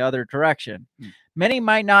blocked in the other direction. Many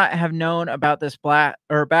might not have known about this back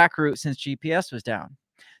route since GPS was down.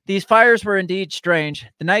 These fires were indeed strange.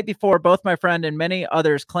 The night before, both my friend and many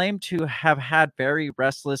others claimed to have had very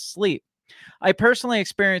restless sleep. I personally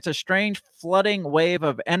experienced a strange flooding wave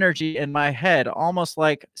of energy in my head, almost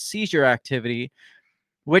like seizure activity,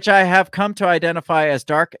 which I have come to identify as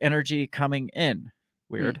dark energy coming in.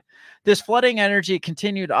 Weird. This flooding energy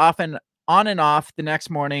continued on and off the next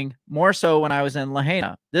morning, more so when I was in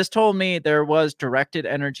Lahaina. This told me there was directed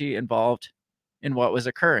energy involved in what was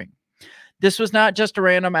occurring. This was not just a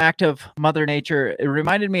random act of Mother Nature. It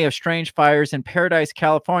reminded me of strange fires in Paradise,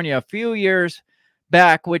 California, a few years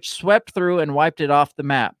back, which swept through and wiped it off the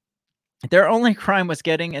map. Their only crime was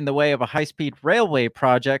getting in the way of a high-speed railway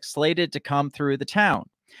project slated to come through the town.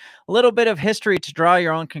 A little bit of history to draw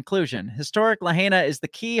your own conclusion. Historic Lahaina is the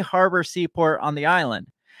key harbor seaport on the island.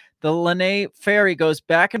 The Lanai ferry goes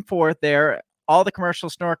back and forth there. All the commercial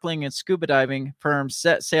snorkeling and scuba diving firms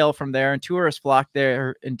set sail from there, and tourists flock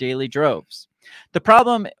there in daily droves. The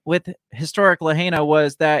problem with historic Lahaina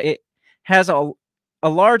was that it has a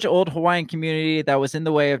large old Hawaiian community that was in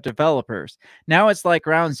the way of developers. Now it's like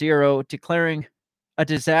ground zero, declaring a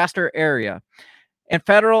disaster area. And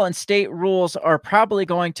federal and state rules are probably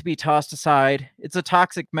going to be tossed aside. It's a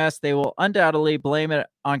toxic mess. They will undoubtedly blame it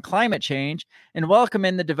on climate change and welcome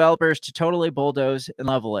in the developers to totally bulldoze and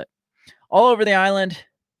level it. All over the island,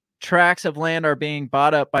 tracts of land are being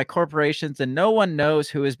bought up by corporations, and no one knows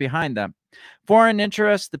who is behind them. Foreign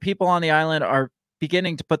interests, the people on the island are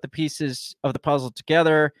beginning to put the pieces of the puzzle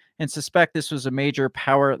together and suspect this was a major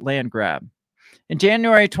power land grab. In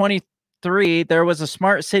January 23, there was a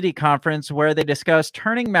smart city conference where they discussed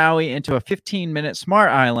turning Maui into a 15-minute smart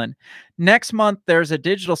island. Next month, there's a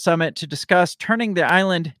digital summit to discuss turning the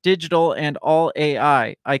island digital and all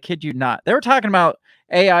AI. I kid you not. They were talking about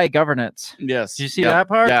AI governance. Yes. Did you see that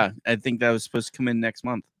part? Yeah, I think that was supposed to come in next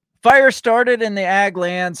month. Fire started in the ag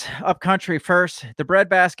lands upcountry first. The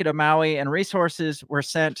breadbasket of Maui and resources were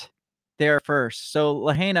sent there first. So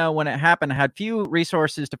Lahaina, when it happened, had few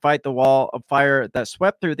resources to fight the wall of fire that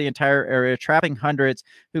swept through the entire area, trapping hundreds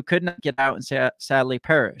who could not get out and sadly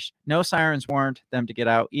perished. No sirens warned them to get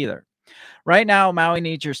out either. Right now, Maui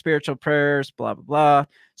needs your spiritual prayers, blah, blah, blah.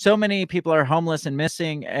 So many people are homeless and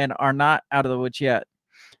missing and are not out of the woods yet.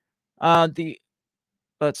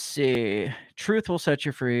 Let's see. Truth will set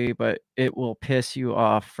you free, but it will piss you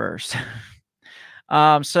off first.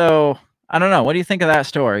 So I don't know. What do you think of that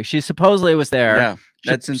story? She supposedly was there. Yeah,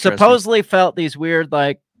 that's interesting. Supposedly felt these weird,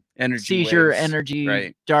 like, energy seizure waves. energy,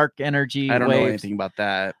 Right. dark energy I don't know waves. anything about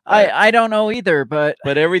that. I don't know either, but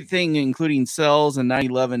everything, including cells and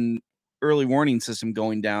 9/11 early warning system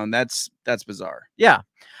going down, that's bizarre. Yeah.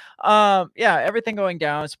 Everything going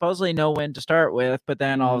down. Supposedly no wind to start with, but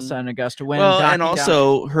then all of a sudden a gust of wind. Well, and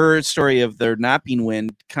also her story of there not being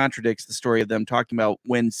wind contradicts the story of them talking about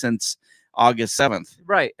wind since August 7th.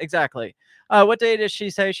 Right, exactly. What day did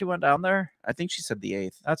she say she went down there? I think she said the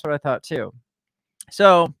 8th. That's what I thought too.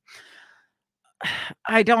 So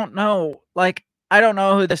I don't know. Like, I don't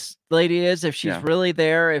know who this lady is, if she's really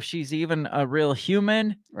there, if she's even a real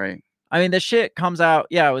human. Right. I mean, the shit comes out.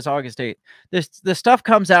 Yeah, it was August 8th. The stuff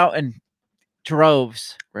comes out in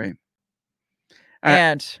droves. Right.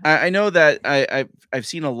 And I know that I've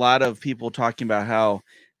seen a lot of people talking about how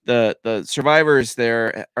the survivors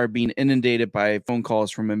there are being inundated by phone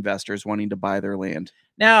calls from investors wanting to buy their land.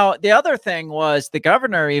 Now, the other thing was the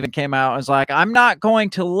governor even came out and was like, I'm not going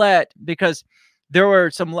to let, because there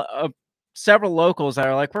were several locals that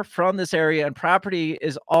are like, we're from this area and property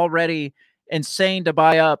is already insane to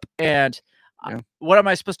buy up, and what am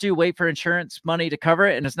I supposed to do? Wait for insurance money to cover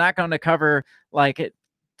it, and it's not going to cover like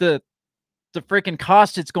the freaking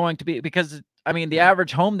cost it's going to be, because I mean, the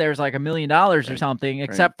average home there is like $1 million or something,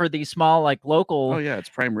 except for these small, like local. Oh yeah, it's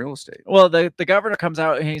prime real estate. Well, the governor comes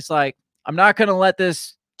out and he's like, I'm not going to let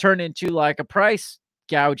this turn into like a price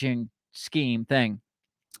gouging scheme thing.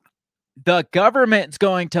 The government's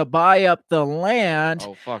going to buy up the land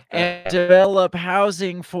and develop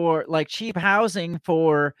housing for like cheap housing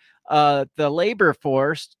for the labor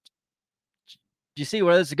force. Do you see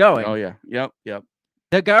where this is going? Oh yeah. Yep.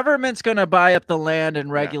 The government's going to buy up the land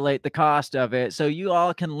and regulate the cost of it, so you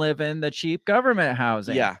all can live in the cheap government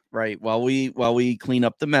housing. Yeah, right. While we clean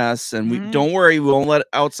up the mess, and we don't worry, we won't let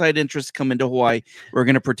outside interests come into Hawaii. We're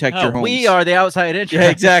going to protect your homes. We are the outside interest. Yeah,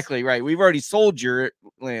 exactly. Right. We've already sold your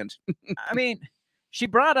land. I mean, she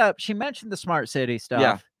mentioned the smart city stuff.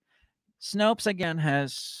 Yeah. Snopes again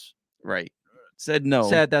has said no.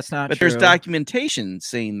 Said that's not true. But there's documentation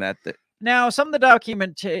saying that. Now, some of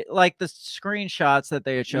the like the screenshots that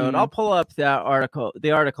they had showed, I'll pull up that article,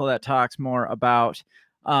 the article that talks more about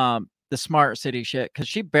the smart city shit, because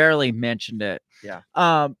she barely mentioned it. Yeah.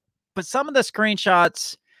 But some of the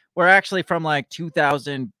screenshots were actually from like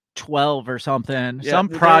 2012 or something. Some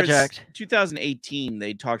project. 2018,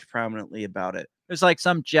 they talked prominently about it. It was like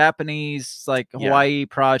some Japanese, like Hawaii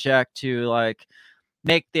project to like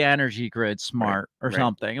make the energy grid smart or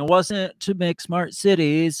something. It wasn't to make smart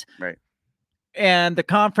cities. Right. And the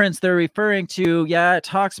conference they're referring to, it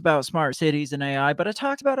talks about smart cities and AI, but it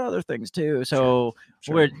talks about other things too. So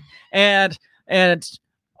we're and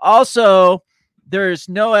also there's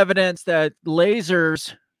no evidence that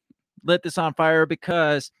lasers lit this on fire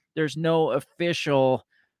because there's no official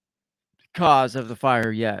cause of the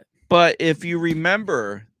fire yet. But if you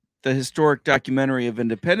remember the historic documentary of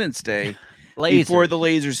Independence Day, before the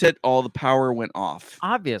lasers hit, all the power went off.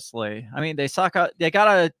 Obviously. I mean, they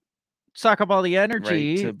gotta suck up all the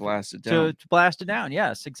energy to blast it down. To blast it down.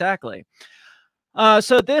 Yes, exactly.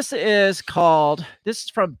 So this is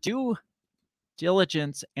from Due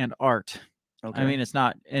Diligence and Art. Okay. I mean, it's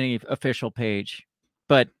not any official page,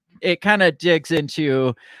 but it kind of digs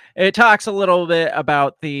into. It talks a little bit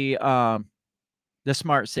about the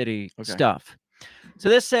smart city stuff. So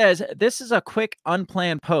this says, this is a quick,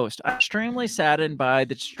 unplanned post. I'm extremely saddened by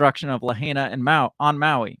the destruction of Lahaina and on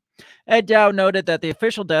Maui. Ed Dow noted that the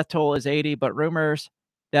official death toll is 80, but rumors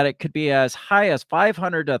that it could be as high as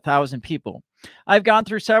 500 to 1,000 people. I've gone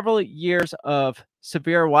through several years of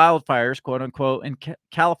severe wildfires, quote unquote, in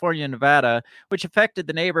California and Nevada, which affected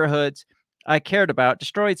the neighborhoods I cared about,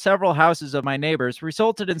 destroyed several houses of my neighbors,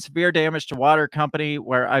 resulted in severe damage to water company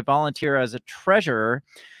where I volunteer as a treasurer.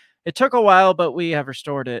 It took a while, but we have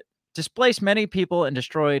restored it, displaced many people, and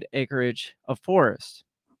destroyed acreage of forest.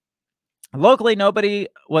 Locally, nobody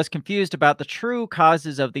was confused about the true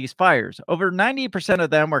causes of these fires. Over 90% of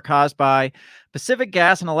them were caused by Pacific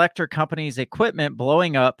Gas and Electric Company's equipment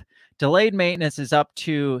blowing up. Delayed maintenance is up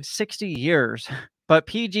to 60 years, but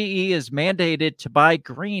PGE is mandated to buy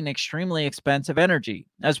green, extremely expensive energy,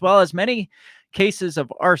 as well as many cases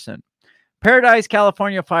of arson. Paradise,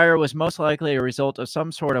 California fire was most likely a result of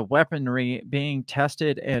some sort of weaponry being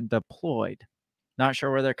tested and deployed. Not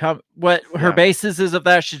sure where they're coming. What her basis is of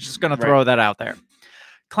that. She's just going to throw that out there.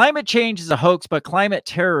 Climate change is a hoax, but climate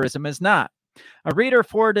terrorism is not. A reader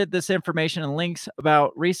forwarded this information and links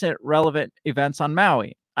about recent relevant events on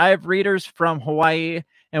Maui. I have readers from Hawaii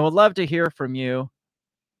and would love to hear from you.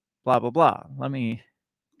 Blah, blah, blah. Let me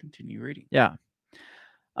continue reading. Yeah.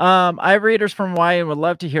 I have readers from Hawaii and would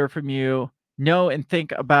love to hear from you. What you know and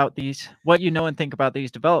think about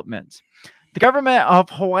these developments. The government of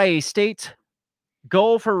Hawaii states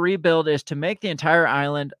goal for rebuild is to make the entire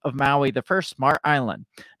island of Maui the first smart island.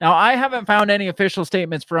 Now, I haven't found any official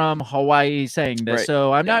statements from Hawaii saying this,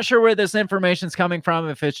 so I'm not sure where this information is coming from,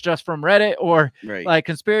 if it's just from Reddit or like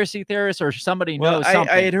conspiracy theorists or somebody knows something.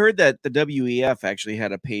 I had heard that the WEF actually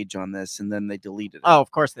had a page on this, and then they deleted it. Oh,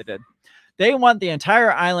 of course they did. They want the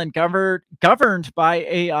entire island governed by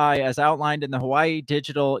AI as outlined in the Hawaii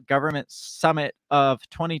Digital Government Summit of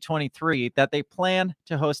 2023 that they plan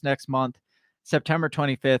to host next month, September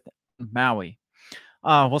 25th, in Maui.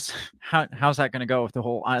 How's that going to go if the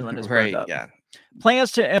whole island is burned up? Yeah.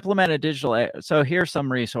 Plans to implement a digital. So here's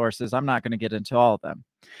some resources. I'm not going to get into all of them.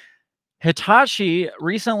 Hitachi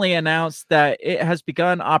recently announced that it has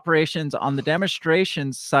begun operations on the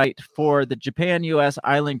demonstration site for the Japan-U.S.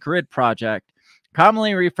 Island Grid Project,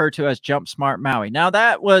 commonly referred to as Jump Smart Maui. Now,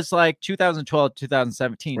 that was like 2012,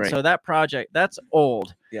 2017. So that project, that's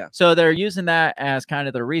old. Yeah. So they're using that as kind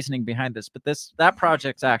of the reasoning behind this. But that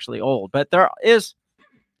project's actually old. But there is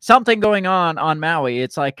something going on Maui.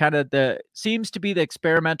 It's like kind of seems to be the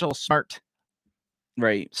experimental smart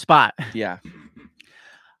right spot. Yeah.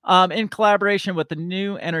 in collaboration with the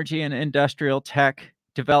New Energy and Industrial Tech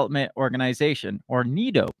Development Organization, or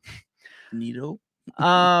NEDO. NEDO?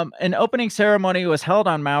 An opening ceremony was held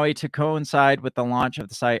on Maui to coincide with the launch of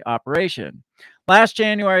the site operation. Last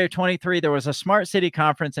January of 23, there was a smart city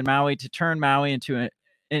conference in Maui to turn Maui into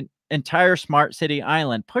an entire smart city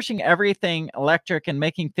island, pushing everything electric and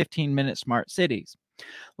making 15-minute smart cities.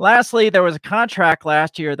 Lastly, there was a contract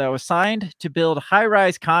last year that was signed to build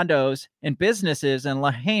high-rise condos and businesses in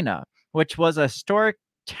Lahaina, which was a historic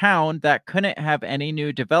town that couldn't have any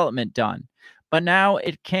new development done, but now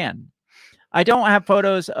it can. I don't have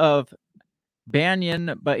photos of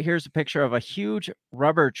Banyan, but here's a picture of a huge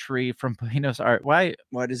rubber tree from Buenos Aires. Why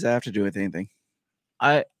does that have to do with anything?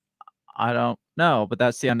 I don't know, but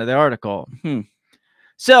that's the end of the article.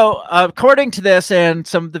 So, according to this and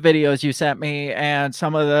some of the videos you sent me and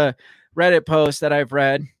some of the Reddit posts that I've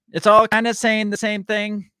read, it's all kind of saying the same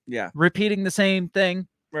thing. Yeah. Repeating the same thing.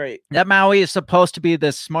 Right. That Maui is supposed to be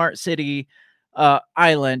this smart city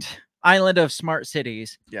island of smart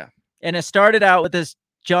cities. Yeah. And it started out with this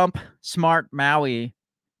Jump Smart Maui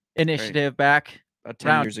initiative back about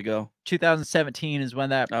 10 years ago. 2017 is when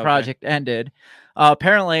that project ended.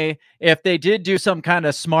 Apparently, if they did do some kind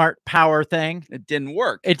of smart power thing, it didn't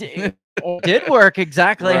work. It did work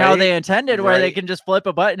exactly how they intended, where they can just flip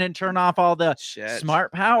a button and turn off all the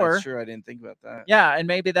smart power. That's true. I didn't think about that. Yeah, and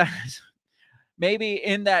maybe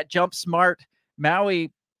in that Jump Smart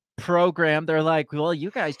Maui program, they're like, well,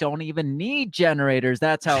 you guys don't even need generators.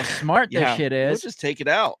 That's how smart this shit is. We'll just take it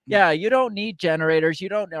out. Yeah, you don't need generators. You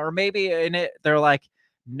don't, or maybe in it, they're like,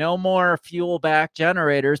 no more fuel back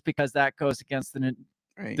generators because that goes against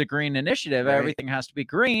the green initiative. Right. Everything has to be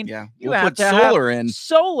green. Yeah, you we'll have put to solar have in.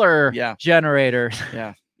 Solar generators.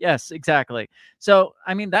 Yeah. Yes, exactly. So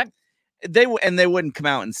I mean that. They wouldn't come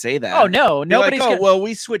out and say that. Oh no, nobody's like, well,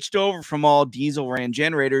 we switched over from all diesel ran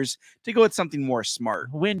generators to go with something more smart.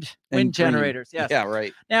 Wind green. generators. Yes. Yeah,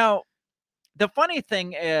 right. Now, the funny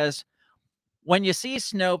thing is when you see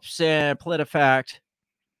Snopes and PolitiFact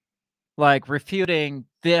like refuting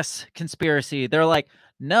this conspiracy, they're like,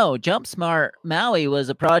 no, Jump Smart Maui was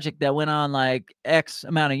a project that went on like X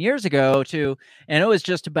amount of years ago and it was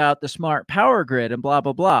just about the smart power grid and blah,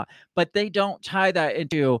 blah, blah. But they don't tie that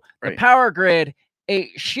into the power grid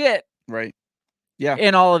ate shit. Right. Yeah.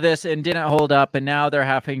 In all of this and didn't hold up. And now they're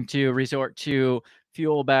having to resort to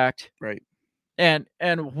fuel backed. Right. And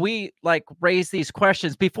we like raise these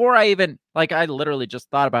questions before I even I literally just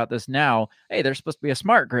thought about this now. Hey, there's supposed to be a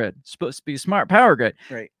smart grid, supposed to be a smart power grid.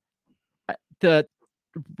 Right. The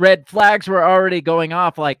red flags were already going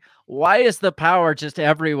off. Like, why is the power just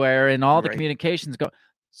everywhere and all the communications go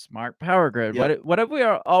smart power grid? Yep. What have we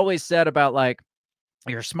always said about like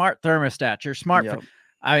your smart thermostat, your smart? Yep.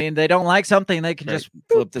 I mean, they don't like something, they can just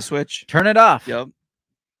flip the switch, turn it off. Yep.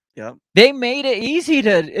 Yep. They made it easy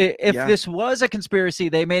to, if this was a conspiracy,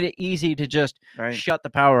 they made it easy to just shut the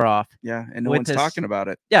power off. Yeah, and no one's talking about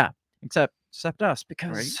it. Yeah, except us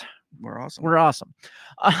because we're awesome. We're awesome.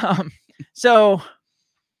 So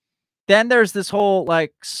then there's this whole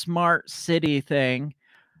like smart city thing.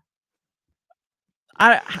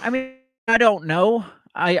 I mean, I don't know.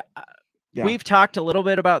 We've talked a little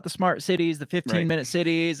bit about the smart cities, the 15-minute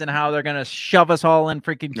cities, and how they're going to shove us all in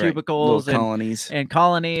freaking cubicles and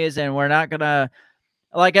colonies. And we're not going to,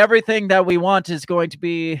 like, everything that we want is going to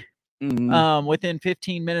be within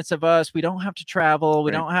 15 minutes of us. We don't have to travel.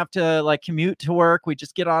 We don't have to, like, commute to work. We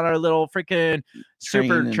just get on our little freaking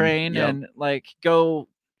super train and like, go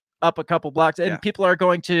up a couple blocks. And people are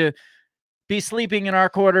going to be sleeping in our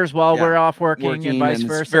quarters while we're off working and vice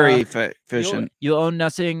versa. It's very efficient. You'll own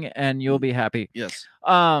nothing and you'll be happy. Yes.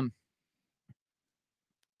 Why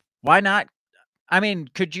not? I mean,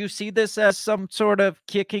 could you see this as some sort of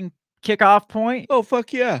kickoff point? Oh,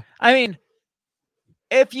 fuck yeah. I mean,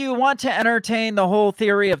 if you want to entertain the whole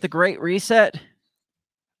theory of the Great Reset,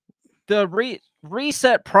 the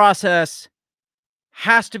reset process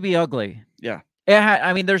has to be ugly. Yeah.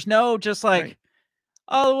 I mean, there's no just like,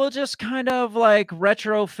 oh, we'll just kind of like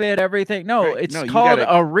retrofit everything. No, it's called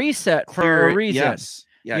a reset for a reason. Yes.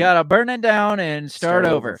 Yeah, you gotta burn it down and start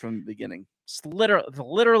over from the beginning. It's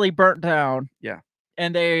literally burnt down. Yeah.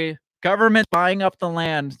 And government buying up the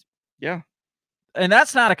land. Yeah. And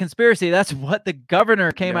that's not a conspiracy. That's what the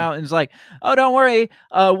governor came out and was like, oh, don't worry.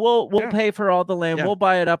 We'll pay for all the land. We'll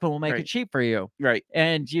buy it up and we'll make it cheap for you. Right.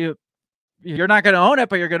 And you're not going to own it,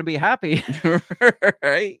 but you're going to be happy.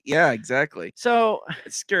 Right. Yeah, exactly. So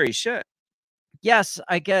it's scary shit. Yes,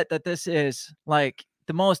 I get that this is like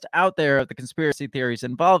the most out there of the conspiracy theories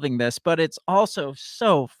involving this, but it's also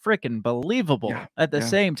so freaking believable at the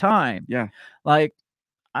same time. Yeah. Like,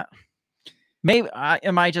 Maybe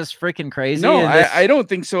am I just freaking crazy? No, I don't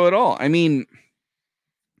think so at all. I mean,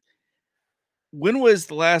 when was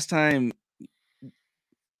the last time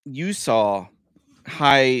you saw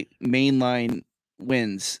high mainline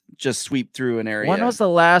winds just sweep through an area? When was the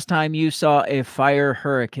last time you saw a fire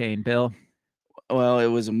hurricane, Bill? Well, it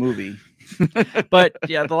was a movie. But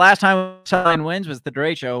yeah, the last time we saw in winds was the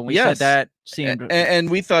derecho, and we said that seemed and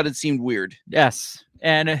we thought it seemed weird. Yes,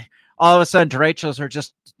 and all of a sudden derechos are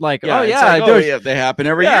just like, yeah, oh yeah, like, they happen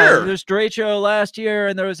every year. There's derecho last year,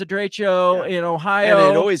 and there was a derecho in Ohio,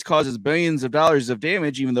 and it always causes billions of dollars of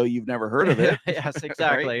damage, even though you've never heard of it. Yes,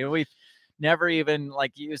 exactly. Right? We've never even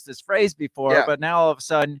like used this phrase before, but now all of a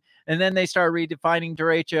sudden, and then they start redefining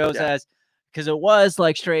derechos as, because it was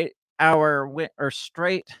like straight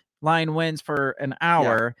line winds for an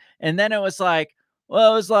hour, and then it was like,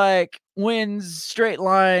 well, it was like winds, straight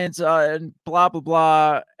lines, and blah blah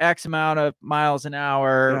blah, X amount of miles an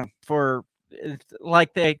hour for,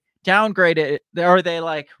 like, they downgraded it, or they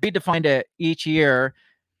like redefined it each year,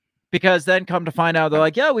 because then come to find out they're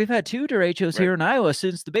like, yeah, we've had 2 derechos here in Iowa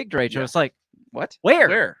since the big derecho. It's like, what?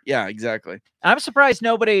 Where? Yeah, exactly. I'm surprised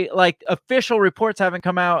nobody, like, official reports haven't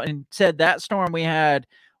come out and said that storm we had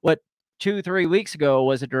 2-3 weeks ago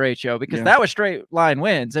was a derecho, because that was straight line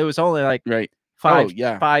winds. It was only like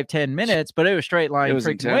 5-10 minutes, but it was straight line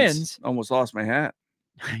freaking winds. Almost lost my hat.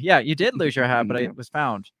 Yeah, you did lose your hat, but it was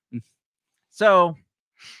found. So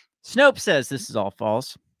Snopes says this is all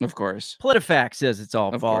false. Of course. PolitiFact says it's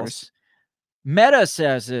all false. Course. Meta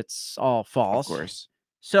says it's all false. Of course.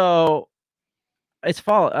 So it's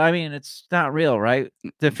false. I mean, it's not real, right?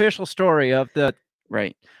 The official story of the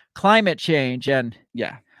climate change. And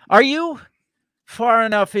are you far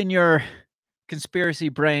enough in your conspiracy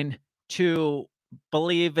brain to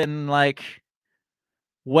believe in like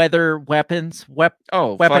weather weapons,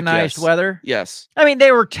 weaponized weather? Yes. I mean,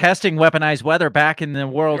 they were testing weaponized weather back in the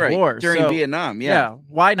World War during Vietnam. Yeah.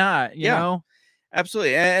 Why not? You know,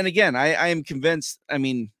 absolutely. And again, I am convinced. I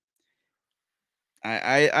mean,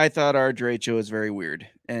 I thought our derecho was very weird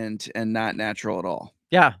and not natural at all.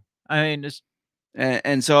 Yeah. I mean,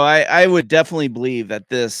 and so I would definitely believe that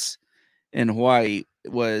this in Hawaii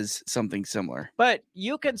was something similar. But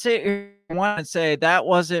you can say that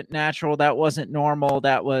wasn't natural, that wasn't normal,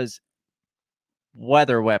 that was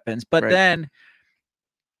weather weapons. But then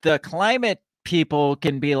the climate people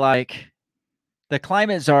can be like, the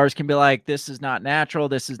climate czars can be like, this is not natural,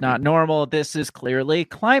 this is not normal, this is clearly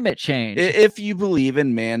climate change. If you believe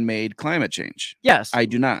in man-made climate change. Yes. I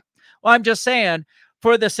do not. Well, I'm just saying,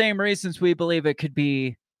 for the same reasons we believe it could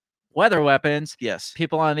be weather weapons,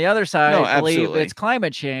 people on the other side believe it's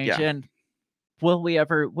climate change. And would we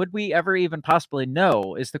ever even possibly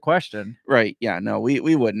know is the question. Right. Yeah, no, we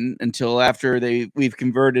wouldn't until after we've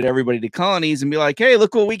converted everybody to colonies and be like, hey,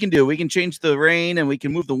 look what we can do. We can change the rain and we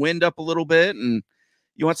can move the wind up a little bit. And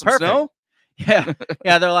you want some snow? Yeah.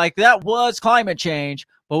 Yeah. They're like, that was climate change,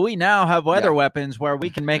 but we now have weather weapons where we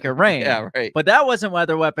can make it rain. Yeah, right. But that wasn't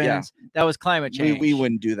weather weapons. That was climate change. We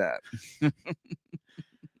wouldn't do that.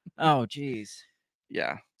 Oh, geez.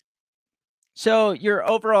 Yeah. So your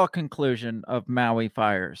overall conclusion of Maui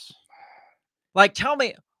fires, like, tell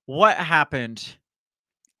me what happened.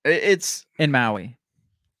 It's in Maui.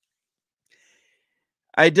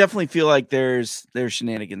 I definitely feel like there's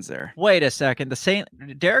shenanigans there. Wait a second.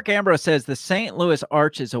 Derek Ambrose says the St. Louis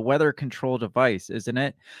Arch is a weather control device, isn't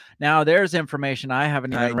it? Now there's information I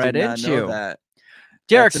haven't even read into. Know that.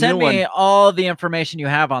 Derek, send me all the information you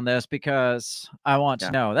have on this, because I want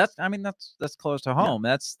to know. That's close to home.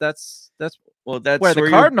 Yeah. That's where the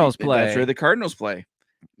Cardinals play. That's where the Cardinals play.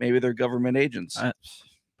 Maybe they're government agents.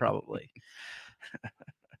 Probably.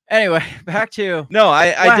 Anyway, back to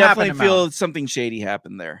I definitely feel something shady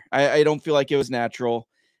happened there. I don't feel like it was natural.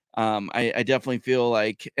 I definitely feel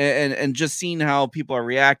like, and just seeing how people are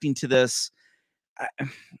reacting to this,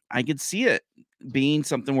 I could see it being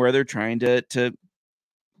something where they're trying to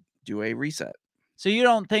do a reset. So you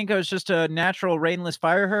don't think it was just a natural rainless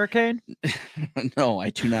fire hurricane? No,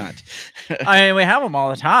 I do not. I mean, we have them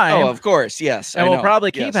all the time. Oh, of course, yes. And we'll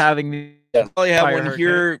probably keep having these. We'll probably have one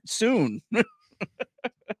here soon.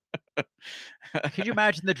 Could you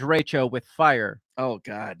imagine the derecho with fire? Oh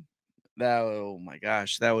God, oh my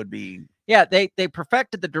gosh, that would be. Yeah, they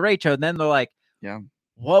perfected the derecho, and then they're like,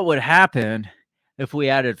 what would happen if we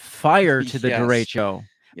added fire to the derecho?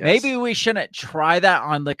 Yes. Maybe we shouldn't try that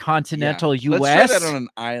on the continental U.S. Let's try that on an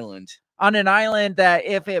island. On an island that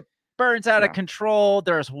if it burns out of control,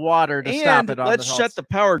 there's water to stop it. Let's shut the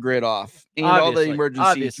power grid off and all the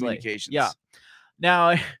emergency communications. Yeah.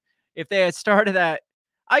 Now, if they had started that,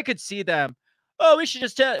 I could see them. oh, we should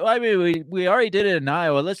just test. I mean, we already did it in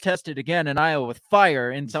Iowa. Let's test it again in Iowa with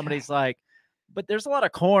fire. And somebody's like, but there's a lot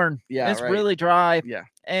of corn. Yeah, it's really dry. Yeah.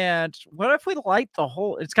 And what if we light the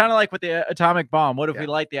whole? It's kind of like with the atomic bomb. What if we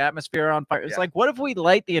light the atmosphere on fire? It's like, what if we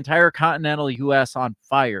light the entire continental U.S. on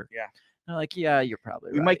fire? Yeah. They're like, yeah, you're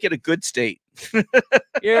probably right. We might get a good state.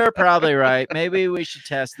 You're probably right. Maybe we should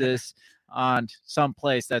test this on some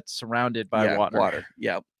place that's surrounded by water.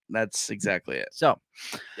 Yeah, that's exactly it. So,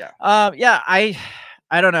 yeah, I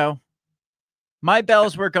don't know. My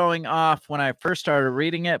bells were going off when I first started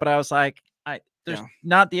reading it, but I was like, there's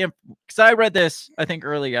not the because I read this I think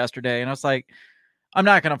early yesterday, and I was like, I'm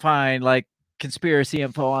not gonna find like conspiracy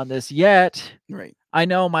info on this yet. Right. I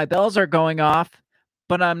know my bells are going off,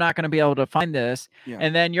 but I'm not going to be able to find this. Yeah.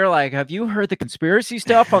 And then you're like, have you heard the conspiracy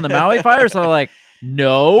stuff on the Maui fires? I'm like,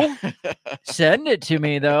 no. Send it to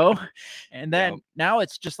me, though. And then now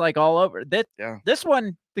it's just like all over. This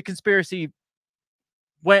one, the conspiracy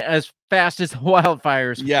went as fast as the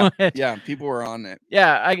wildfires went. Yeah, people were on it.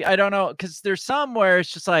 Yeah, I don't know, because there's some where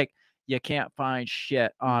it's just like, you can't find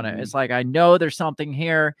shit on it. It's like, I know there's something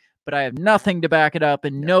here, but I have nothing to back it up,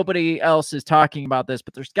 and nobody else is talking about this,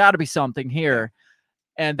 but there's got to be something here.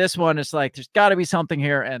 And this one is like, there's got to be something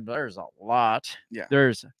here, and there's a lot. Yeah, there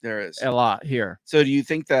is a lot here. So do you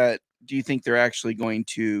think they're actually going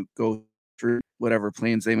to go through whatever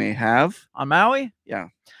plans they may have on Maui? Yeah.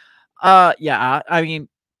 Yeah. I mean,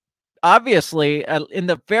 obviously, in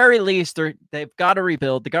the very least, they've got to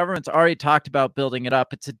rebuild. The government's already talked about building it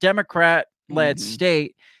up. It's a Democrat-led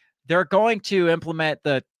state. They're going to implement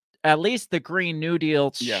at least the Green New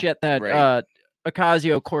Deal shit that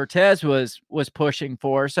Ocasio-Cortez was pushing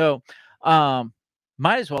for. So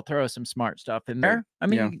might as well throw some smart stuff in there. I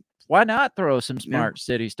mean, why not throw some smart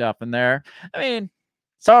city stuff in there? I mean,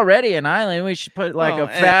 it's already an island. We should put like a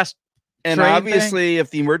fast and obviously,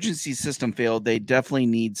 if the emergency system failed, they definitely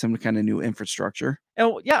need some kind of new infrastructure.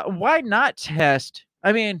 And yeah, why not test?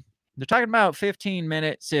 I mean, they're talking about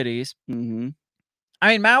 15-minute cities. I mean,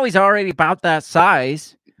 Maui's already about that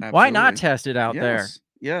size. Absolutely. Why not test it out there?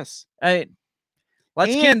 Yes.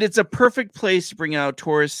 It's a perfect place to bring out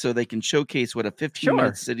tourists so they can showcase what a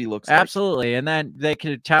 15-minute city looks like. Absolutely. And then they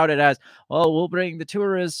could tout it as, well, we'll bring the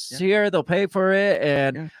tourists here. They'll pay for it.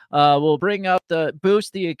 And we'll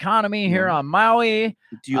boost the economy here on Maui.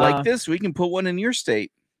 Do you like this? We can put one in your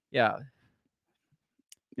state. Yeah.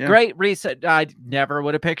 Great Reset. I never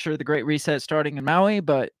would have pictured the Great Reset starting in Maui,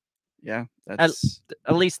 but that's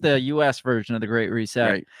at least the U.S. version of the Great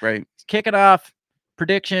Reset. Right. Kick it off.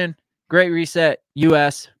 Prediction. Great Reset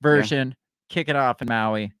U.S. version, kick it off in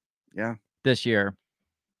Maui. This year.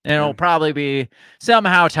 And it'll probably be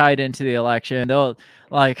somehow tied into the election. They'll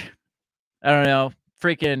I don't know,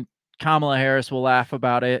 freaking Kamala Harris will laugh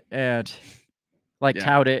about it and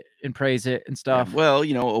tout it and praise it and stuff. Yeah. Well,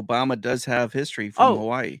 Obama does have history from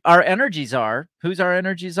Hawaii. Our energy czar. Who's our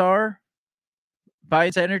energy czar?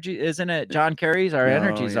 Biden's energy, isn't it? John Kerry's our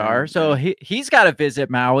energy czar. So he's got to visit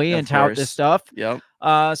Maui and tout this stuff. Yep.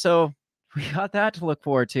 So we got that to look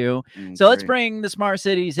forward to. So let's bring the smart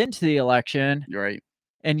cities into the election. Right.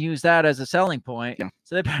 And use that as a selling point. Yeah.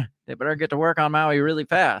 So they better get to work on Maui really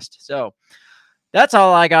fast. So that's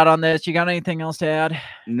all I got on this. You got anything else to add?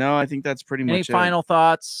 No, I think that's pretty much it. Any final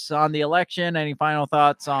thoughts on the election? Any final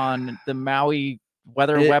thoughts on the Maui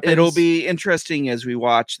weather weapons? It'll be interesting as we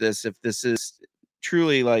watch this, if this is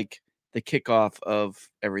truly like the kickoff of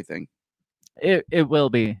everything. It will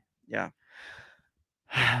be. Yeah.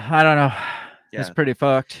 I don't know. It's pretty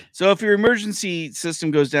fucked. So if your emergency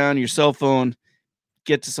system goes down, your cell phone,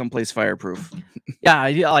 get to someplace fireproof.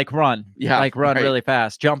 Run. Run really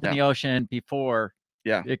fast. Jump in the ocean before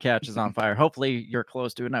it catches on fire. Hopefully you're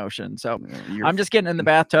close to an ocean. So I'm just getting in the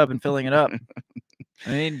bathtub and filling it up. I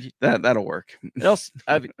mean, that'll work.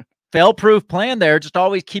 Fail-proof plan there. Just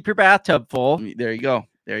always keep your bathtub full. There you go.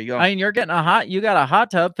 I mean, you got a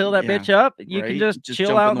hot tub, fill that bitch up. You can just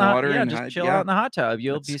chill out in the water. Out in the hot tub.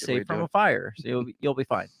 You'll be safe from a fire. So you'll be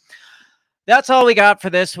fine. That's all we got for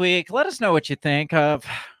this week. Let us know what you think of,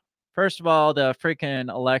 first of all, the freaking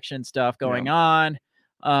election stuff going on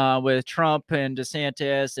with Trump and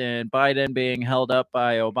DeSantis and Biden being held up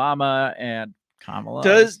by Obama and Kamala.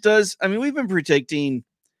 I mean, we've been predicting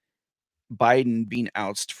Biden being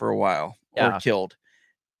ousted for a while or killed.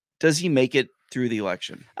 Does he make it through the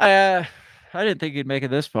election? I didn't think he'd make it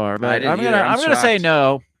this far, but I'm gonna say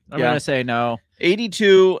no. I'm gonna say no.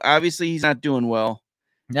 82. Obviously, he's not doing well.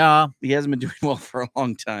 No, he hasn't been doing well for a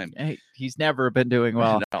long time. He's never been doing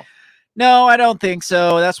well. No, I don't think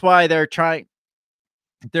so. That's why they're trying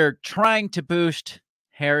to boost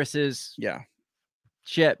Harris's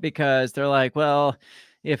shit, because they're like, well,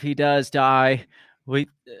 if he does die.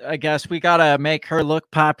 I guess we gotta make her look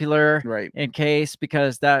popular, right? In case,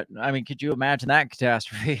 because could you imagine that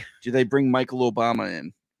catastrophe? Do they bring Michael Obama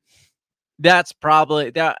in? That's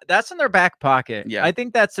probably that's in their back pocket. Yeah, I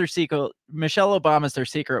think that's their secret. Michelle Obama's their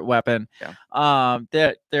secret weapon. Yeah.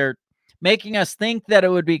 They're making us think that it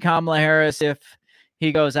would be Kamala Harris if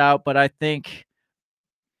he goes out, but I think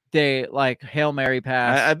they like Hail Mary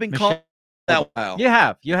pass. I've been calling that while. You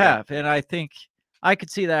have, and I think I could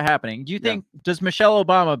see that happening. Do you think does Michelle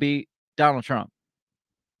Obama beat Donald Trump?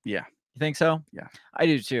 Yeah. You think so? Yeah. I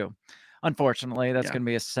do too. Unfortunately, that's going to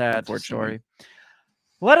be a sad story.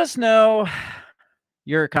 Let us know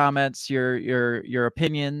your comments, your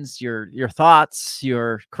opinions, your thoughts,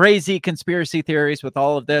 your crazy conspiracy theories with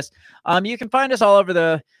all of this. You can find us all over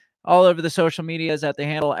the social medias at the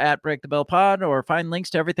handle at Break the Bell Pod, or find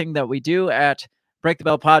links to everything that we do at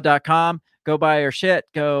breakthebellpod.com. Go buy our shit,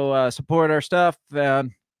 go support our stuff, go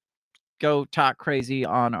talk crazy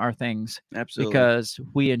on our things. Absolutely. Because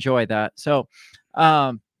we enjoy that. So,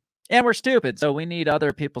 and we're stupid, so we need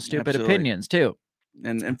other people's stupid opinions too.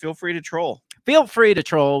 And feel free to troll. Feel free to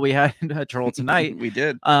troll. We had a troll tonight. We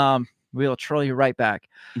did. We'll troll you right back.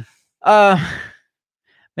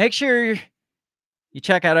 Make sure you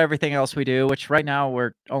check out everything else we do, which right now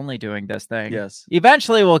we're only doing this thing. Yes.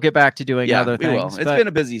 Eventually we'll get back to doing other things. We will. It's been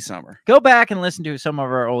a busy summer. Go back and listen to some of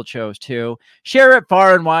our old shows too. Share it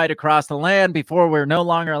far and wide across the land before we're no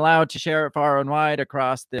longer allowed to share it far and wide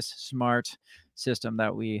across this smart system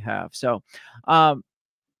that we have. So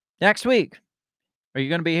next week, are you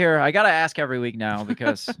going to be here? I got to ask every week now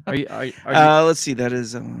because are you let's see. That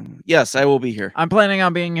is, yes, I will be here. I'm planning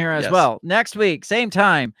on being here as well. Next week, same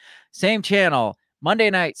time, same channel, Monday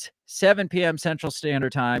nights, 7 p.m. Central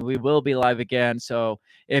Standard Time. We will be live again. So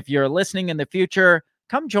if you're listening in the future,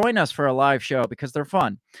 come join us for a live show because they're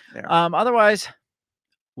fun. Otherwise,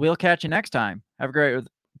 we'll catch you next time.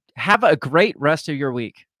 Have a great rest of your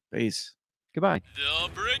week. Peace. Goodbye. The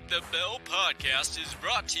Break the Bell podcast is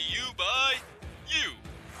brought to you by you.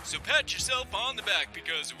 So pat yourself on the back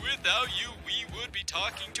because without you, we would be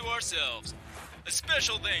talking to ourselves. A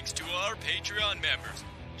special thanks to our Patreon members,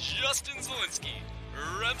 Justin Zielinski,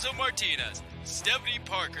 Remzo Martinez, Stephanie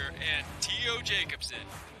Parker, and T.O. Jacobson.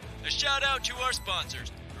 A shout out to our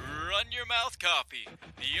sponsors, Run Your Mouth Coffee,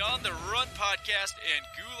 the On the Run podcast, and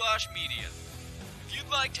Goulash Media. If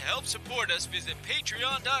you'd like to help support us, visit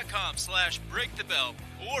patreon.com/breakthebell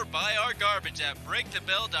or buy our garbage at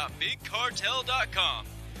breakthebell.bigcartel.com.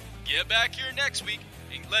 Get back here next week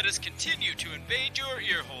and let us continue to invade your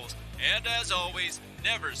ear holes. And as always,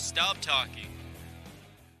 never stop talking.